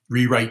to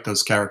rewrite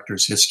those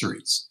characters'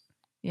 histories.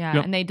 Yeah,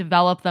 Yep. and they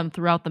develop them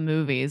throughout the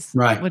movies.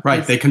 Right, which right.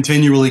 is- They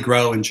continually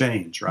grow and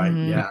change, right?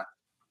 Mhm. Yeah,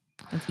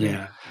 that's great.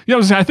 yeah. Yeah,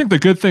 I think the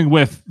good thing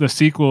with the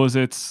sequel is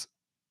it's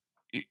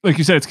like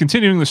you said, it's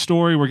continuing the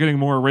story. We're getting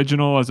more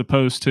original as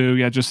opposed to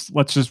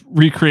let's just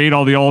recreate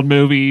all the old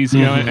movies,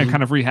 and Mhm.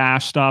 kind of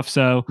rehash stuff.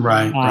 So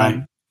Right,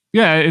 right.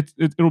 yeah,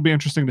 it'll be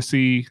interesting to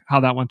see how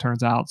that one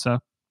turns out. So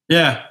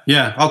Yeah,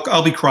 yeah.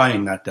 I'll be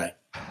crying that day.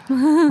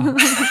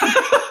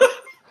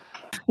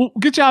 we'll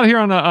get you out of here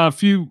on a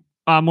few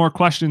more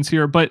questions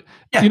here, but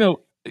Yeah.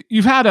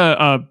 you've had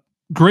a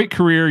great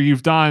career.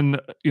 You've done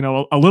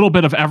a little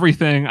bit of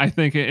everything, I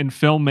think, in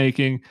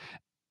filmmaking.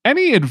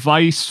 Any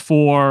advice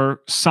for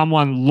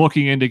someone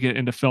looking to get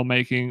into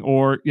filmmaking,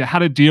 or how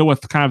to deal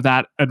with kind of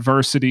that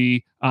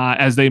adversity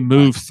as they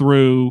move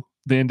through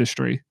the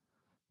industry?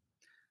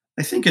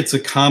 I think it's a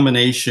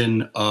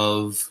combination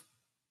of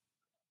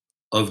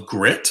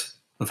grit,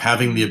 of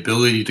having the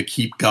ability to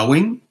keep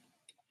going,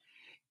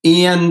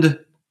 and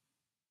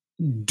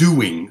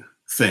doing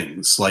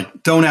things.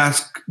 Like don't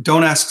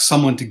ask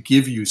someone to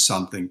give you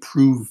something,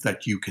 prove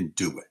that you can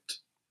do it.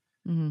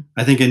 Mhm.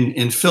 I think in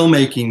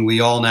filmmaking, we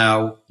all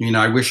now,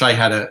 I wish I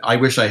had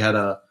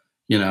a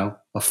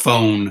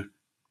phone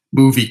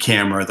movie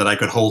camera that I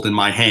could hold in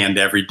my hand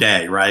every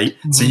day, right?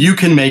 So Mhm. you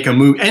can make a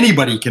movie.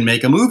 Anybody can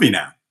make a movie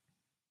now.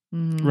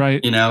 Mhm.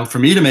 Right. For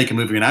me to make a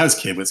movie when I was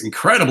a kid was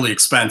incredibly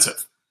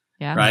expensive,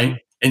 Yeah. right?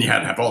 And you had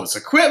to have all this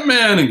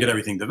equipment and get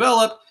everything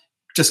developed.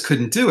 Just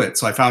couldn't do it.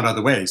 So I found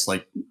other ways,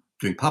 like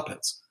doing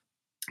puppets.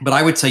 But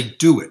I would say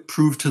do it.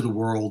 Prove to the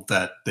world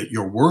that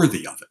you're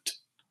worthy of it.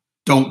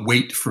 Don't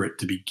wait for it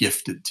to be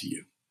gifted to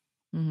you.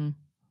 Mhm.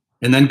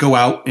 And then go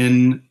out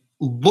and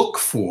look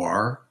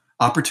for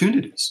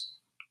opportunities.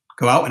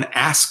 Go out and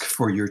ask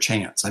for your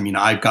chance. I mean,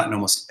 I've gotten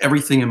almost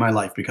everything in my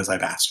life because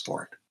I've asked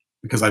for it.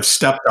 Because I've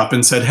stepped up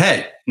and said,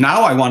 "Hey,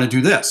 now I want to do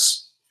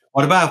this.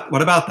 What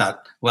about that?"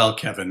 "Well,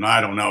 Kevin,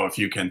 I don't know if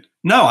you can."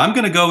 "No, I'm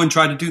going to go and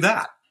try to do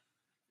that."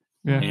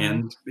 Yeah.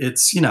 And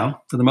it's,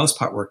 for the most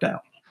part, worked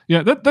out.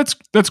 Yeah,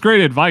 that's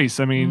great advice.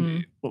 I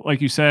mean,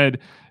 like you said,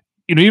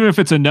 even if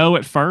it's a no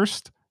at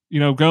first,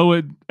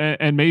 go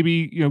and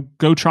maybe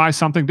go try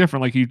something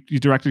different. Like you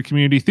directed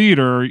community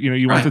theater, or,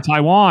 you went to Right.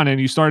 Taiwan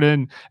and you started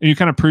and you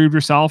kind of proved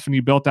yourself and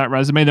you built that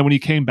resume. Then when you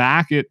came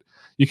back,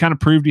 you kind of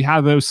proved you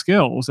had those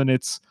skills, and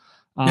it's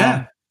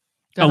Yeah.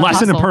 a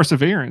lesson in hustle.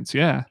 perseverance.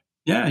 Yeah.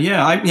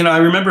 Yeah. I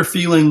remember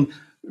feeling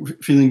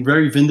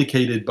very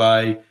vindicated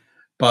by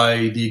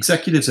the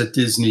executives at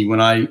Disney when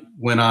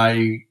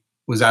I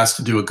was asked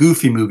to do a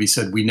Goofy movie.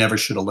 Said we never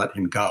should have let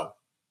him go,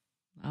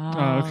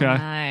 Oh, okay.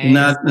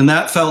 nice. and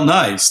that felt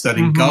nice. That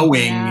in Mhm.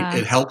 going, Yeah.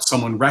 it helped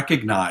someone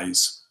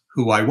recognize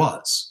who I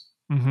was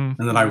Mm-hmm.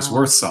 and that I was Wow.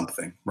 worth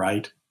something,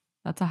 right?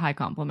 That's a high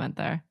compliment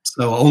there.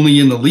 So only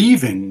in the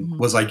leaving Mhm.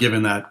 was I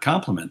given that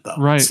compliment, though.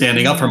 Right.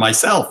 Standing up for Mhm.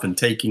 myself and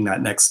taking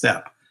that next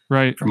step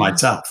Right. for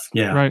myself.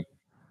 Yeah. Right.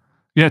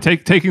 Yeah.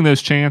 Taking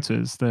those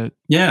chances that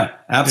Yeah,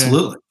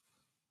 absolutely.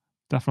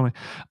 definitely.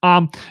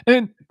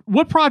 And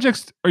what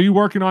projects are you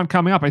working on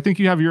coming up? I think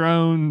you have your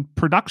own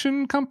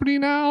production company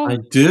now. I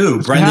do.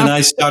 Does it Brenda and have-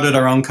 I started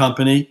our own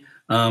company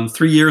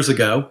 3 years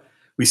ago.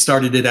 We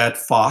started it at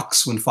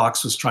Fox when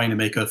Fox was trying to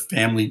make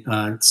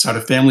start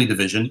a family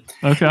division.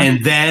 Okay.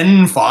 And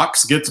then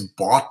Fox gets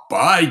bought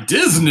by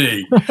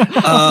Disney.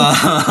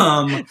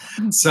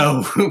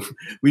 So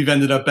we've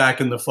ended up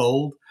back in the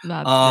fold.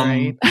 That's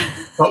great.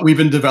 But we've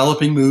been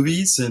developing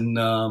movies, and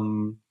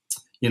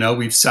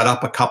we've set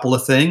up a couple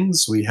of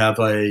things. We have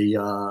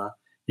a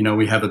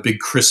big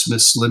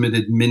Christmas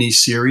limited mini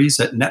series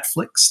at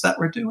Netflix that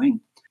we're doing,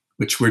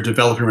 which we're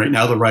developing right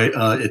now.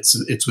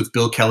 It's with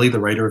Bill Kelly, the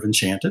writer of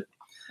Enchanted.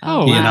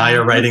 Oh, he and I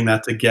are writing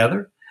that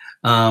together.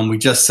 We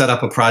just set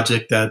up a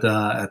project at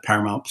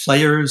Paramount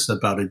Players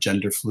about a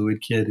gender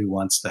fluid kid who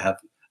wants to have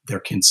their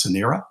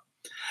quinceanera.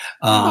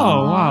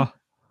 Wow.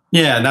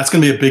 Yeah, and that's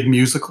going to be a big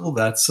musical.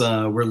 That's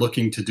we're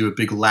looking to do a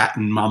big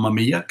Latin Mamma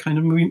Mia kind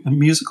of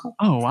musical.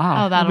 Oh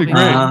wow! Oh, that'll be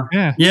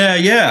great.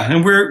 Yeah,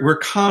 and we're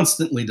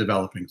constantly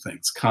developing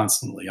things.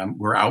 Constantly,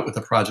 we're out with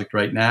a project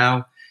right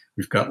now.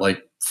 We've got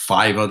like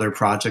 5 other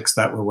projects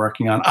that we're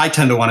working on. I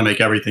tend to want to make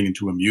everything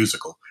into a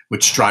musical,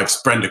 which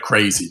drives Brenda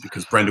crazy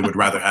because Brenda would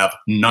rather have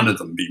none of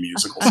them be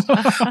musicals.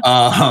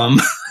 I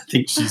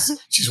think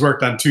she's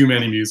worked on too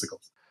many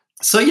musicals.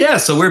 So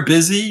we're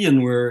busy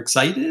and we're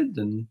excited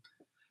and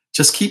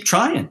just keep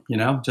trying.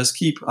 Just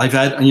keep. I've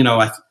had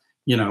I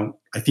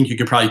think you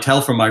can probably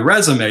tell from my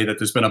resume that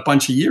there's been a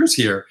bunch of years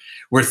here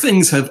where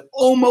things have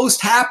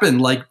almost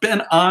happened, like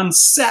been on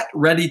set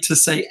ready to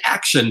say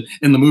action,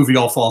 and the movie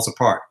all falls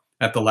apart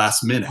at the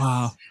last minute.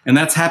 Wow. And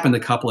that's happened a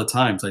couple of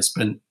times. I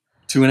spent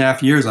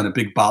 2.5 years on a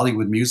big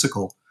Bollywood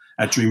musical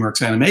at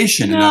DreamWorks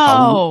Animation.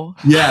 No.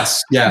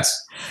 Yes.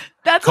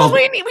 That's what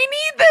we need. We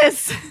need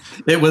this.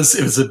 It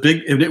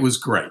was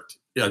great.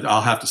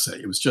 I'll have to say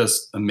it was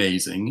just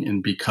amazing.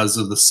 And because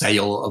of the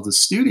sale of the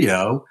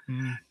studio,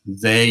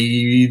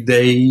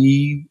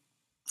 they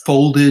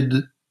folded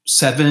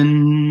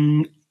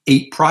 7,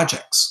 8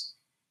 projects.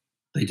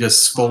 They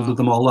just folded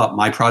them all up.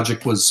 My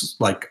project was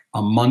like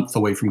a month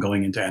away from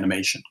going into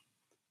animation.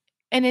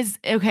 And is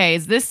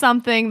this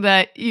something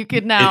that you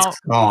could now? It's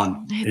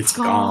gone. It's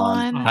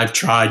gone. I've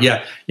tried.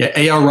 Yeah.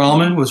 A.R.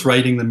 Rahman was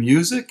writing the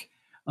music,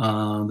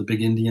 the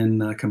big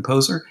Indian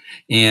composer,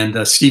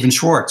 and Stephen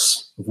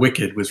Schwartz of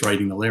Wicked was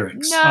writing the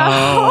lyrics. No.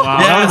 Oh, wow.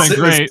 Yes, That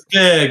was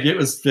great. It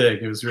was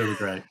big. It was really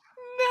great.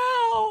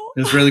 No.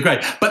 It was really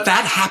great. But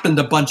that happened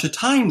a bunch of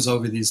times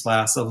over the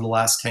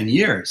last 10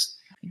 years.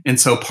 And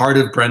so part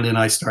of Brenda and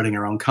I starting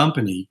our own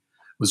company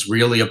was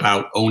really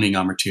about owning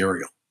our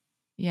material.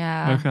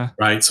 Yeah. Okay.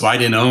 Right. So I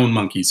didn't own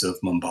Monkeys of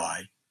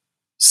Mumbai.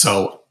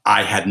 So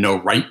I had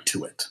no right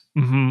to it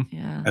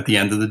Yeah. at the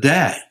end of the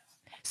day.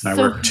 And I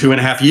worked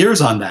 2.5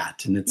 years on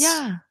that. And it's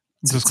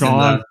just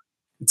gone.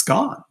 It's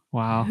gone.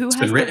 Wow. It's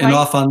been written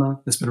off on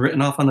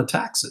the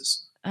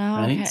taxes.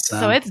 Oh, okay. Right?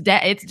 So it's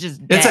dead. It's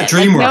just dead. It's at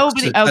DreamWorks.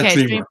 Nobody. It's at Okay.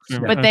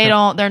 DreamWorks. But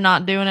they're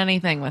not doing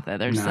anything with it.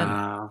 They're just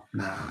No.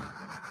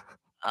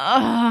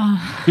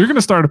 You're going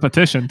to start a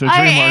petition to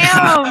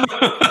DreamWorks.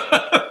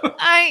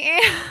 I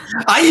am.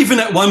 I even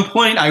at one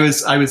point I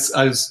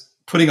was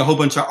putting a whole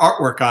bunch of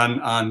artwork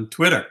on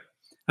Twitter.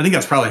 I think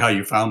that's probably how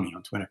you found me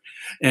on Twitter.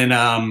 And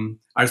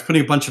I was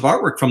putting a bunch of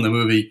artwork from the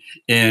movie,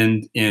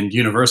 and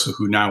Universal,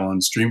 who now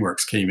owns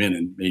DreamWorks, came in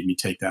and made me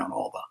take down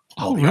all the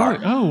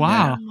art. Oh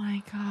wow! Oh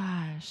my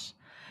gosh,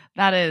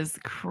 that is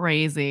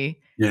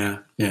crazy. Yeah.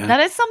 That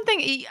is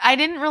something I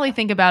didn't really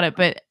think about it,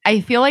 but I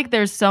feel like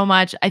there's so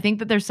much. I think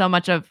that there's so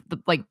much of the,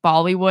 like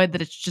Bollywood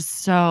that it's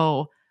just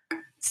so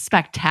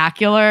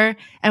spectacular,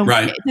 and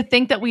to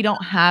think that we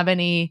don't have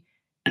any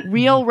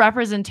real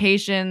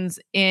representations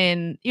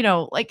in,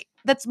 like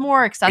that's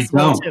more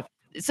accessible to.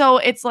 So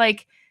it's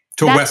like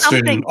to a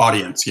Western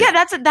audience. Yeah,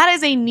 that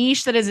is a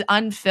niche that is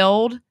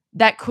unfilled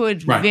that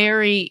could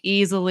very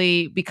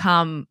easily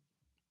become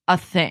a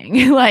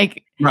thing.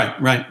 Like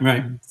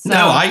right. So,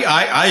 no,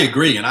 I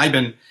agree, and I've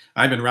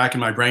been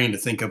racking my brain to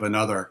think of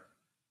another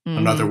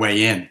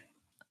way in.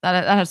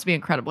 That has to be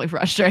incredibly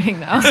frustrating,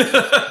 though.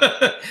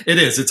 It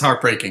is. It's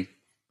heartbreaking.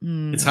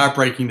 It's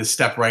heartbreaking to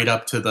step right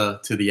up to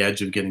the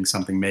edge of getting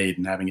something made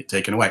and having it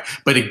taken away.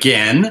 But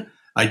again,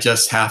 I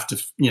just have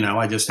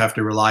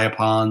to rely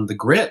upon the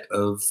grit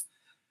of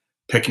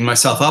picking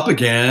myself up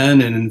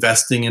again and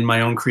investing in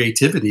my own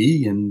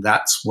creativity. And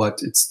that's what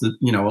it's a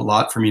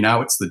lot for me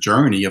now. It's the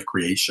journey of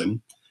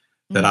creation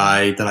that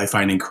I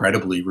find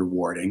incredibly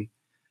rewarding,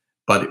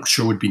 but it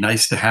sure would be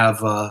nice to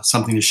have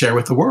something to share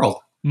with the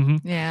world.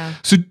 Mm-hmm. Yeah.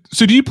 So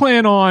do you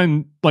plan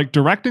on like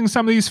directing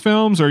some of these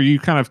films, or are you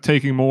kind of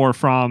taking more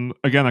from,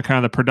 again, the kind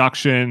of the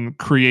production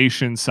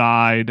creation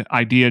side,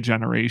 idea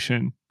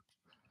generation?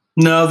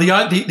 No, the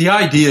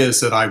idea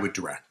is that I would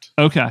direct.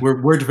 Okay.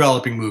 We're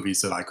developing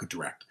movies that I could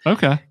direct.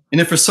 Okay.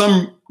 And if for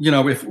some,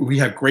 if we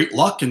have great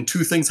luck and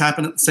 2 things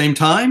happen at the same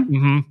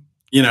time,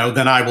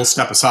 then I will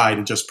step aside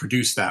and just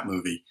produce that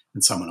movie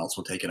and someone else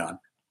will take it on.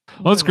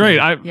 Well, that's great.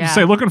 I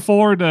say looking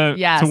forward to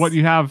what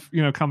you have,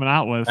 coming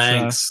out with.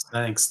 Thanks.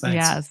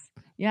 Yes.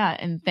 Yeah.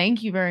 And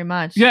thank you very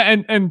much. Yeah.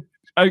 And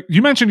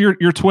you mentioned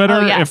your Twitter.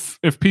 Oh, yes.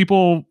 If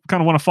people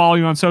kind of want to follow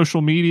you on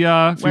social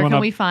media, where can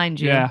we find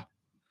you? Yeah.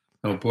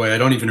 Oh boy, I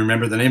don't even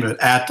remember the name of it.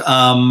 At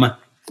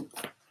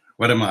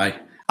what am I?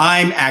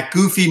 I'm at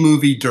Goofy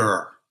Movie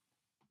Dur.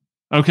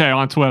 Okay,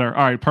 on Twitter.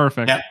 All right,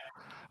 perfect. Yep.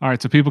 All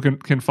right, so people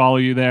can follow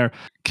you there.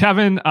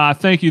 Kevin,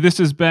 thank you. This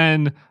has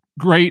been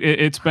great.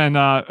 It's been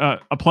a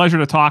pleasure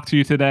to talk to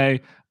you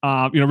today.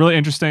 Really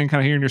interesting kind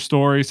of hearing your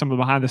story, some of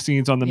the behind the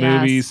scenes on the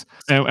movies.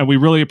 And we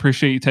really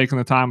appreciate you taking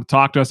the time to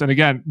talk to us. And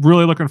again,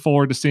 really looking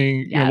forward to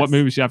seeing what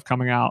movies you have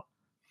coming out.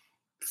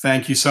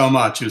 Thank you so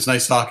much. It was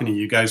nice talking to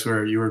you. You guys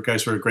were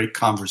a great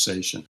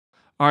conversation.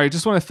 All right,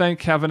 just want to thank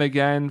Kevin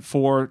again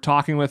for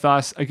talking with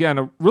us. Again,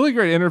 a really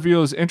great interview.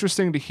 It was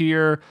interesting to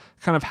hear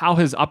kind of how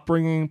his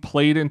upbringing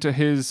played into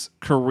his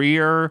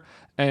career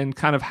and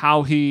kind of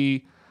how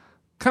he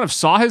kind of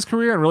saw his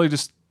career and really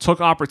just took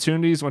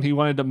opportunities when he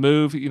wanted to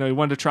move. He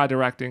wanted to try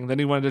directing, then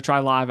he wanted to try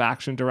live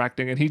action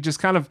directing, and he just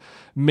kind of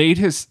made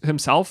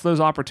himself those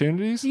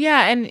opportunities.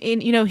 Yeah, and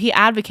he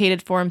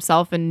advocated for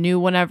himself and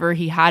knew whenever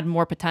he had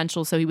more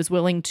potential, so he was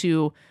willing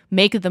to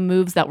make the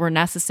moves that were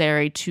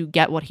necessary to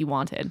get what he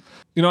wanted.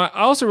 I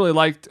also really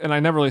liked, and I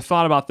never really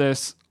thought about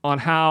this, on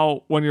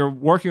how when you're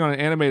working on an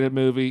animated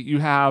movie, you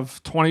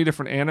have 20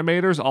 different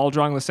animators all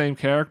drawing the same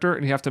character,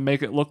 and you have to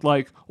make it look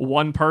like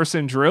one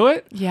person drew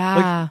it.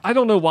 Yeah. I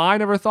don't know why I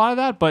never thought of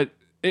that, but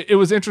it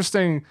was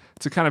interesting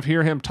to kind of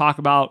hear him talk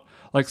about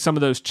like some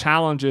of those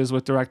challenges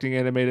with directing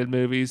animated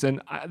movies.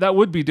 And that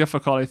would be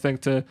difficult, I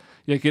think, to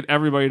get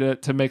everybody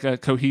to make a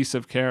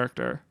cohesive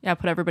character. Yeah,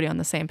 put everybody on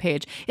the same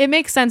page. It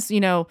makes sense,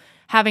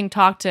 having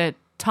talked to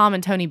Tom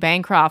and Tony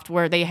Bancroft,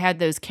 where they had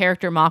those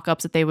character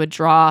mock-ups that they would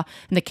draw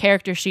and the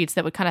character sheets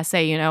that would kind of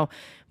say,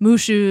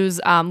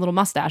 Mushu's little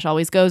mustache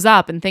always goes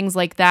up and things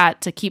like that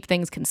to keep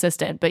things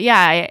consistent. But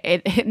yeah,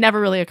 it never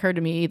really occurred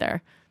to me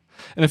either.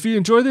 And if you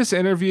enjoyed this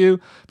interview,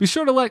 be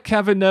sure to let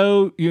Kevin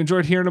know you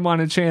enjoyed hearing him on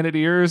Enchanted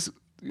Ears.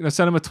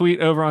 Send him a tweet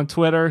over on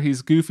Twitter.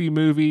 He's Goofy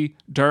Movie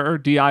Dur,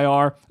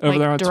 D-I-R, over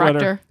there on director.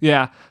 Twitter.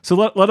 Yeah. So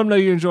let him know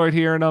you enjoyed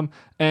hearing him.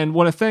 And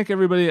want to thank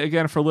everybody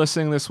again for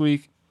listening this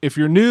week. If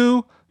you're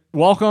new,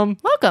 welcome.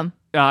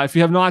 If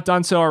you have not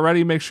done so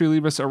already, make sure you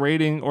leave us a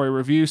rating or a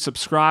review.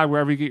 Subscribe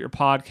wherever you get your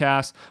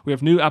podcasts. We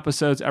have new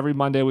episodes every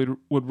Monday. We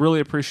would really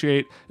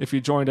appreciate if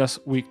you joined us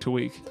week to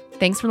week.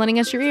 Thanks for lending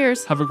us your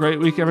ears. Have a great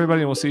week,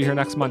 everybody, and we'll see you here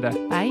next Monday.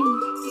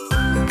 Bye.